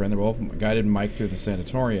 Mike made a friend. They both guided Mike through the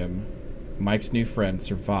sanatorium. Mike's new friend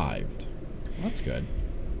survived. That's good.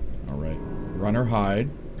 Alright. Run or hide.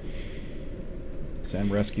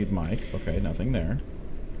 Sam rescued Mike. Okay, nothing there.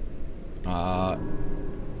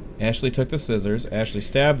 Ashley took the scissors. Ashley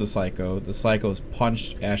stabbed the psycho. The psychos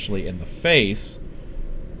punched Ashley in the face.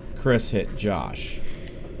 Chris hit Josh.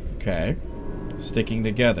 Okay. Sticking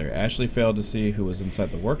together. Ashley failed to see who was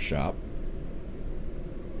inside the workshop.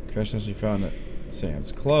 Chris actually found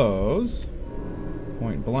Sam's clothes.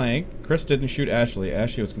 Point blank. Chris didn't shoot Ashley.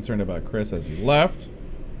 Ashley was concerned about Chris as he left.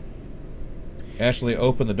 Ashley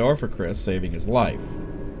opened the door for Chris, saving his life.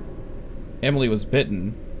 Emily was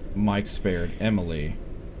bitten. Mike spared Emily.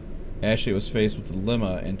 Ashley was faced with a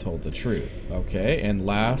dilemma and told the truth. Okay, and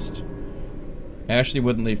last, Ashley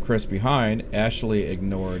wouldn't leave Chris behind. Ashley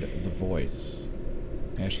ignored the voice.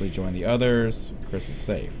 Ashley joined the others. Chris is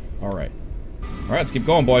safe. Alright. Alright, let's keep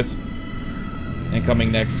going, boys.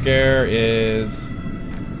 Incoming next scare is...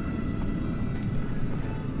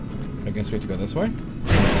 I guess we have to go this way?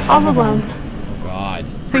 All alone. Oh, God.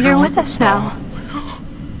 But you're with us now.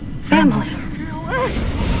 Family.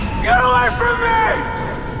 Get away from me!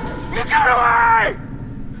 Get away!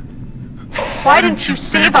 Why didn't you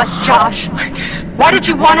save us, Josh? Why did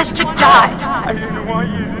you want us to die? I didn't want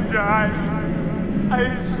you to die.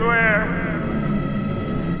 I swear.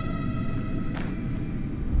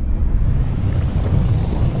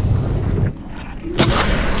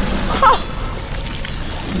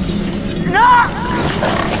 No!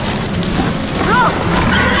 No!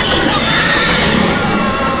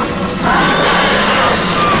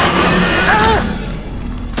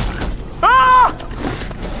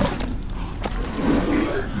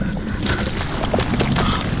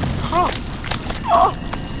 Oh,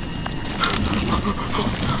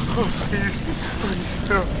 please. Please,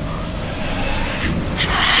 no.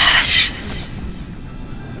 Josh.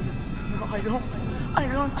 No, I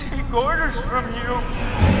don't take orders from you.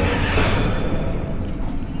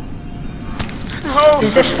 No!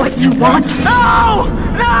 Is this what you want? No!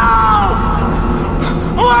 No!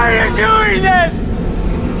 Why are you doing this?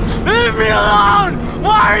 Leave me alone!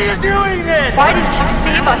 Why are you doing this? Why didn't you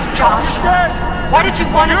save us, Josh? Why did you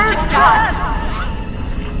want us to die?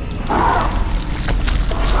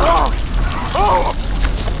 Oh! Oh!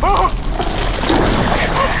 Oh!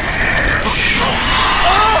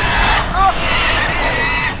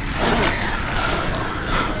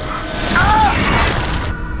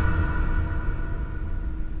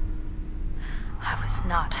 I was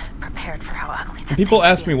not prepared for how ugly that People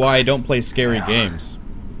ask me why I don't play scary games.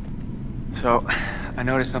 So, I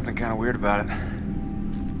noticed something kind of weird about it.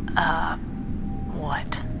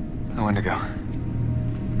 What? The Wendigo.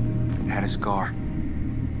 It had a scar.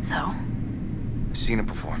 So? I've seen it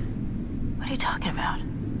before. What are you talking about?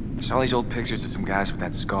 I saw these old pictures of some guys with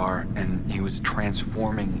that scar, and he was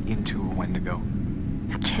transforming into a Wendigo.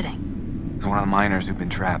 You're kidding. It's one of the miners who've been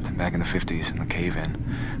trapped back in the 50s in the cave-in,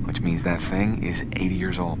 which means that thing is 80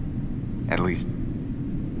 years old. At least.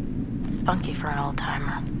 Spunky for an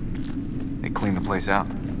old-timer. They cleaned the place out.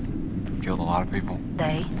 Killed a lot of people.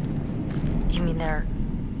 They? You mean there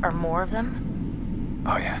are more of them?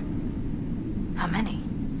 Oh, yeah. How many?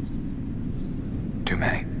 Too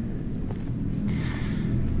many.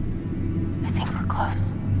 I think we're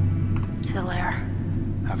close. To the lair.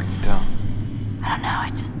 How can you tell? I don't know, I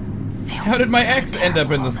just feel... How did my ex end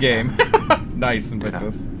up in this game? Nice,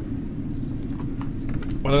 Invictus.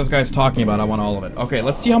 What are those guys talking about? I want all of it. Okay,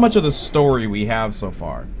 let's see how much of the story we have so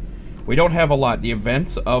far. We don't have a lot. The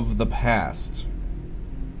events of the past.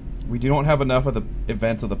 We don't have enough of the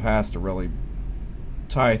events of the past to really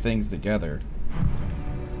tie things together.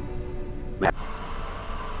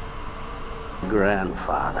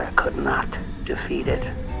 Grandfather could not defeat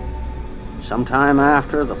it. Sometime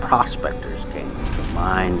after, the prospectors came to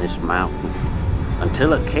mine this mountain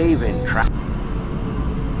until a cave-in trap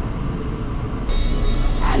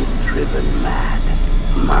and driven mad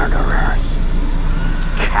murderers,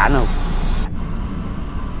 cannibals,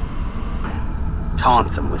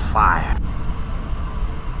 taunt them with fire.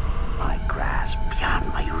 My grasp beyond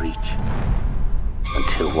my reach.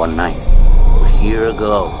 Until one night, a year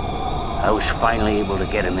ago, I was finally able to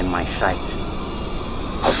get him in my sights.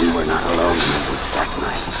 But we were not alone in the woods that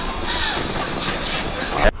night.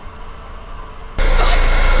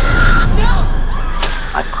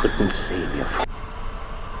 I couldn't save you from...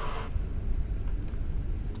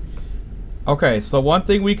 Okay, so one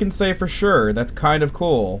thing we can say for sure that's kind of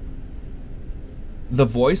cool. The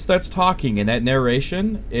voice that's talking in that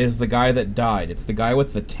narration is the guy that died. It's the guy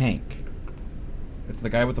with the tank. It's the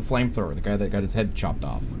guy with the flamethrower, the guy that got his head chopped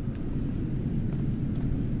off.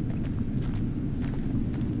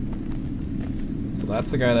 So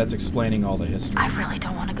that's the guy that's explaining all the history. I really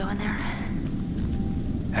don't want to go in there.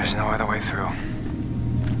 There's no other way through.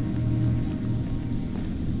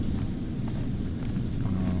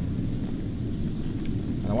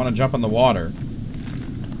 I don't want to jump in the water.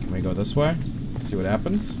 Can we go this way? See what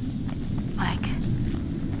happens? Mike,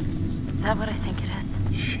 is that what I think it is?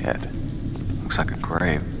 Shit. Looks like a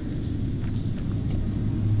grave.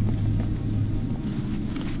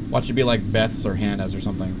 Watch it be like Beth's or Hannah's or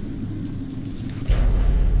something.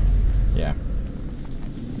 Yeah.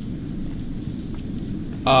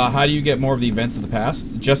 How do you get more of the events of the past?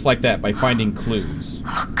 Just like that, by finding clues.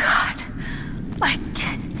 Oh, God. Mike,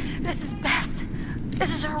 this is Beth's.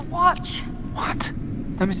 This is her watch. What?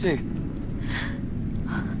 Let me see.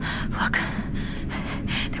 Look,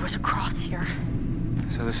 there was a cross here.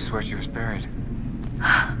 So this is where she was buried.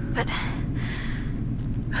 But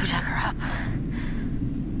who dug her up?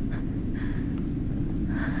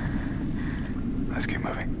 Let's keep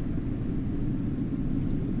moving.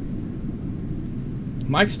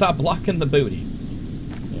 Mike, stop blocking the booty.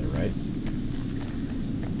 Yeah, right.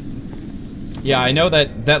 Yeah, I know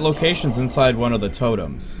that location's inside one of the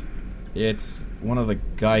totems. It's one of the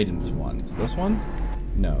guidance ones. This one?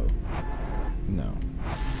 No. No.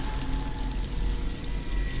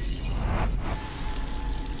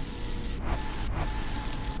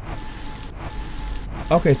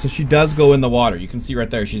 Okay, so she does go in the water. You can see right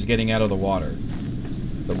there, she's getting out of the water.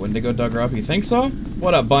 The Wendigo dug her up. You think so?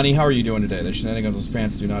 What up, Bunny? How are you doing today? The shenanigans of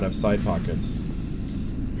pants do not have side pockets.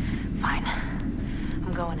 Fine.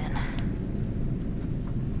 I'm going in.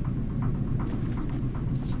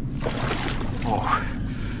 Oh.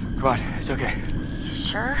 Come on, it's okay. You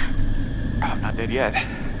sure? I'm not dead yet.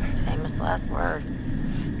 Famous last words.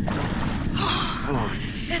 Oh,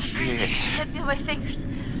 It's freezing. I can't feel my fingers.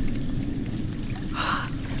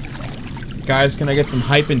 Guys, can I get some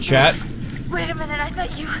hype in chat? Wait a minute, I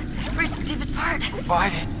thought you reached the deepest part. Well, I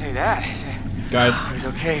didn't say that. I said Guys. it was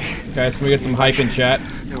okay. Guys, can we get some hype in chat?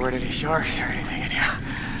 There weren't any sharks or anything in here.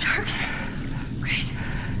 Sharks? Great.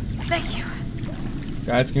 Thank you.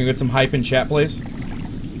 Guys, can we get some hype in chat, please?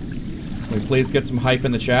 Can we please get some hype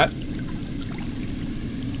in the chat?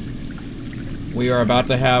 We are about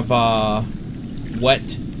to have,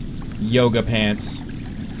 wet yoga pants.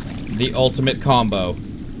 The ultimate combo.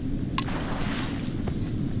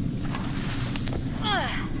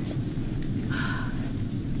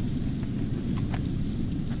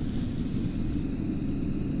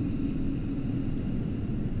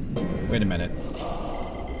 Wait a minute.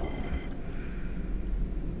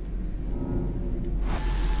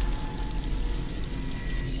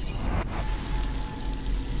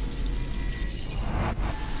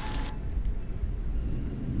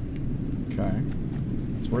 Okay.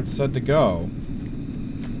 That's where it's said to go.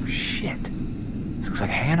 Shit. This looks like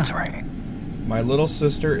Hannah's writing. My little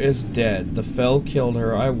sister is dead. The fell killed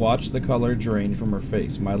her. I watched the color drain from her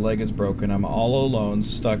face. My leg is broken. I'm all alone,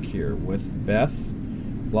 stuck here with Beth.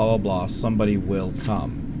 Blah, blah, blah. Somebody will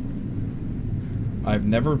come. I've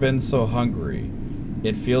never been so hungry.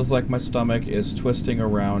 It feels like my stomach is twisting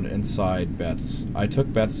around inside Beth's. I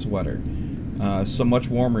took Beth's sweater. So much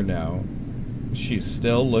warmer now. She's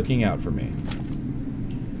still looking out for me.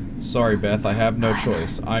 Sorry, Beth. I have no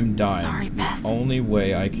choice. I'm dying. Sorry, Beth. The only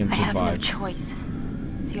way I can survive. I have no choice.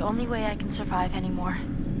 It's the only way I can survive anymore.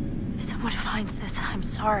 If someone finds this, I'm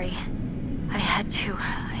sorry. I had to.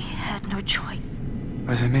 I had no choice.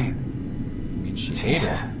 What does it mean? I mean, she ate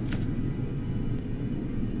it.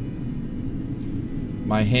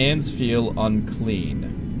 My hands feel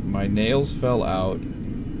unclean. My nails fell out,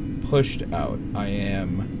 pushed out. I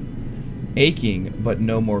am aching, but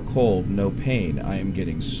no more cold, no pain. I am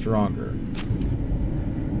getting stronger.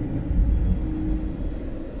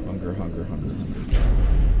 Hunger, hunger, hunger, hunger.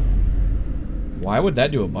 Why would that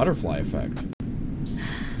do a butterfly effect?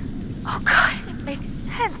 Oh God, it makes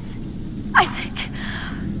sense. I think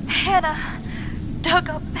Hannah dug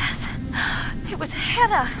up Beth. It was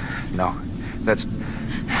Hannah. No, that's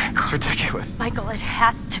ridiculous. Michael, it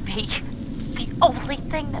has to be. It's the only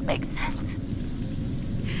thing that makes sense.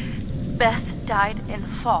 Beth died in the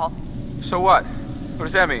fall. So what? What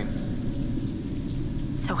does that mean?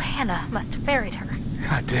 So Hannah must have buried her.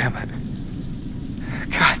 God damn it.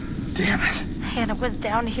 God damn it. Hannah was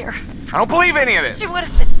down here. I don't believe any of this. She would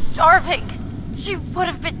have been starving. She would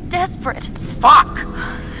have been desperate. Fuck!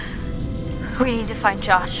 We need to find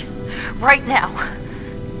Josh. Right now.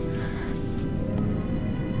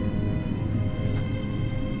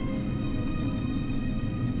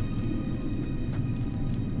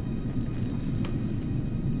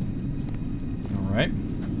 Alright.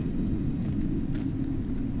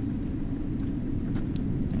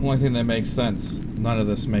 Only thing that makes sense. None of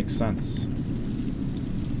this makes sense.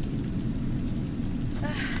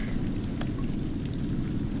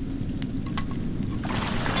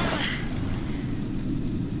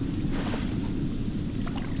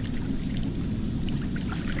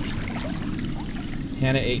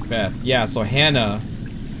 Hannah ate Beth. Yeah, so Hannah's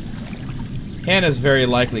very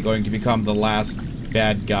likely going to become the last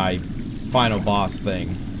bad guy, final boss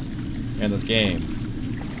thing in this game.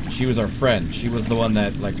 She was our friend. She was the one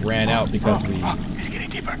that, like, ran out because we... It's getting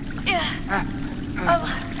deeper. Yeah.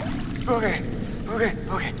 Okay. Oh,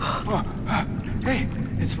 hey,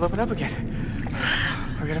 it's sloping up again.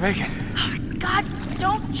 We're gonna make it. Oh, God,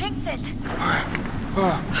 don't jinx it.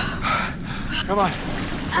 Come on.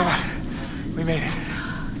 We made it.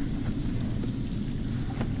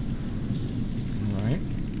 Alright.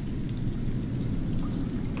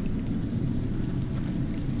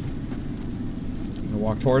 I'm gonna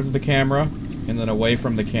walk towards the camera and then away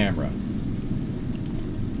from the camera.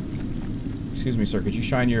 Excuse me, sir. Could you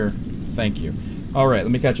shine your... Thank you. Alright,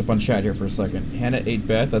 let me catch up on chat here for a second. Hannah ate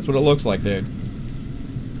Beth. That's what it looks like, dude. I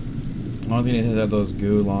don't think you need to have those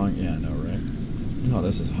goo long... Yeah, no, right? Oh,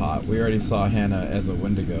 this is hot. We already saw Hannah as a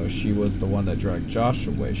Wendigo. She was the one that dragged Josh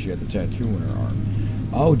away. She had the tattoo in her arm.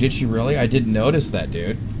 Oh, did she really? I didn't notice that,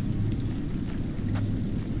 dude.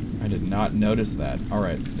 I did not notice that.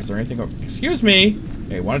 Alright, is there anything... Excuse me!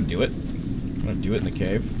 Hey, want to do it? Want to do it in the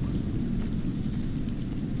cave?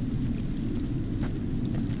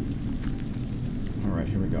 Alright,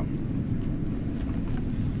 here we go.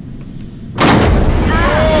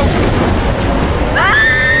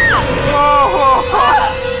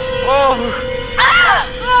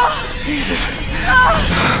 Jesus.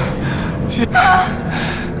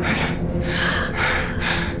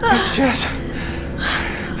 It's Jess.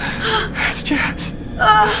 It's Jess.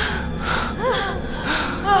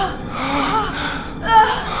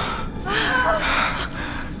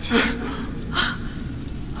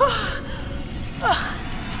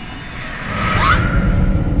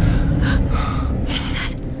 You see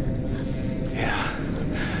that? Yeah.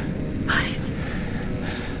 Bodies.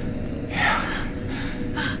 Yeah.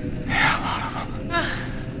 Yeah, a lot of them.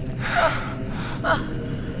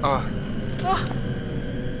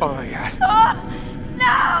 Oh my God. No!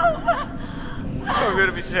 I'm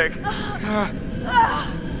gonna be sick. Wait,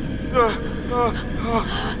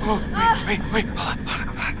 hold on.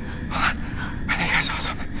 I think I saw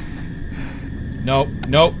something. Nope.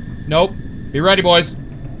 Be ready, boys.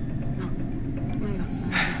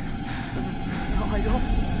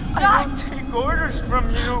 No, I don't take orders from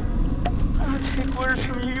you. I don't take orders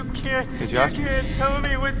from you. You can't tell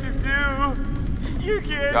me what to do. You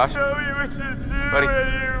can't Josh? tell me what to do Buddy?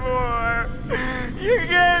 anymore. You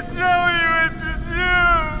can't tell me what to do.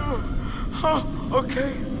 Oh,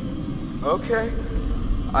 okay.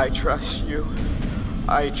 I trust you.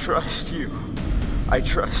 I trust you.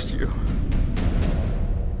 What's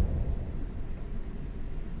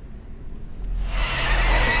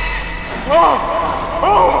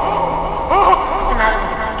the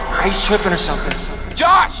matter? He's tripping or something.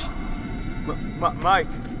 Josh! Mike.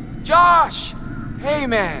 Josh! Hey,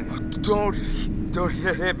 man. Don't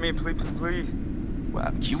hit me, please.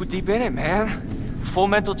 Well, you were deep in it, man. Full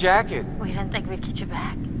mental jacket. We didn't think we'd get you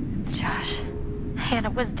back. Josh,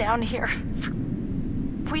 Hannah was down here for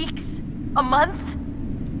weeks, a month.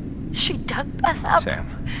 She dug Beth up. Sam.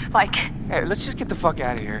 Mike. Hey, let's just get the fuck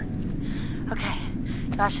out of here. Okay.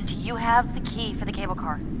 Josh, do you have the key for the cable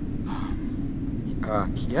car?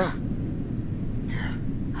 Yeah.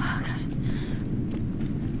 Oh, God.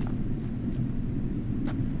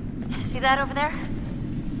 You see that over there?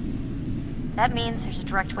 That means there's a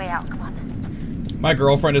direct way out. Come on. My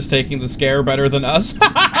girlfriend is taking the scare better than us.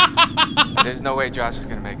 There's no way Josh is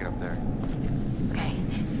gonna make it up there. Okay.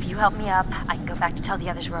 If you help me up, I can go back to tell the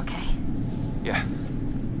others we're okay. Yeah,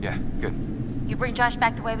 good. You bring Josh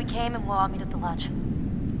back the way we came, and we'll all meet at the lodge.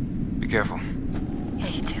 Be careful. Yeah,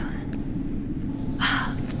 you too.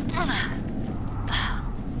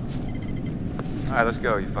 Alright, let's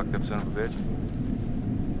go, you fucked up son of a bitch.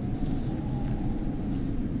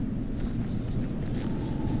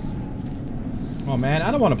 Oh man,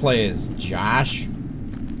 I don't want to play as Josh. You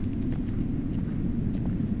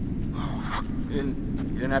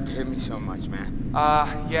didn't have to hit me so much, man.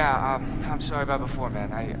 I'm sorry about before,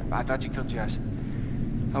 man. I thought you killed Jess.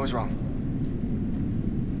 I was wrong.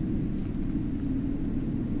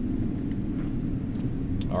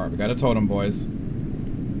 Alright, we got a totem, boys.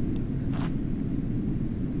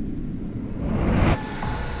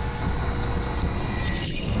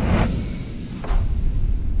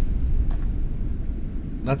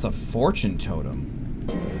 That's a fortune totem.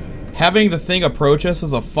 Having the thing approach us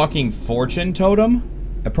as a fucking fortune totem?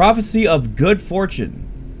 A prophecy of good fortune.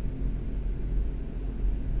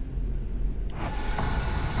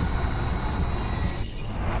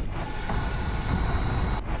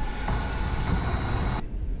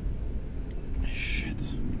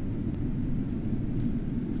 Shit.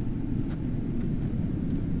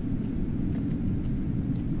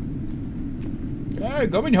 Yeah,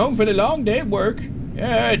 coming home for the long day work.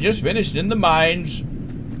 Yeah, just finished in the mines.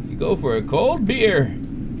 You go for a cold beer.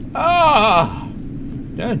 Ah!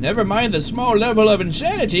 Never mind the small level of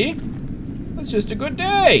insanity. That's just a good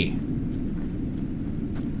day.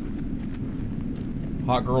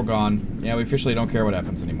 Hot girl gone. Yeah, we officially don't care what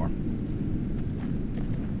happens anymore.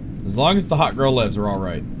 As long as the hot girl lives, we're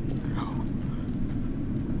alright.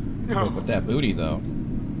 No. With that booty, though.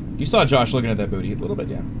 You saw Josh looking at that booty. A little bit,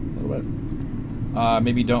 yeah. A little bit.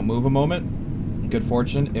 Maybe don't move a moment. Good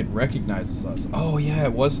fortune, it recognizes us. Oh yeah,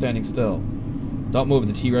 it was standing still. Don't move,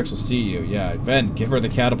 the T-Rex will see you. Yeah, Ven, give her the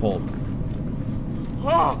catapult.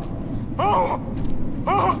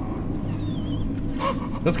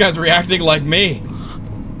 This guy's reacting like me.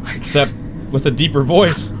 Except with a deeper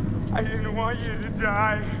voice. I didn't want you to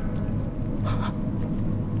die.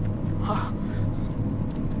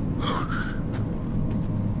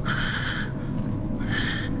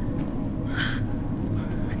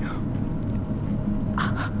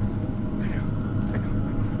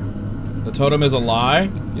 The totem is a lie?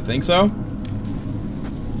 You think so?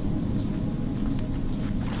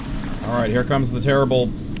 Alright, here comes the terrible,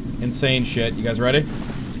 insane shit. You guys ready?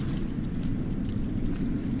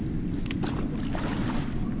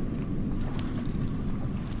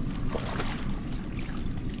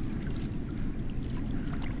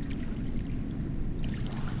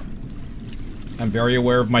 I'm very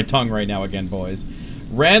aware of my tongue right now again, boys.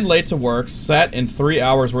 Ran late to work, sat in 3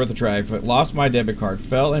 hours worth of traffic, lost my debit card,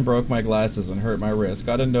 fell and broke my glasses and hurt my wrist,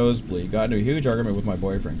 got a nosebleed, got into a huge argument with my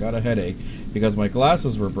boyfriend, got a headache because my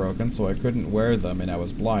glasses were broken so I couldn't wear them and I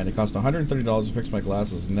was blind. It cost $130 to fix my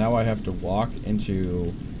glasses. Now I have to walk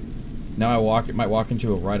into... might walk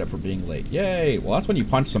into a write-up for being late. Yay! Well, that's when you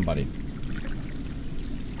punch somebody.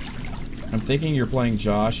 I'm thinking you're playing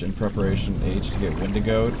Josh in preparation H to get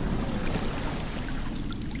Wendigoed.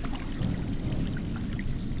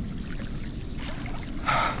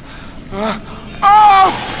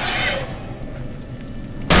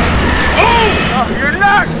 Oh, you're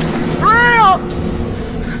not real!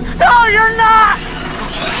 No, you're not!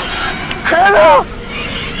 Hello!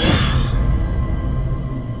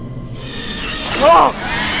 Oh!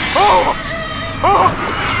 Oh! Oh!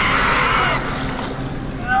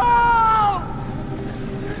 No!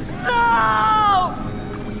 No!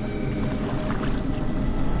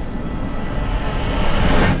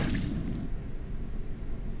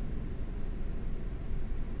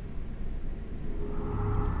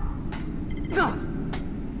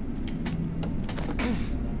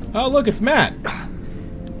 Oh, look, it's Matt.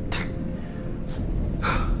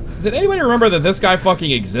 Did anybody remember that this guy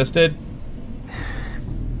fucking existed?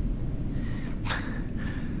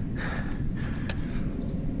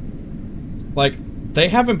 Like, they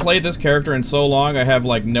haven't played this character in so long, I have,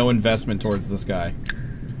 like, no investment towards this guy.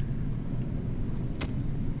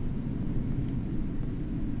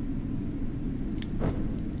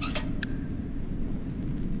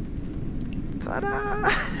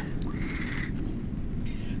 Ta-da!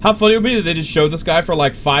 How funny it would be that they just showed this guy for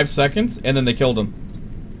like 5 seconds and then they killed him.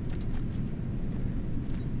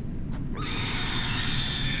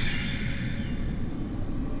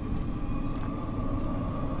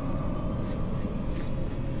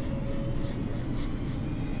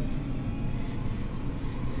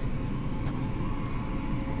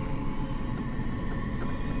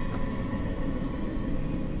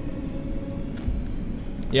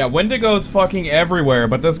 Yeah, Wendigo's fucking everywhere,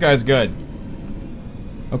 but this guy's good.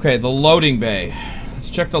 Okay, the loading bay. Let's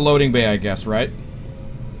check the loading bay, I guess, right?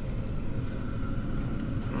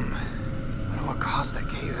 I don't know what caused that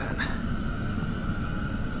cave-in.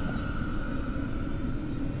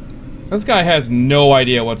 This guy has no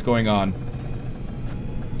idea what's going on.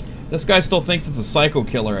 This guy still thinks it's a psycho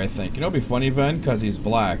killer, I think. You know what'd be funny, Ven? Because he's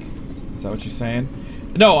black. Is that what you're saying?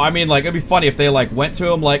 No, I mean, like, it'd be funny if they, like, went to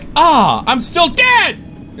him like, ah, I'm still dead!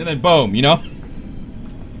 And then boom, you know?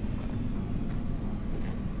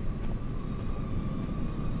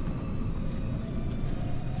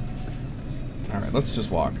 Alright, let's just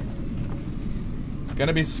walk. It's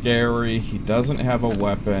gonna be scary. He doesn't have a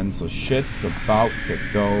weapon, so shit's about to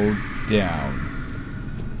go down.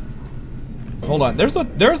 Hold on, there's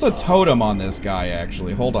a totem on this guy,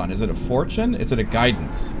 actually. Hold on, is it a fortune? Is it a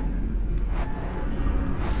guidance?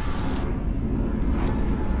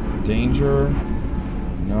 Danger.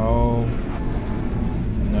 No.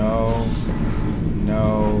 No.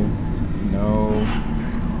 No. No.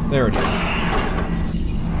 There it is.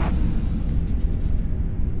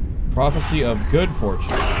 Prophecy of good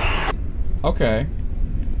fortune. Okay.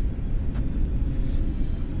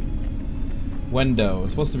 Wendo.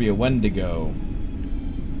 It's supposed to be a Wendigo.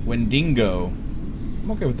 Wendingo.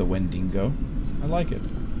 I'm okay with the Wendingo. I like it.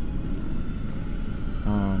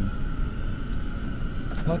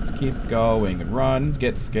 Let's keep going and run,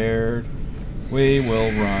 get scared. We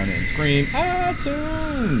will run and scream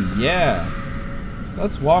soon! Yeah.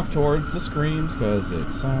 Let's walk towards the screams because it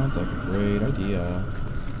sounds like a great idea.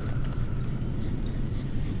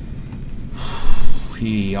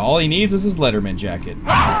 All he needs is his Letterman jacket.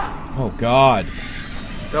 Oh God.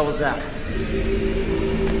 What the hell was that?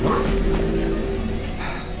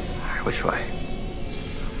 Which way?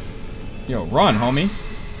 Yo, run, homie.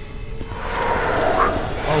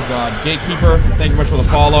 Oh God, Gatekeeper, thank you much for the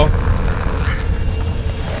follow.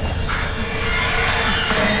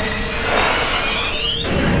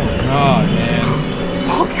 God, man.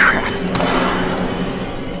 Holy crap.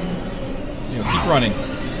 Yo, keep running.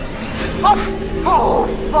 Oh,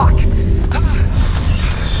 fuck.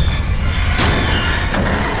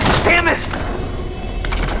 Damn it.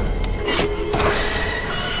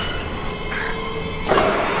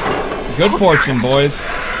 Good fortune, boys.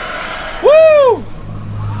 Woo!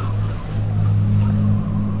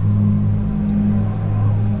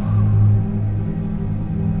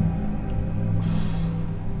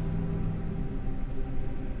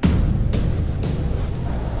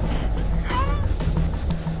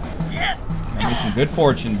 Give me some good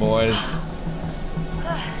fortune, boys.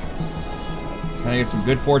 Can I get some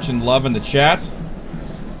good fortune love in the chat?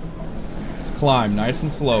 Let's climb. Nice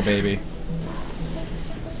and slow, baby.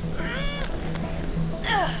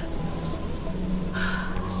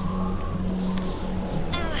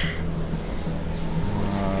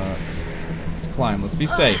 Let's climb. Let's be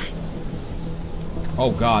safe.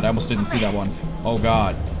 Oh god, I almost didn't see that one. Oh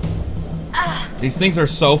god. These things are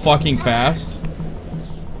so fucking fast.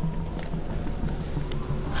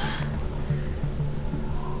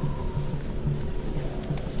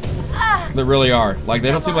 They really are. Like, they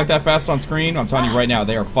don't seem like that fast on screen. I'm telling you right now,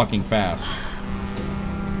 they are fucking fast.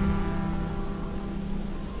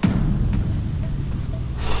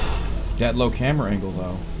 That low camera angle,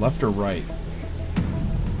 though. Left or right?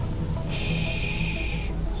 Shit.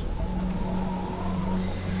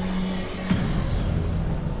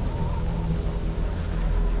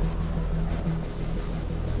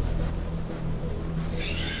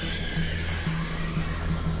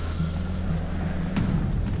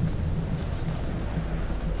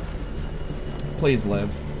 Please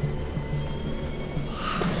live.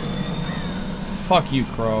 Fuck you,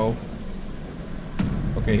 Crow.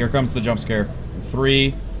 Okay, here comes the jump scare.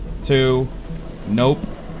 3, 2, nope.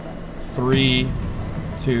 3,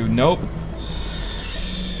 2, nope.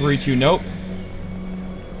 3, 2, nope.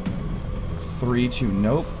 3, 2,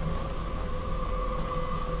 nope.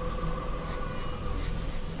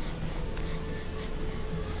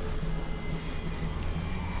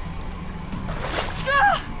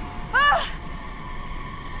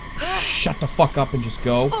 Shut the fuck up and just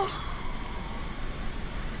go.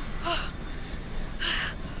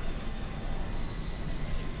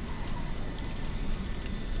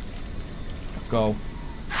 Go.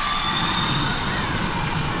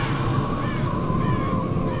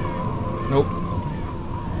 Nope.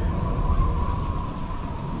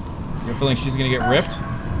 You have a feeling she's gonna get ripped?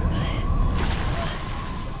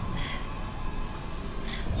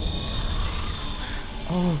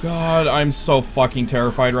 Oh god, I'm so fucking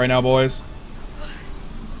terrified right now, boys.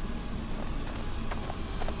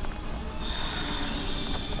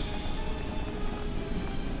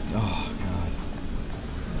 Oh god.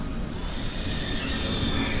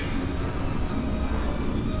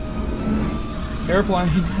 Airplane.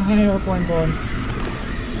 Hi, airplane boys.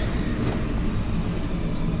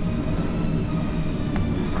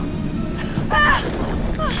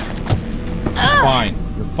 You're fine.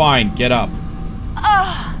 You're fine. Get up.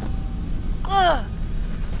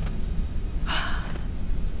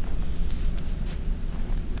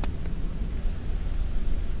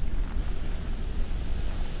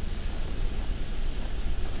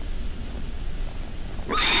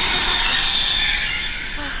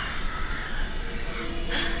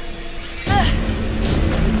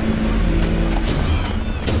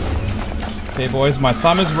 Okay, boys, my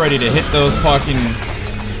thumb is ready to hit those fucking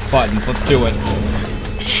buttons. Let's do it.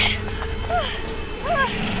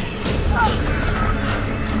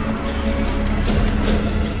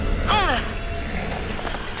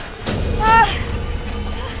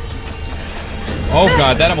 Oh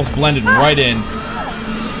god, that almost blended right in.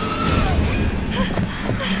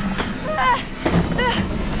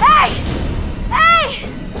 Hey! Hey!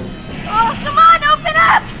 Oh, come on, open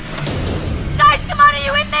up! Guys, come on, are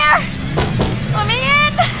you in there? Let me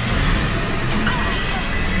in!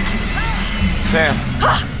 Sam.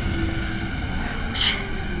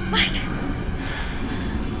 Mike.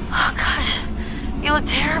 Oh gosh, you look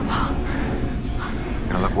terrible.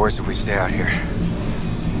 Gonna look worse if we stay out here.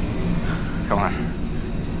 Come on.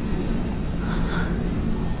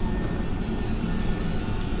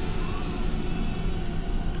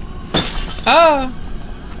 Ah!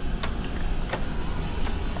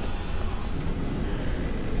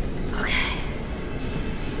 Okay.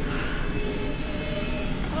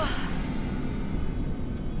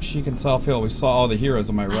 She can self-heal. We saw all the heroes,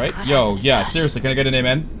 am I right? Yo, yeah, seriously, can I get an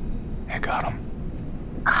amen? I got him.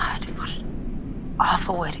 God, what an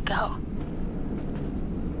awful way to go.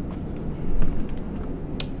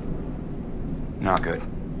 Not good.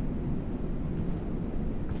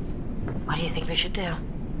 What do you think we should do?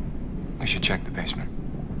 We should check the basement.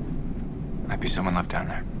 Might be someone left down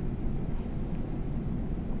there.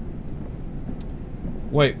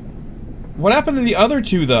 Wait. What happened to the other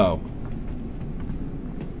two, though?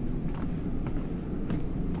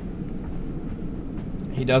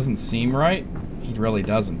 He doesn't seem right? He really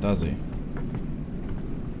doesn't, does he?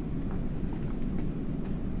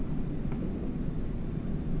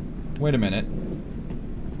 Wait a minute.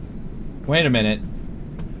 Wait a minute.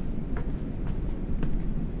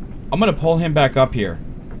 I'm gonna pull him back up here.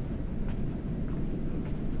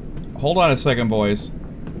 Hold on a second, boys.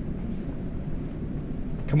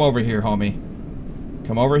 Come over here, homie.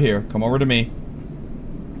 Come over here. Come over to me.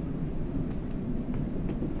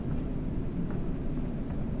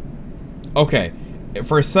 Okay.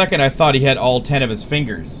 For a second, I thought he had all 10 of his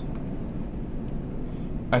fingers.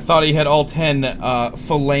 I thought he had all 10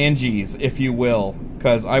 phalanges, if you will.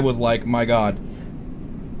 Because I was like, my god.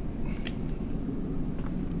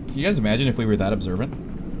 Can you guys imagine if we were that observant?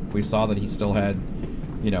 If we saw that he still had,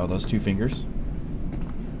 you know, those 2 fingers?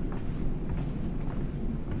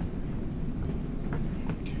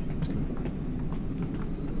 Okay, let's go.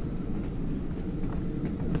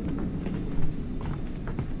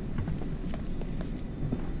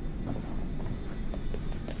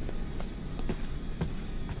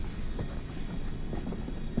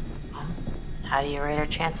 How do you rate our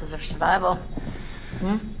chances of survival?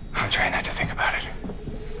 Hmm? I'm trying not to think about it.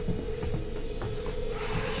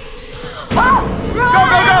 Go, go, go!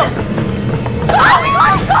 Oh my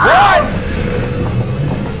god! Run!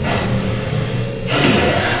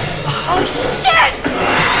 Oh shit!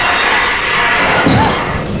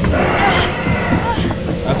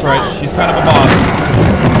 That's right, she's kind of a boss.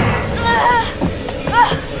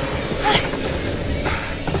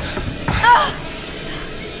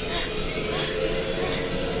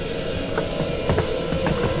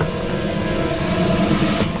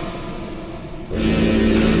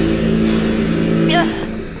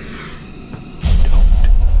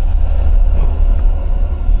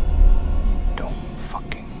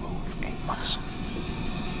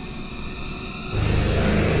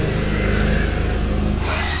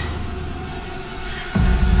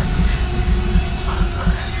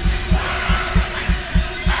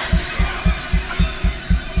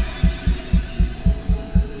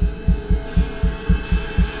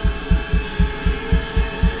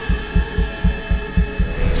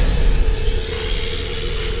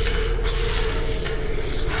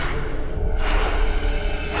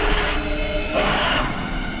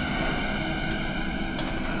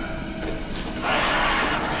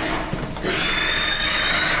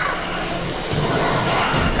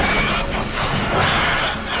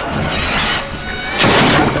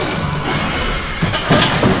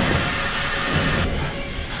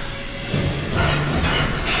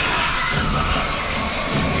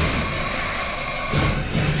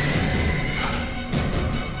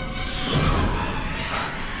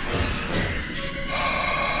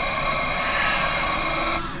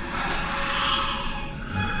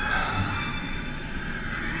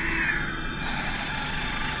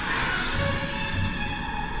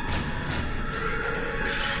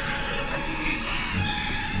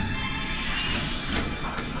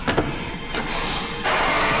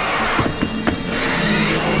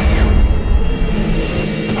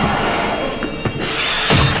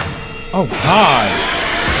 Oh, God.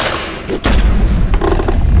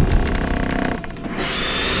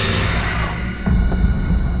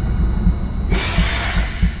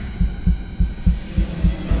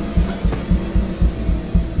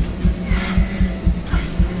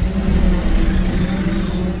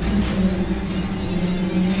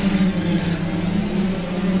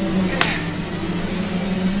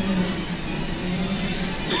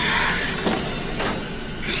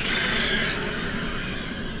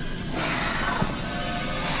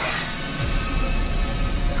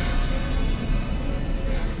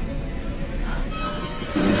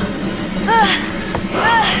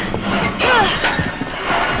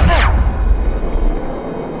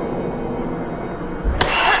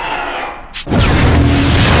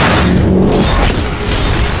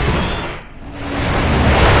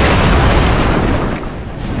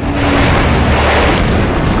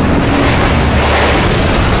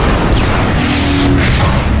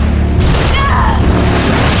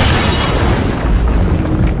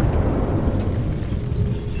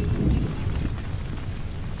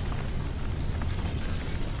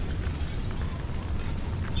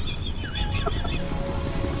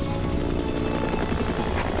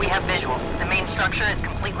 Visual. The main structure is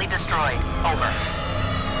completely destroyed. Over.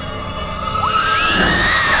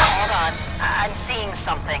 Hold on. I'm seeing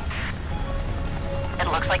something. It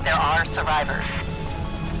looks like there are survivors.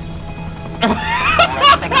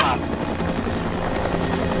 Let's pick them up.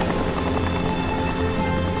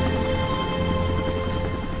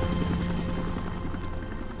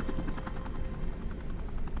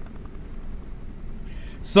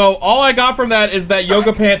 So all I got from that is that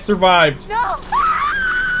Yoga Pants survived. No!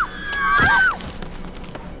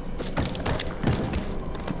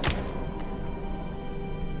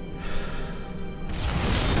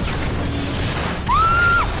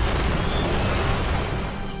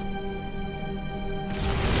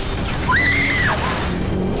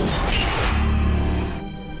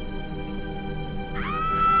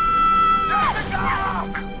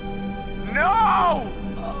 No!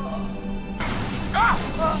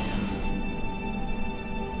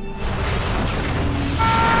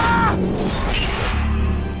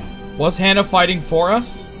 Was Hannah fighting for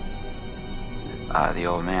us? The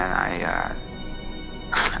old man, I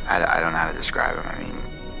don't know how to describe him. I mean...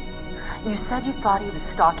 You said you thought he was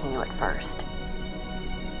stalking you at first.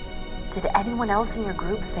 Did anyone else in your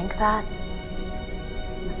group think that?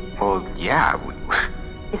 Well, yeah.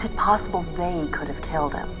 Is it possible they could have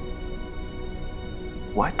killed him?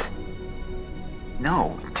 What?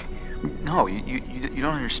 No. No, you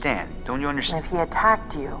don't understand. Don't you understand? If he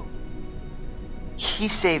attacked you... He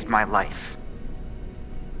saved my life.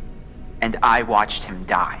 And I watched him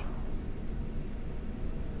die.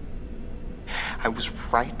 I was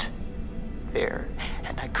right there,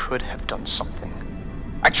 and I could have done something.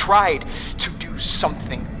 I tried to do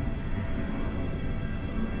something.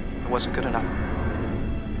 It wasn't good enough.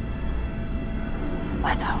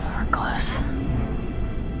 I thought we were close.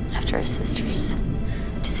 After his sister's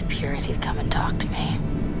disappeared, he'd come and talk to me.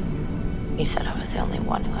 He said I was the only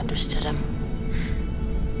one who understood him.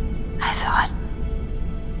 I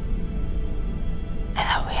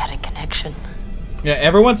thought we had a connection. Yeah,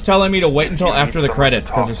 everyone's telling me to wait until after the credits,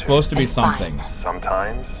 because there's supposed to be something.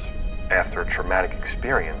 Sometimes, after a traumatic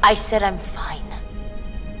experience... I said I'm fine.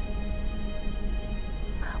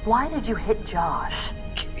 Why did you hit Josh?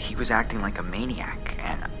 He was acting like a maniac,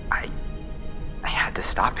 and I had to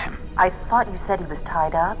stop him. I thought you said he was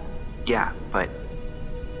tied up? Yeah, but...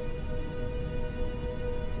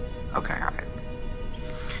 Okay, alright.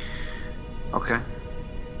 Okay.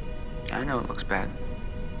 I know it looks bad.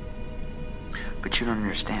 But you don't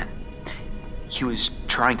understand. He was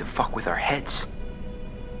trying to fuck with our heads.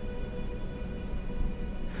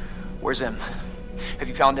 Where's Em? Have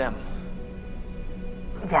you found Em?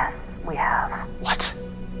 Yes, we have. What?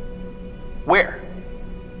 Where?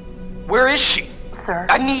 Where is she? Sir?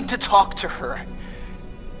 I need to talk to her.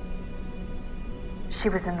 She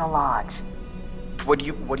was in the lodge. What do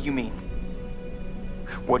you mean?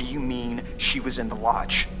 What do you mean she was in the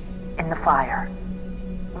lodge? In the fire.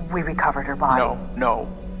 We recovered her body. No.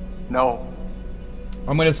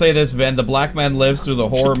 I'm gonna say this, Ven. The black man lives through the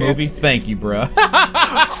horror movie. Thank you, bruh.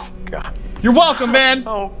 Oh, God. You're welcome, man!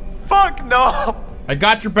 Oh, fuck no! I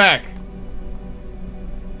got your back.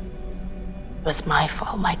 It was my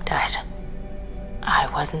fault Mike died. I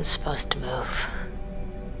wasn't supposed to move.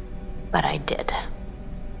 But I did.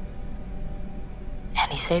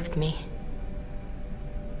 And he saved me.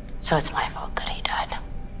 So it's my fault that he died.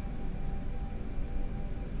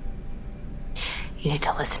 You need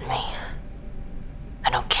to listen to me.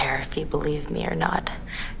 I don't care if you believe me or not.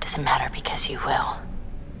 It doesn't matter because you will.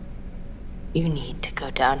 You need to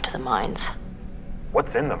go down to the mines.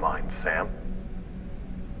 What's in the mines, Sam?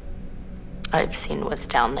 I've seen what's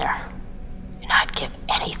down there. And I'd give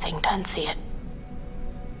anything to unsee it.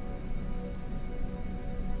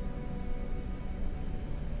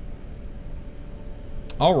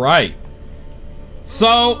 Alright.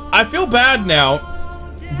 So, I feel bad now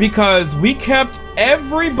because we kept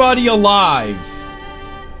everybody alive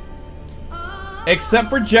except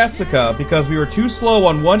for Jessica because we were too slow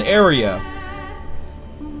on one area.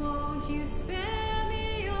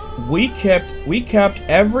 We kept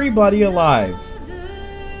everybody alive.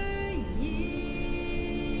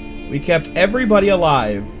 We kept everybody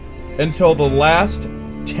alive until the last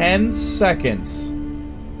 10 seconds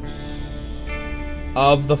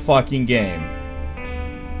of the fucking game.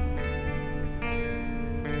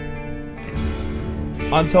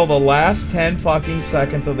 Until the last 10 fucking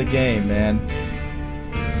seconds of the game, man.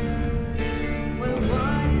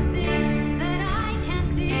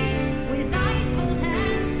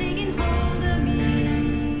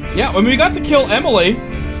 Yeah, when we got to kill Emily.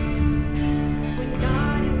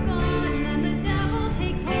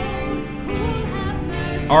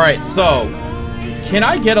 Alright, so can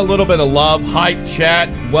I get a little bit of love, hype, chat,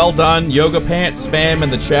 well done, yoga pants, spam in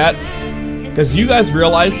the chat? Because you guys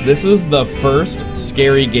realize this is the first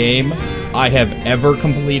scary game I have ever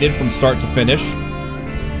completed from start to finish.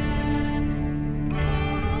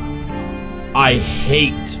 I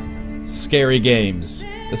hate scary games.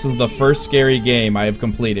 This is the first scary game I have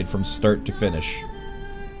completed from start to finish.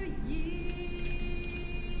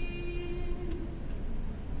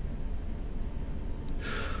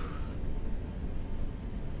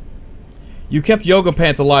 You kept Yoga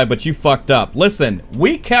Pants alive, but you fucked up. Listen,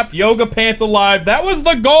 we kept Yoga Pants alive. That was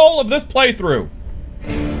the goal of this playthrough.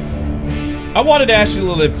 I wanted Ashley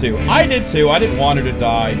to live too. I did too. I didn't want her to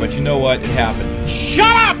die, but you know what? It happened.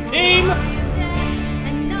 Shut up, team!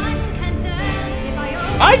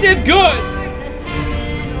 I did good!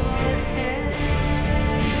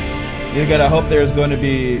 You gotta hope there is going to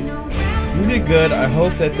be... You did good. I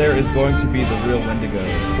hope that there is going to be the real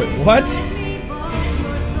Wendigos. Wait, what?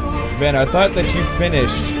 Ben, I thought that you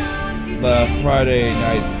finished the Friday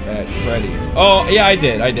Night at Freddy's. Oh, yeah, I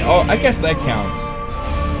did. Oh, I guess that counts.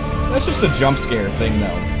 That's just a jump scare thing,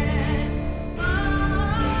 though.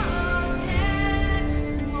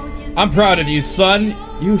 I'm proud of you, son.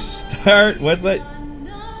 You what's that?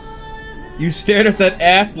 You stared at that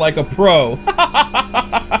ass like a pro.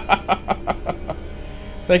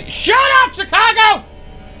 Shut up, Chicago!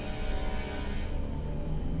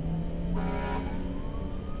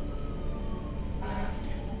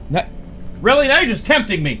 Really? Now you're just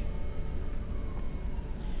tempting me.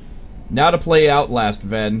 Now to play Outlast,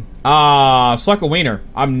 Ven. Suck a wiener.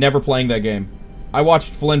 I'm never playing that game. I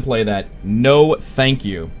watched Flynn play that. No, thank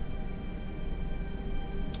you.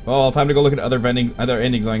 Well, time to go look at other endings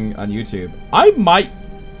on YouTube. I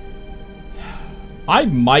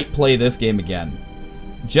might play this game again.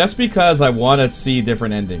 Just because I want to see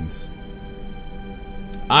different endings.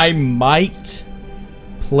 I might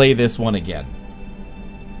play this one again.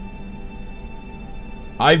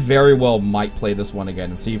 I very well might play this one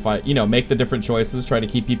again and see if I, you know, make the different choices, try to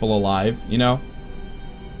keep people alive, you know?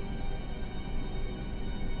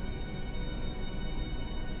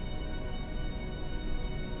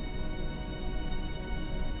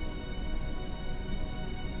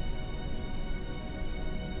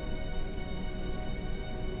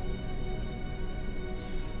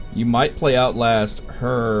 You might play Outlast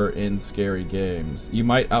her in scary games. You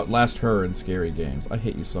might outlast her in scary games. I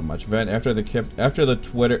hate you so much. Ven, after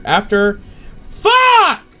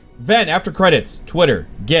credits, Twitter,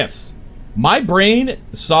 GIFs. My brain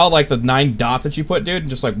saw like the 9 dots that you put, dude, and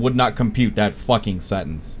just like would not compute that fucking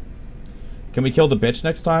sentence. Can we kill the bitch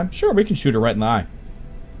next time? Sure, we can shoot her right in the eye.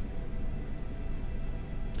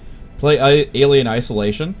 Play Alien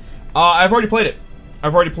Isolation. I've already played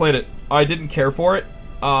it. I didn't care for it.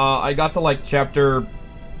 I got to like chapter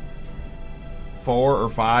 4 or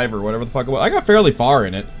 5 or whatever the fuck it was. I got fairly far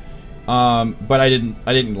in it, but I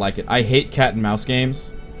didn't like it. I hate cat and mouse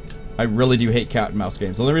games. I really do hate cat and mouse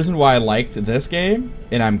games. The only reason why I liked this game,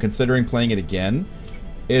 and I'm considering playing it again,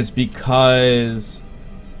 is because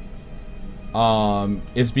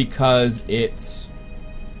it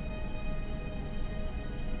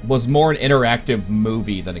was more an interactive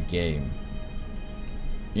movie than a game.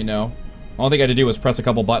 You know? All thing I had to do was press a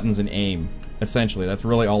couple buttons and aim. Essentially, that's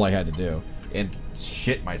really all I had to do. And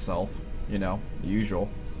shit myself, you know, the usual.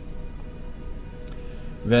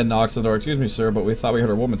 Ven knocks on the door. Excuse me, sir, but we thought we heard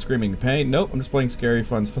a woman screaming in pain. Nope, I'm just playing scary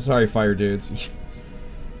fun. Sorry, fire dudes.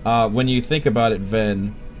 When you think about it,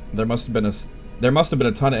 Ven, there must have been a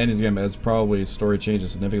ton of endings game, as probably story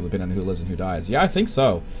changes significantly depending on who lives and who dies. Yeah, I think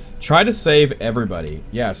so. Try to save everybody.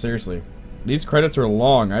 Yeah, seriously. These credits are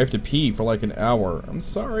long. I have to pee for like an hour. I'm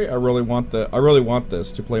sorry. I really want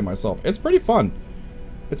this to play myself. It's pretty fun.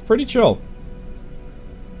 It's pretty chill.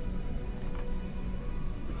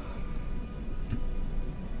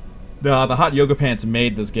 The Hot Yoga Pants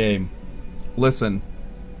made this game. Listen.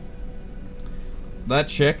 That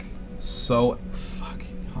chick, so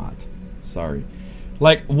fucking hot. Sorry.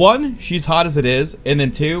 Like, 1, she's hot as it is, and then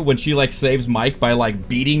 2, when she like saves Mike by like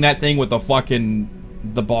beating that thing with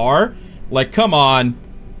the bar. Like, come on.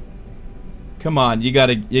 Come on, you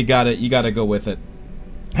gotta go with it.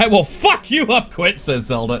 Hey, well, fuck you up, Quit, says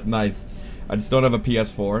Zelda. Nice. I just don't have a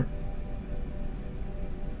PS4.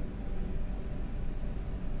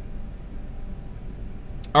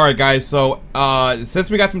 Alright, guys, so, since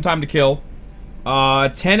we got some time to kill,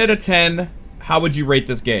 10 out of 10, how would you rate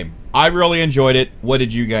this game? I really enjoyed it. What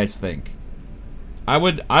did you guys think? I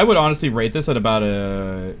would honestly rate this at about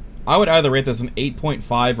a... I would either rate this an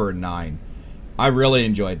 8.5 or a 9. I really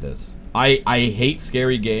enjoyed this. I hate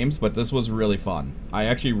scary games, but this was really fun. I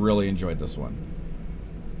actually really enjoyed this one.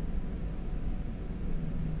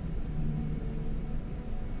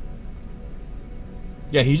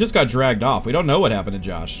 Yeah, he just got dragged off. We don't know what happened to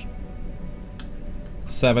Josh.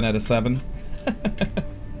 7 out of 7.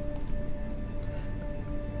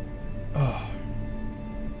 Oh.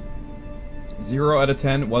 0 out of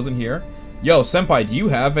 10 wasn't here. Yo, Senpai, do you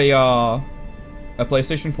have a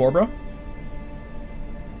PlayStation 4, bro?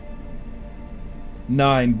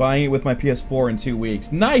 9, buying it with my PS4 in 2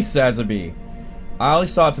 weeks. Nice, Sazabi! I only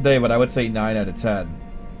saw it today, but I would say 9 out of 10.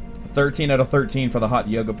 13 out of 13 for the Hot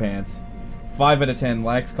Yoga Pants. 5 out of 10,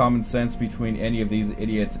 lacks common sense between any of these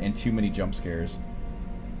idiots and too many jump scares.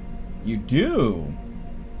 You do?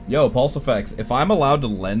 Yo, Pulse Effects, if I'm allowed to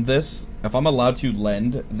lend this, if I'm allowed to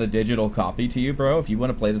lend the digital copy to you, bro, if you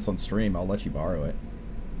want to play this on stream, I'll let you borrow it.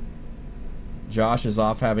 Josh is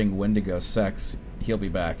off having Wendigo sex. He'll be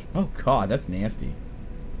back. Oh god, that's nasty.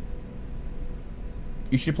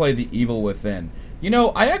 You should play The Evil Within. You know,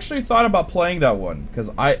 I actually thought about playing that one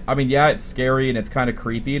because I mean, yeah, it's scary and it's kind of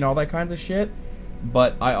creepy and all that kinds of shit,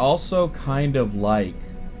 but I also kind of like,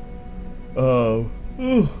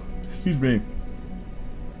 excuse me.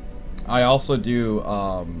 I also do,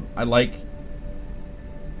 I like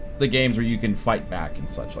the games where you can fight back and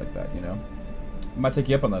such like that. You know, I might take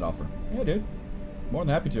you up on that offer. Yeah, dude. More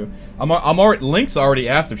than happy to. I'm already. Link's already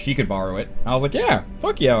asked if she could borrow it. I was like, yeah,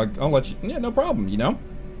 fuck yeah, I'll let you. Yeah, no problem. You know.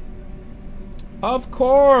 Of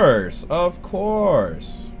course, of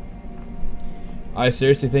course. I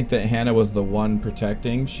seriously think that Hannah was the one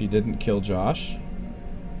protecting. She didn't kill Josh.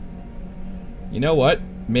 You know what?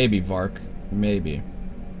 Maybe, Vark. Maybe.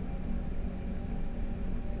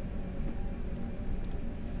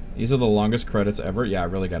 These are the longest credits ever. Yeah, I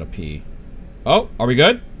really gotta pee. Oh, are we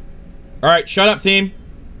good? Alright, shut up, team.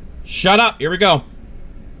 Shut up. Here we go.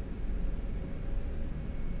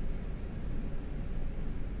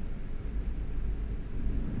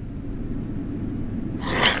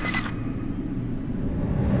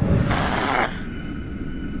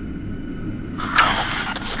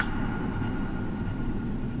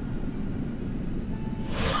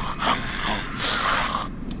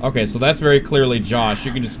 Okay, so that's very clearly Josh.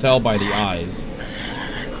 You can just tell by the eyes.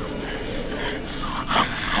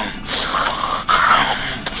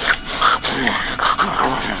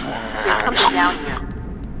 There's something down here.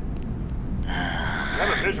 I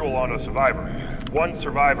have a visual on a survivor. One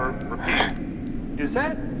survivor, repeat. Is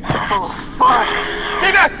that? Oh, fuck!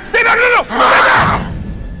 Stay back! Stay back! No! Stay back!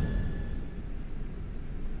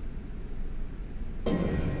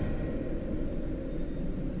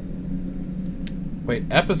 Wait,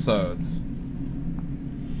 episodes.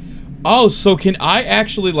 Oh, so can I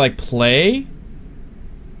actually, like, play?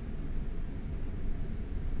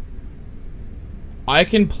 I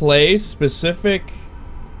can play specific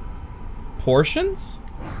portions?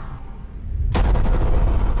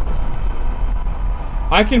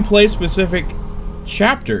 I can play specific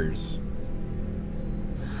chapters.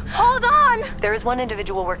 Hold on! There is one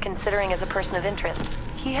individual we're considering as a person of interest.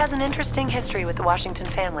 He has an interesting history with the Washington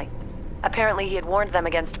family. Apparently, he had warned them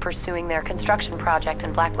against pursuing their construction project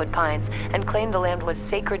in Blackwood Pines and claimed the land was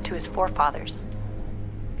sacred to his forefathers.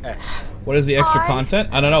 S. What is the extra content?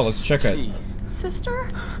 I don't know. Let's check it. Sister?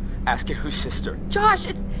 Ask it whose sister. Josh,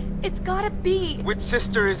 it's gotta be. Which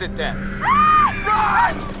sister is it then?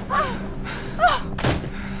 Run!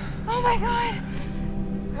 Oh my god.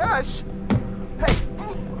 Hush!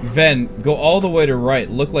 Ven, go all the way to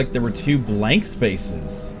right. Looked like there were 2 blank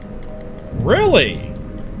spaces. Really?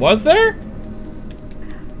 Was there?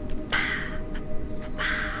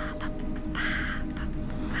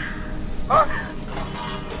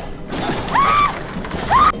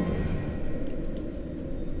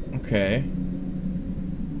 Okay.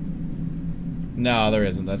 No, there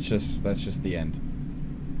isn't. That's just the end.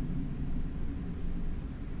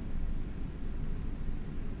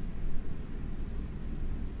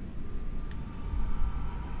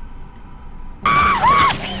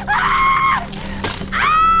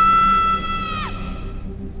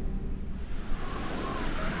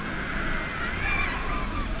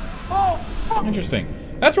 Interesting.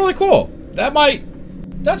 That's really cool.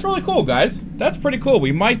 That's really cool, guys. That's pretty cool.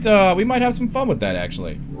 We might have some fun with that,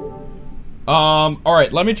 actually. All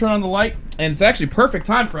right, let me turn on the light, and it's actually perfect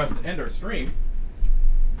time for us to end our stream.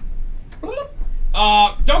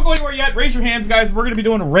 Don't go anywhere yet. Raise your hands, guys. We're gonna be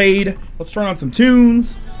doing a raid. Let's turn on some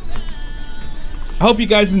tunes. I hope you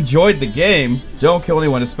guys enjoyed the game. Don't kill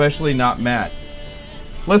anyone, especially not Matt.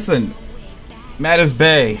 Listen, Matt is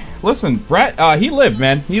bae. Listen, Brett, he lived,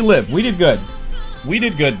 man. He lived. We did good. We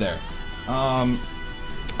did good there. I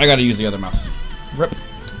gotta use the other mouse. Rip.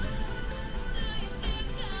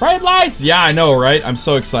 Bright lights! Yeah, I know, right? I'm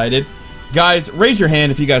so excited. Guys, raise your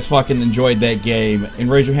hand if you guys fucking enjoyed that game.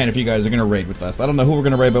 And raise your hand if you guys are gonna raid with us. I don't know who we're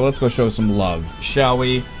gonna raid, but let's go show some love. Shall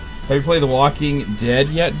we? Have you played The Walking Dead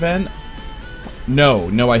yet, Ven? No,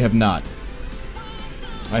 I have not.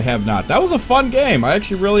 I have not. That was a fun game. I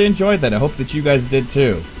actually really enjoyed that. I hope that you guys did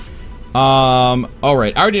too.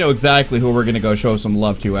 Alright. I already know exactly who we're gonna go show some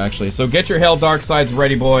love to, actually. So get your Hail Darksides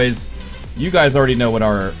ready, boys. You guys already know what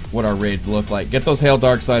our raids look like. Get those Hail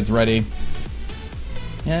Darksides ready.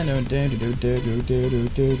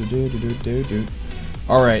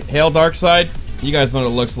 Alright, Hail Darkside. You guys know what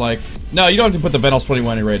it looks like. No, you don't have to put the Venos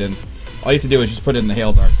 21 raid in. All you have to do is just put it in the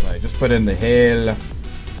Hail Darkside. Just put in the Hail.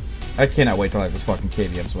 I cannot wait till I have this fucking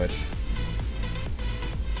KVM switch.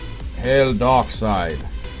 Hail Darkside.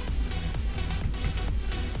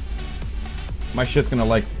 My shit's gonna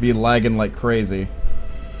like be lagging like crazy.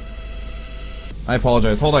 I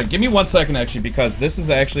apologize. Hold on. Give me 1 second actually, because this is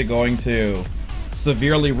actually going to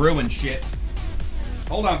severely ruin shit.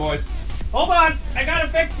 Hold on, boys. Hold on! I gotta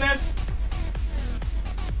fix this!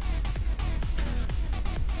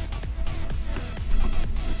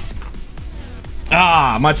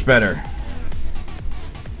 Ah, much better.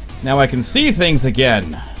 Now I can see things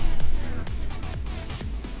again.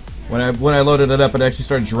 When I loaded it up, it actually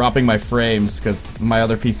started dropping my frames because my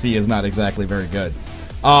other PC is not exactly very good.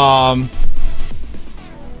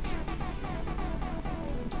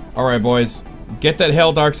 Alright, boys. Get that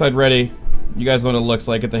Hail Darkseid ready. You guys know what it looks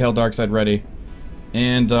like. Get the Hail Darkseid ready.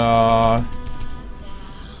 And,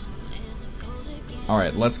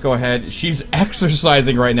 alright, let's go ahead. She's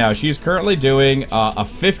exercising right now. She's currently doing a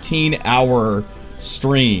 15-hour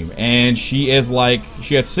stream. And she is like,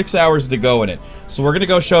 she has 6 hours to go in it. So we're gonna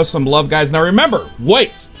go show some love, guys. Now remember,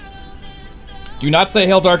 wait! Do not say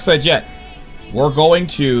Hail Darkseid yet. We're going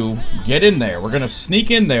to get in there. We're gonna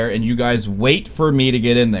sneak in there, and you guys wait for me to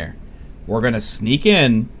get in there. We're gonna sneak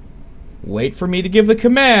in, wait for me to give the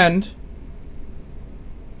command,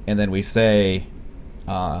 and then we say,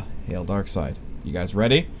 Hail Darkseid. You guys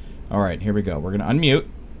ready? Alright, here we go. We're gonna unmute.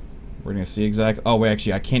 We're gonna see exactly. Oh, wait,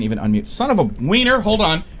 actually, I can't even unmute. Son of a wiener! Hold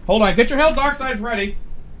on. Hold on. Get your Hail Darkseids ready.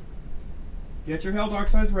 Get your Hail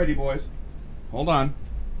Darkseids ready, boys. Hold on.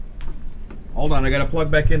 Hold on, I gotta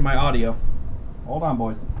plug back in my audio. Hold on,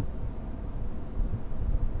 boys.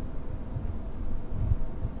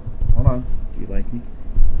 Hold on. Do you like me?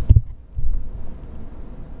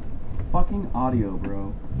 Fucking audio,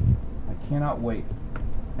 bro. I cannot wait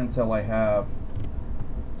until I have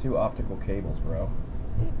 2 optical cables, bro.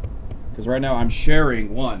 Because right now I'm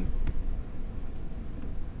sharing one.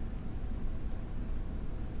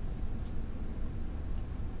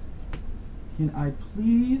 Can I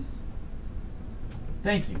please?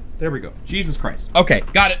 Thank you. There we go. Jesus Christ. Okay,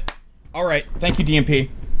 got it. Alright, thank you, DMP.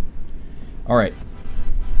 Alright.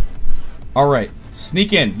 Alright,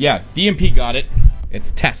 sneak in. Yeah, DMP got it.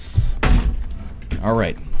 It's Tess.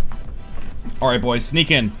 Alright. Alright, boys,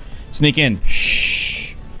 sneak in. Sneak in.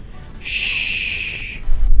 Shh. Shh.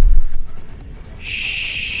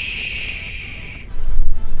 Shh.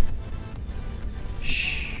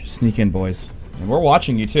 Shh. Sneak in, boys. And we're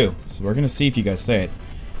watching you too, so we're gonna see if you guys say it.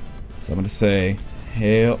 So I'm gonna say,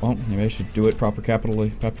 Hail. Oh, maybe I should do it proper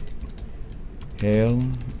capitally. Hail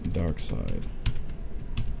Darkseid.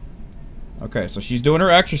 Okay, so she's doing her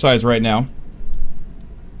exercise right now.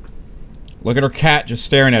 Look at her cat just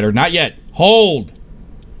staring at her. Not yet. Hold.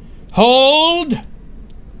 Hold.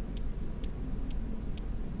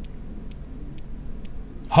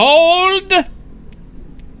 Hold.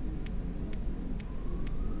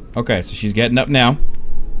 Okay, so she's getting up now.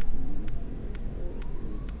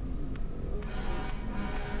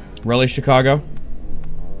 Really, Chicago?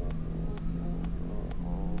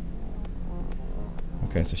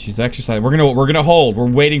 Okay, so she's exercising. We're gonna hold. We're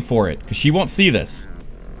waiting for it because she won't see this.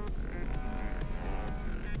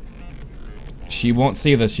 She won't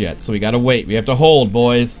see this yet, so we gotta wait. We have to hold,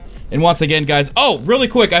 boys. And once again, guys. Oh, really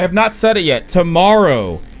quick. I have not said it yet.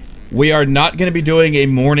 Tomorrow, we are not going to be doing a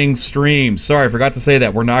morning stream. Sorry, I forgot to say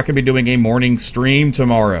that. We're not going to be doing a morning stream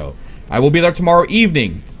tomorrow. I will be there tomorrow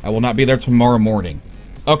evening. I will not be there tomorrow morning.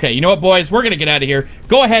 Okay, you know what, boys? We're going to get out of here.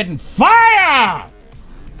 Go ahead and fire!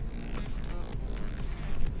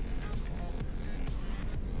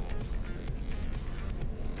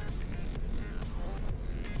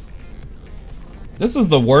 This is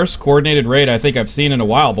the worst coordinated raid I think I've seen in a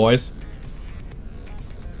while, boys.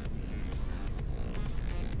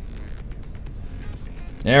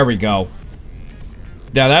 There we go.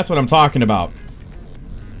 Yeah, that's what I'm talking about.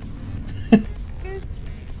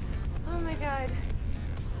 Oh my god.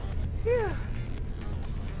 Phew.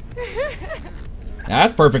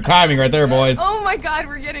 That's perfect timing right there, boys. Oh my god,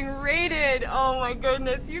 we're getting raided. Oh my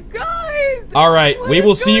goodness, you guys. All right, we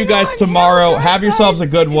will see you guys tomorrow. Have yourselves a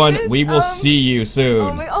good one. We will see you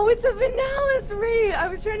soon. Oh, it's a Venalis raid. I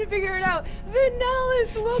was trying to figure it out.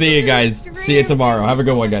 Venalis. See you guys. See you tomorrow. Have a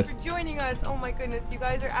good one, guys. For joining us. Oh my goodness, you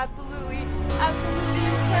guys are absolutely